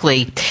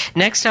quickly,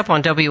 next up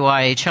on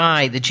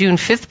WIHI, the June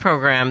 5th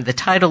program, the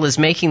title is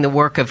Making the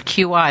Work of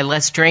QI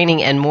Less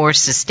Draining and More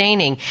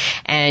Sustaining,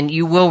 and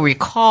you will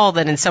recall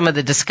that in some of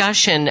the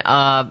discussion,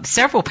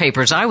 several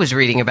papers I was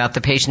reading about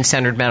the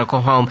patient-centered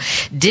medical home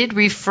did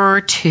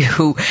refer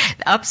to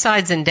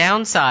upsides and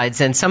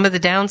downsides, and some of the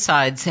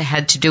downsides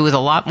had to do with a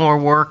lot more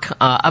work,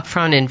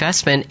 upfront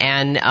investment,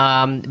 and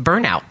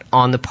burnout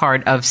on the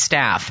part of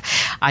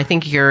staff. I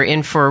think you're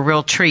in for a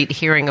real treat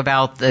hearing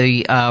about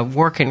the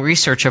work and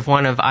research of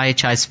one of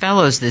IHI's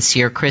fellows this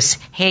year, Chris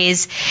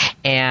Hayes,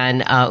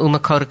 and Uma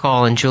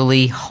Kodakal and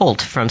Julie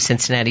Holt from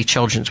Cincinnati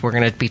Children's. We're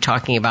going to be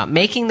talking about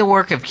making the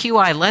work of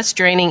QI less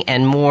draining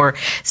and more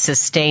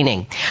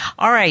sustaining.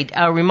 All right,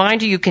 a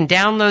reminder, you can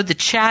download the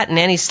chat and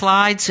any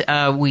slides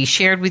we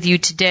shared with you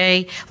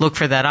today. Look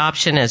for that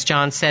option. As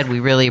John said, we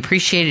really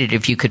appreciate it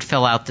if you could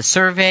fill out the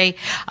survey.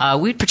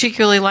 We'd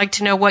particularly like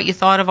to know what you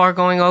thought of our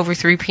going over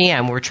 3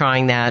 p.m. We're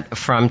trying that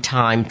from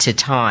time to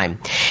time.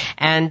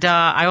 And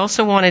I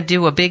also want to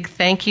do a big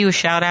thank you, a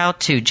shout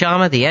out to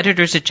JAMA, the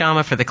editors at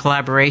JAMA, for the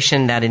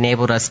collaboration that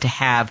enabled us to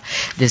have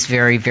this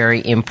very,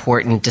 very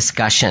important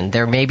discussion.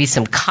 There may be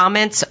some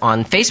comments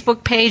on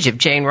Facebook page if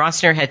Jane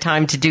Rossner had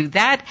time to do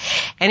that.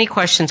 Any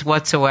questions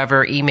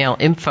whatsoever, email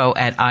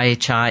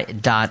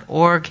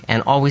info@ihi.org,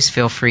 and always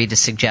feel free to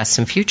suggest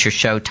some future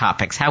show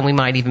topics, how we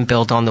might even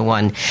build on the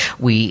one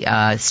we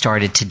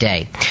started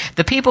today.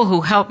 The people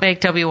who help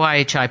make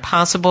WIHI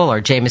possible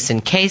are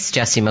Jameson Case,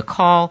 Jesse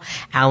McCall,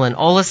 Alan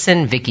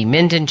Olison, Vicki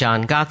Minden,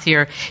 John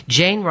Gauthier,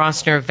 Jane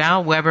Rossner,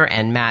 Val Weber,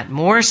 and Matt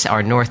Morse.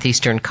 Our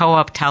Northeastern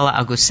Co-op, Tala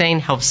Agusain,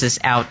 helps us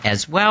out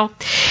as well.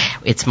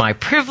 It's my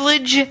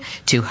privilege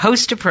to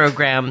host a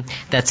program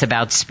that's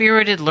about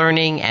spirited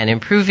learning and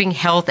improving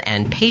health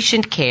and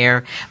patient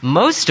care,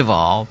 most of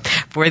all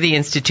for the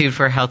Institute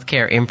for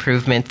Healthcare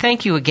Improvement.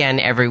 Thank you again,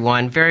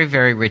 everyone. Very,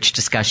 very rich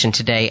discussion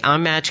today.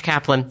 I'm Madge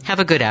Kaplan. Have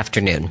a good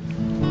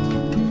afternoon.